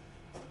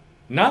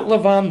 not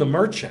Lavan the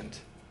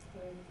merchant,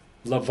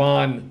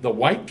 Lavan the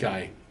white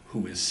guy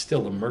who is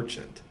still a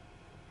merchant.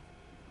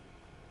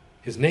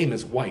 His name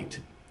is White.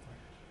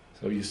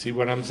 So you see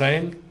what I'm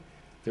saying?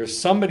 There's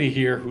somebody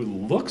here who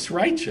looks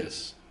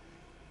righteous,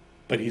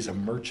 but he's a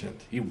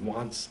merchant. He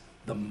wants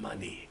the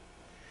money.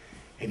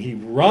 And he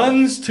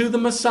runs to the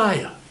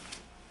Messiah.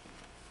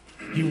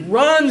 He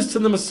runs to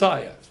the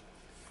Messiah.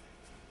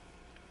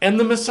 And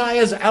the Messiah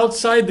is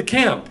outside the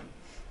camp.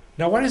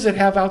 Now, why does it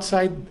have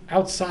outside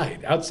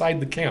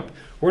the camp?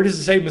 Where does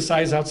it say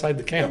Messiah is outside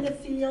the In camp? the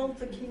field,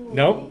 the king will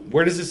No. be.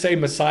 Where does it say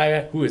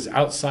Messiah who is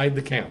outside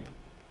the camp?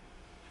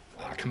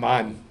 Ah, come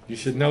on. You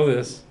should know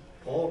this.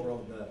 Paul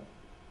wrote that.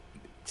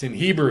 It's in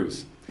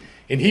Hebrews.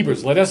 In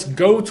Hebrews, let us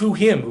go to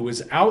him who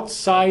is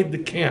outside the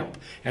camp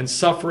and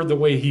suffer the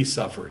way he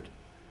suffered.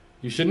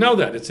 You should know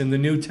that. It's in the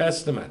New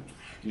Testament.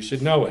 You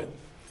should know it.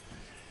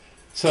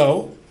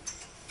 So,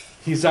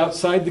 he's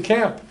outside the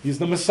camp. He's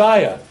the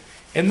Messiah.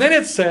 And then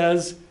it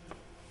says,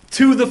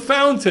 to the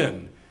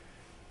fountain.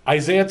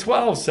 Isaiah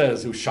 12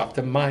 says,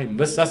 Yeshua,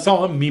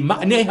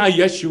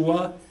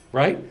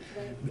 right?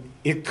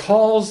 It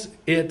calls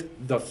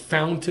it the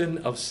fountain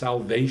of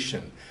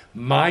salvation.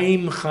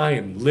 Ma'im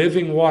Chaim,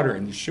 living water.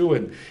 And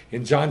Yeshua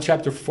in John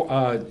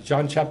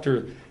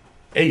chapter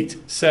 8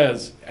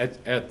 says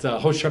at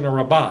Hoshana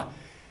Rabbah,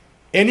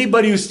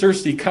 anybody who's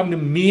thirsty, come to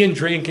me and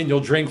drink, and you'll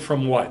drink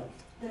from what?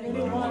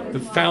 The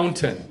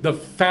fountain, the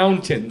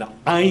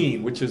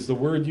ayin, which is the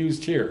word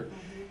used here.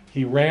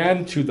 He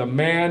ran to the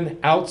man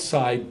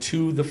outside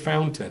to the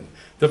fountain.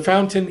 The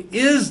fountain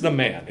is the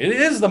man. It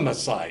is the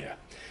Messiah.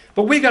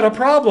 But we got a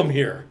problem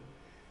here.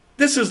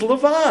 This is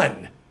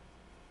Lavan.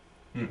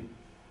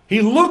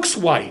 He looks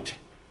white,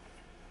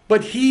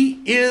 but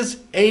he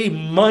is a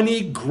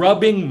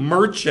money-grubbing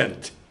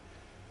merchant.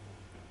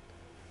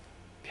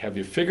 Have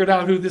you figured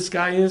out who this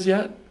guy is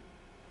yet?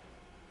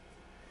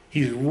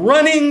 He's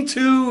running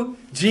to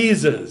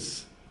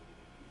Jesus.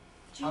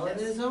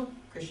 Hellenism?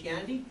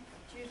 Christianity?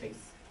 Judas.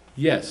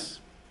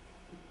 Yes.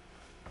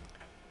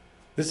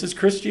 This is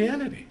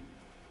Christianity.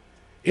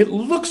 It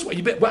looks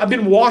white. I've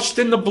been washed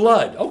in the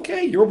blood.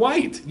 Okay, you're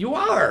white. You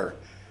are.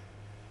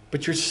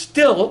 But you're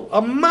still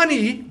a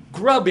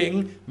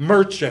money-grubbing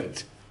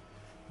merchant.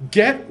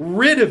 Get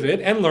rid of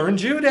it and learn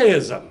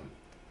Judaism.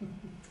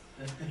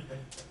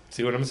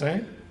 See what I'm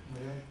saying?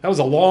 That was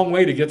a long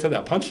way to get to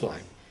that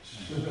punchline.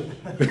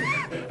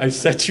 I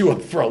set you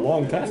up for a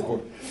long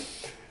time.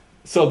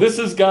 So this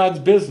is God's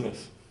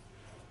business.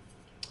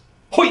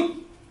 Hoi!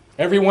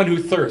 Everyone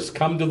who thirsts,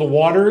 come to the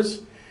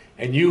waters,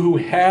 and you who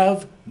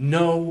have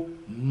no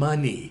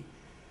money,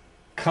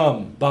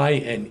 come, buy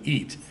and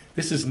eat.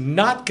 This is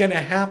not going to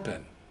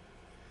happen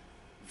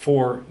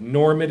for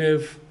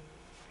normative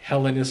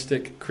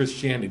Hellenistic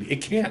Christianity.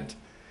 It can't.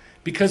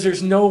 Because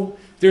there's no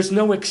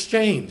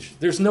exchange.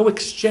 There's no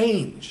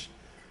exchange.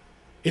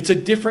 It's a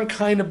different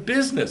kind of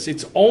business.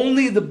 It's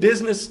only the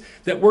business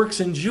that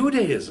works in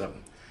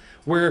Judaism,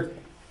 where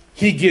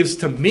he gives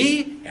to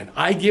me and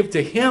I give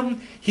to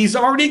him. He's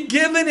already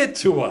given it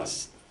to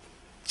us.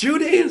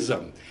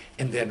 Judaism.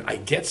 And then I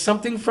get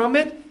something from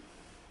it,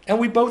 and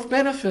we both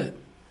benefit.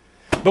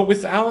 But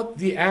without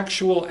the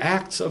actual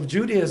acts of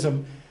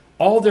Judaism,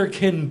 all there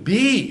can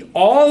be,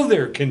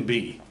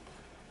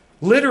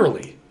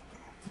 literally,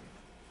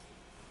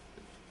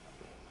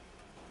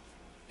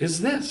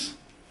 is this.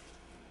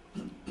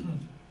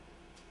 I'm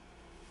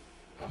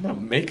going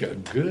to make a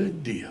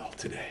good deal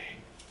today.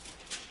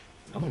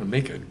 I'm going to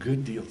make a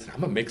good deal today. I'm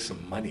going to make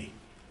some money.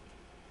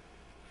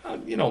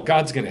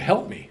 God's going to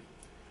help me.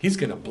 He's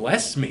going to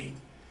bless me.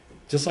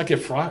 Just like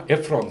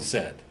Ephron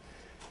said.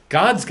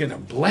 God's going to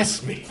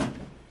bless me.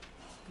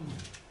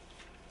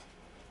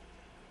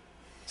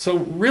 So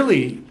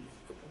really,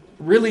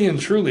 really and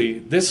truly,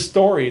 this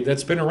story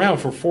that's been around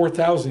for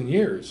 4,000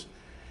 years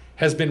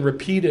has been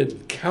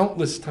repeated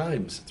countless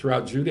times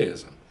throughout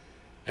Judaism.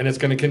 And it's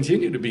going to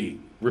continue to be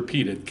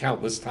repeated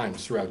countless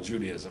times throughout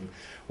Judaism,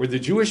 where the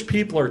Jewish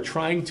people are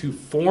trying to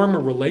form a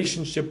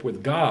relationship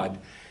with God,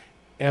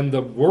 and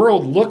the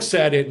world looks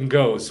at it and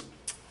goes,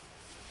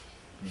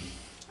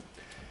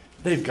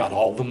 they've got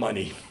all the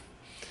money.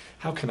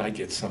 How can I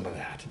get some of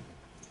that?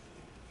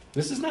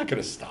 This is not going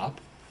to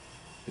stop.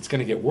 It's going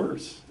to get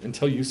worse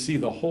until you see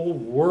the whole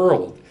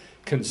world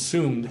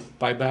consumed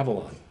by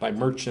Babylon, by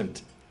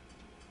merchandise.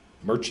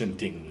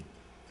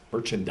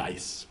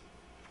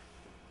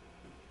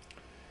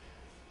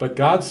 But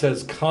God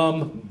says,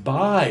 come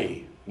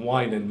buy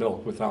wine and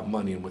milk without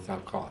money and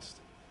without cost.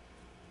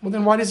 Well,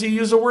 then why does he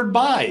use the word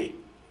buy?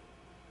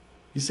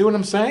 You see what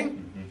I'm saying?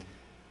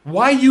 Mm-hmm.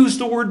 Why use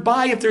the word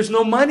buy if there's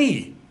no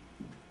money?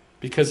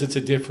 Because it's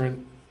a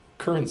different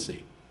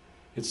currency.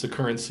 It's the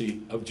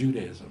currency of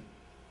Judaism,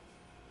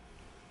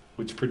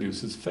 which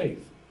produces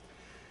faith.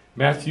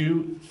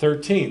 Matthew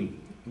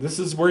 13. This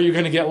is where you're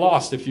going to get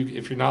lost if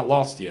you're not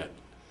lost yet.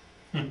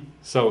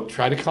 So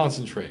try to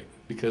concentrate,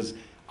 because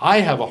I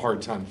have a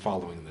hard time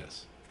following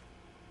this.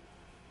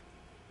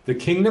 The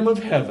kingdom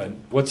of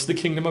heaven. What's the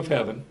kingdom of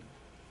heaven?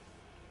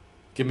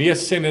 Give me a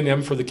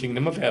synonym for the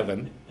kingdom of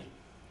heaven,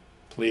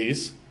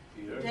 please.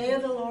 Day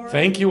of the Lord.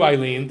 Thank you,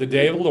 Eileen. The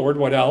day of the Lord.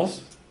 What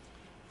else?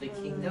 The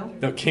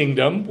kingdom. The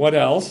kingdom. What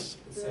else?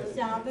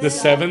 Sabbath. The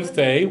seventh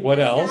day. What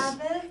else?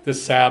 Sabbath. The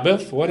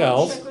Sabbath. What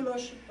else?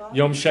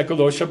 Yom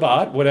Shekulo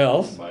Shabbat. What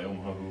else?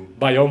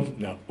 Bayom.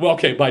 No. Well,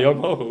 okay.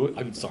 Bayom Hohu.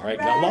 I'm sorry.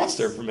 I got lost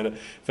there for a minute.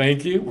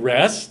 Thank you.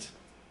 Rest.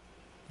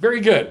 Very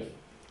good.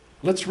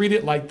 Let's read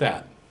it like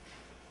that.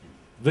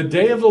 The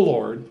day of the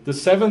Lord, the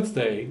seventh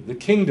day, the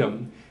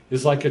kingdom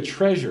is like a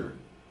treasure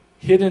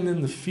hidden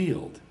in the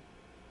field.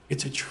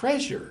 It's a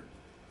treasure,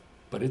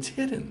 but it's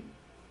hidden,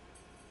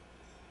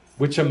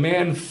 which a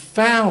man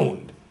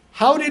found.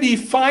 How did he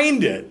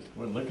find it?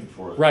 Went looking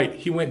for it. Right,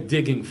 he went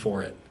digging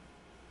for it.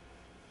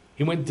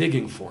 He went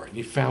digging for it, and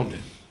he found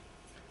it.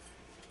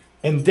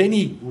 And then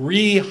he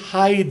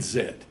rehides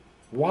it.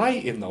 Why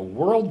in the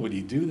world would he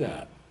do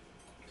that?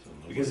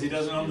 Because he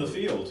doesn't own the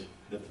field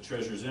that the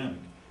treasure's in.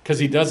 Because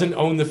he doesn't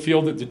own the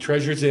field that the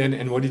treasure's in,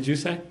 and what did you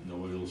say?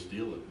 Nobody will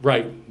steal it.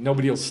 Right,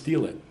 nobody will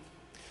steal it.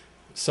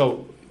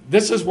 So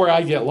this is where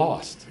I get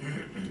lost.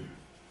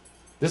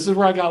 This is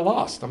where I got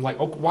lost. I'm like,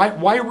 oh,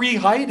 why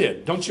rehide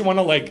it? Don't you want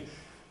to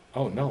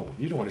oh no,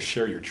 you don't want to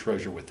share your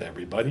treasure with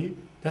everybody.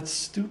 That's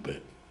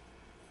stupid.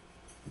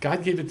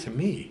 God gave it to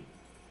me.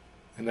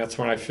 And that's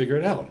when I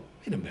figured out,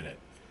 wait a minute.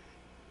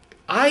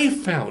 I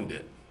found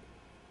it.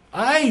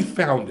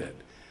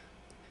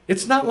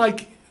 It's not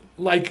like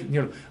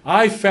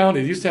I found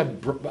it. It used to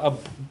have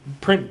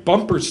print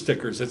bumper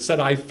stickers that said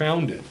I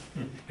found it.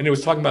 And it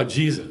was talking about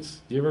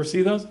Jesus. You ever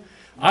see those?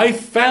 I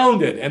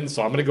found it, and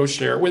so I'm going to go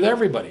share it with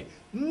everybody.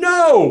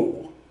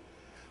 No!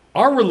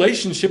 Our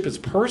relationship is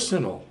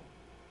personal.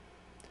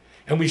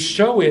 And we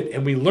show it,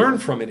 and we learn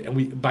from it,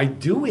 and by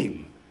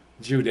doing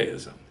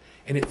Judaism.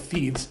 And it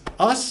feeds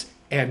us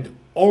and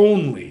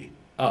only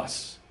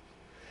us.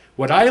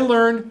 What I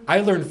learn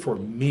for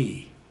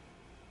me.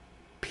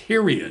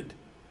 Period.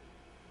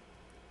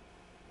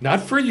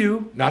 Not for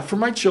you, not for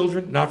my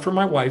children, not for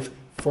my wife,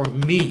 for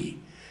me.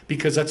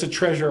 Because that's a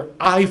treasure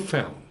I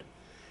found.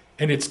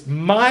 And it's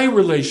my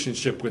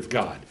relationship with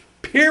God,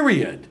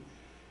 Period.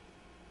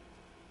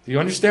 Do you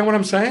understand what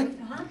I'm saying?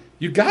 Uh-huh.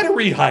 You got to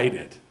rehide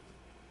it.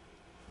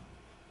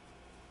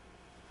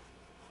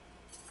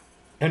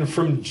 And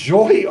from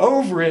joy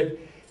over it,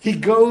 he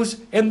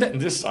goes, and then,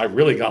 this, I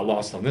really got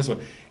lost on this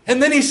one.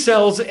 And then he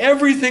sells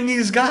everything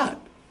he's got.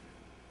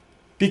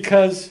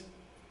 Because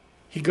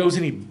he goes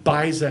and he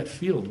buys that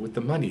field with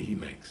the money he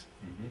makes.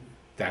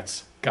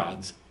 That's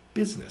God's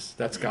business.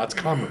 That's God's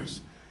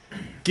commerce.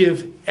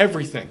 Give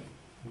everything.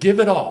 Give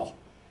it all.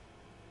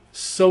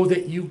 So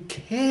that you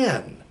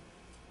can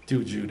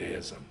do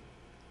Judaism.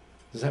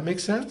 Does that make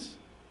sense?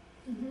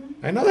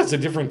 I know that's a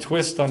different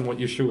twist on what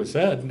Yeshua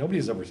said.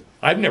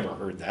 I've never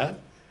heard that.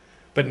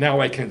 But now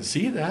I can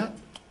see that.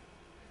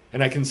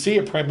 And I can see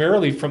it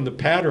primarily from the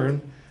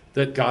pattern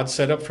that God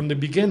set up from the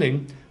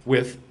beginning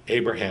with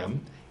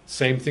Abraham.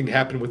 Same thing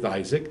happened with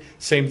Isaac.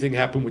 Same thing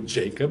happened with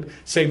Jacob.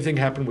 Same thing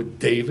happened with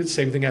David.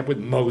 Same thing happened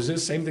with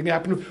Moses. Same thing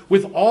happened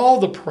with all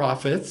the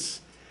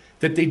prophets,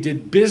 that they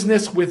did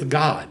business with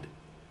God.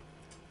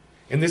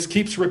 And this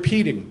keeps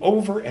repeating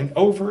over and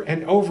over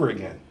and over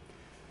again.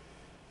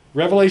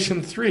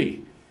 Revelation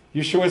 3,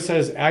 Yeshua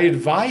says, I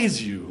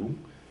advise you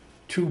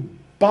to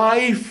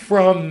buy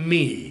from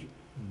me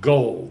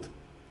gold.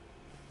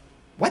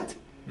 What?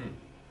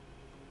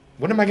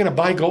 What am I going to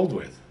buy gold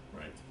with?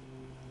 Right.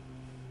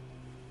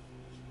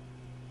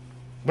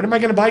 What am I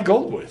going to buy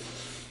gold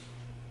with?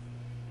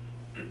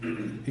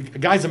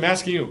 Guys, I'm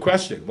asking you a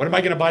question. What am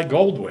I going to buy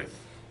gold with?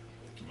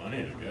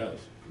 Money, I guess.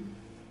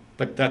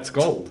 But that's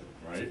gold.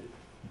 Right.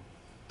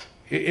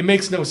 It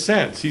makes no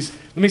sense.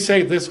 Let me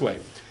say it this way.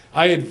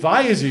 I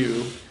advise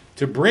you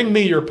to bring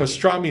me your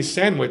pastrami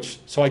sandwich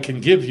so I can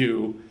give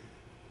you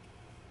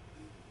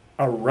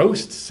a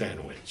roast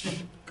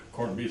sandwich.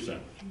 Corned beef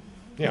sandwich.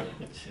 Yeah.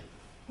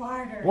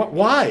 Barter.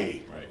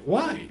 Why? Right.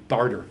 Why?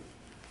 Barter.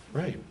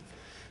 Right.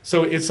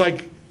 So it's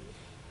like,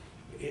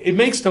 it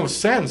makes no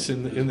sense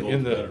in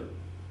Gold's the. better.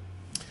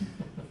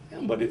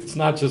 Yeah, but it's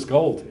not just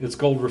gold. It's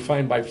gold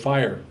refined by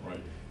fire. Right.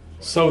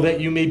 So that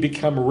you may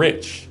become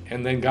rich.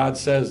 And then God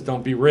says,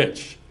 don't be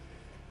rich.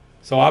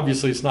 So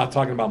obviously it's not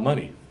talking about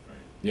money. Right.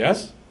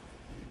 Yes?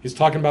 He's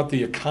talking about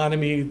the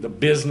economy, the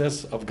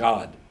business of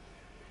God.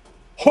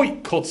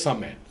 Hoi kol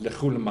sameh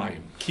lechul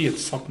mayim, ki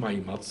etzok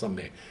mayim al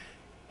sameh.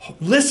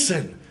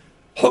 Listen.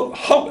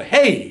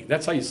 Hey,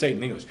 that's how you say it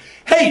in English.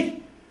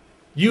 Hey,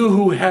 you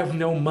who have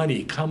no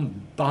money,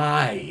 come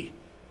buy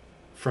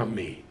from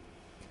me.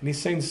 And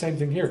he's saying the same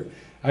thing here.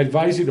 I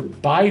advise you to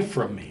buy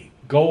from me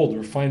gold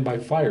refined by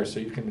fire so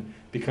you can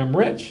become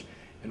rich,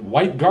 and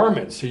white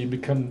garments so you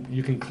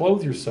can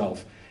clothe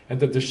yourself, and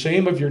that the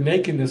shame of your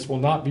nakedness will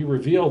not be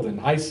revealed, and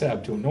eye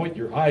salve to anoint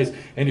your eyes.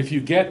 And if you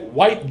get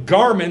white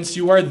garments,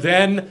 you are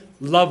then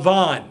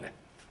Lavan.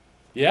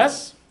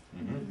 Yes?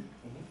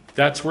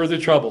 That's where the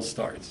trouble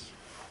starts.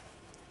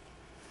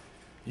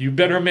 You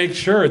better make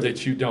sure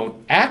that you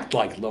don't act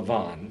like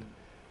Lavan,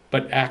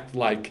 but act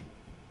like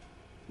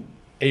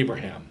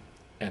Abraham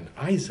and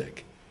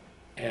Isaac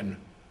and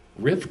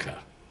Rivka.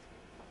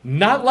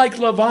 Not like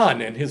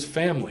Lavan and his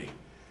family,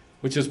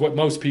 which is what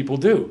most people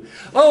do.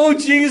 Oh,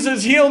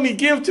 Jesus, heal me,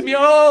 give to me.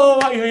 Oh,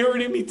 I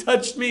heard him, he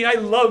touched me. I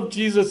love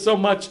Jesus so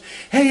much.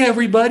 Hey,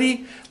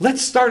 everybody,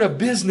 let's start a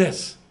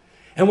business,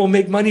 and we'll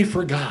make money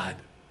for God.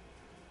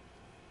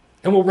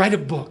 And we'll write a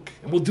book,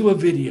 and we'll do a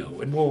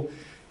video, and we'll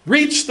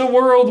reach the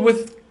world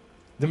with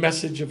the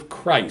message of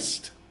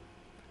Christ.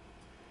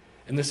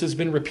 And this has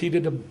been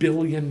repeated 1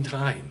 billion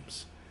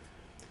times.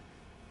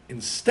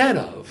 Instead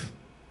of,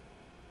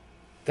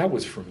 that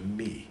was from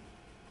me.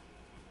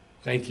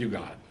 Thank you,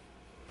 God.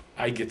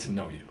 I get to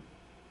know you.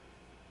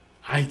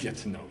 I get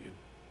to know you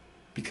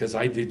because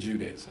I did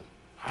Judaism.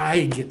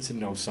 I get to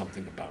know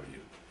something about you,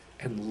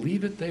 and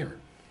leave it there.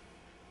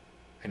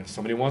 And if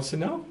somebody wants to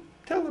know,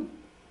 tell them.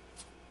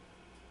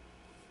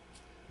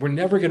 We're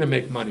never going to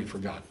make money for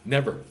God.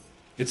 Never.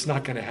 It's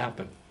not going to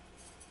happen.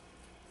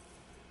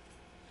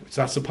 It's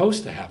not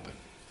supposed to happen.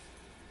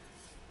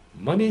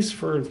 Money's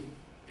for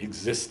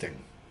existing.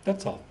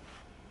 That's all.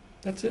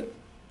 That's it.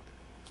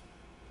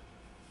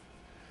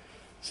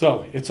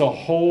 So it's a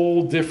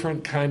whole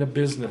different kind of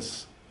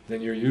business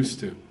than you're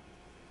used to.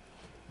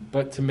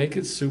 But to make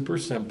it super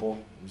simple,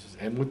 I'll just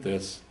end with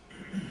this.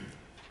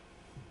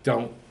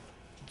 Don't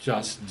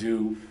just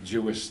do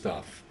Jewish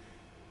stuff.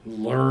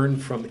 Learn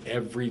from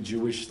every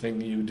Jewish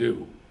thing you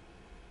do.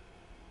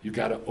 You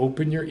got to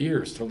open your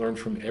ears to learn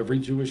from every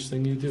Jewish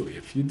thing you do.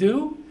 If you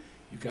do,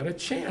 you got a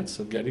chance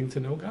of getting to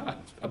know God.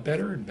 A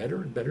better and better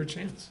and better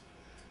chance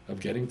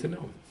of getting to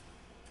know Him.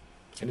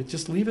 And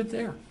just leave it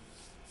there.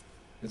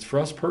 It's for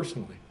us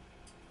personally.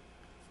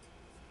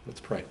 Let's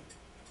pray.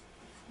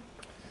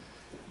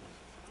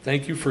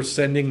 Thank you for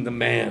sending the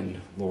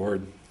man,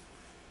 Lord.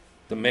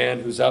 The man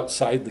who's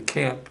outside the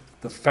camp,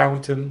 the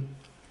fountain.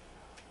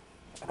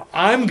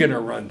 I'm going to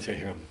run to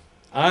him.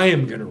 I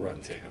am going to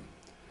run to him.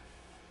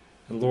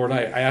 And Lord,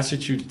 I ask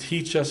that you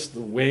teach us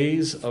the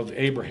ways of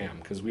Abraham,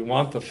 because we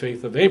want the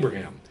faith of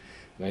Abraham.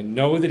 And I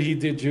know that he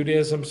did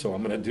Judaism, so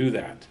I'm going to do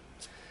that.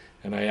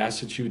 And I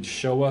ask that you would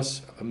show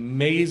us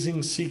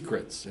amazing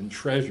secrets and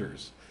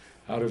treasures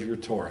out of your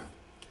Torah.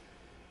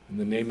 In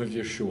the name of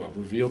Yeshua,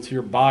 reveal to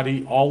your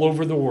body all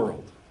over the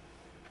world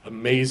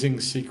amazing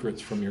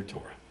secrets from your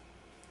Torah.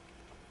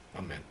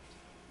 Amen.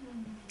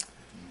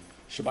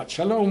 Shabbat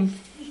Shalom.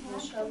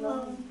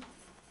 Shalom.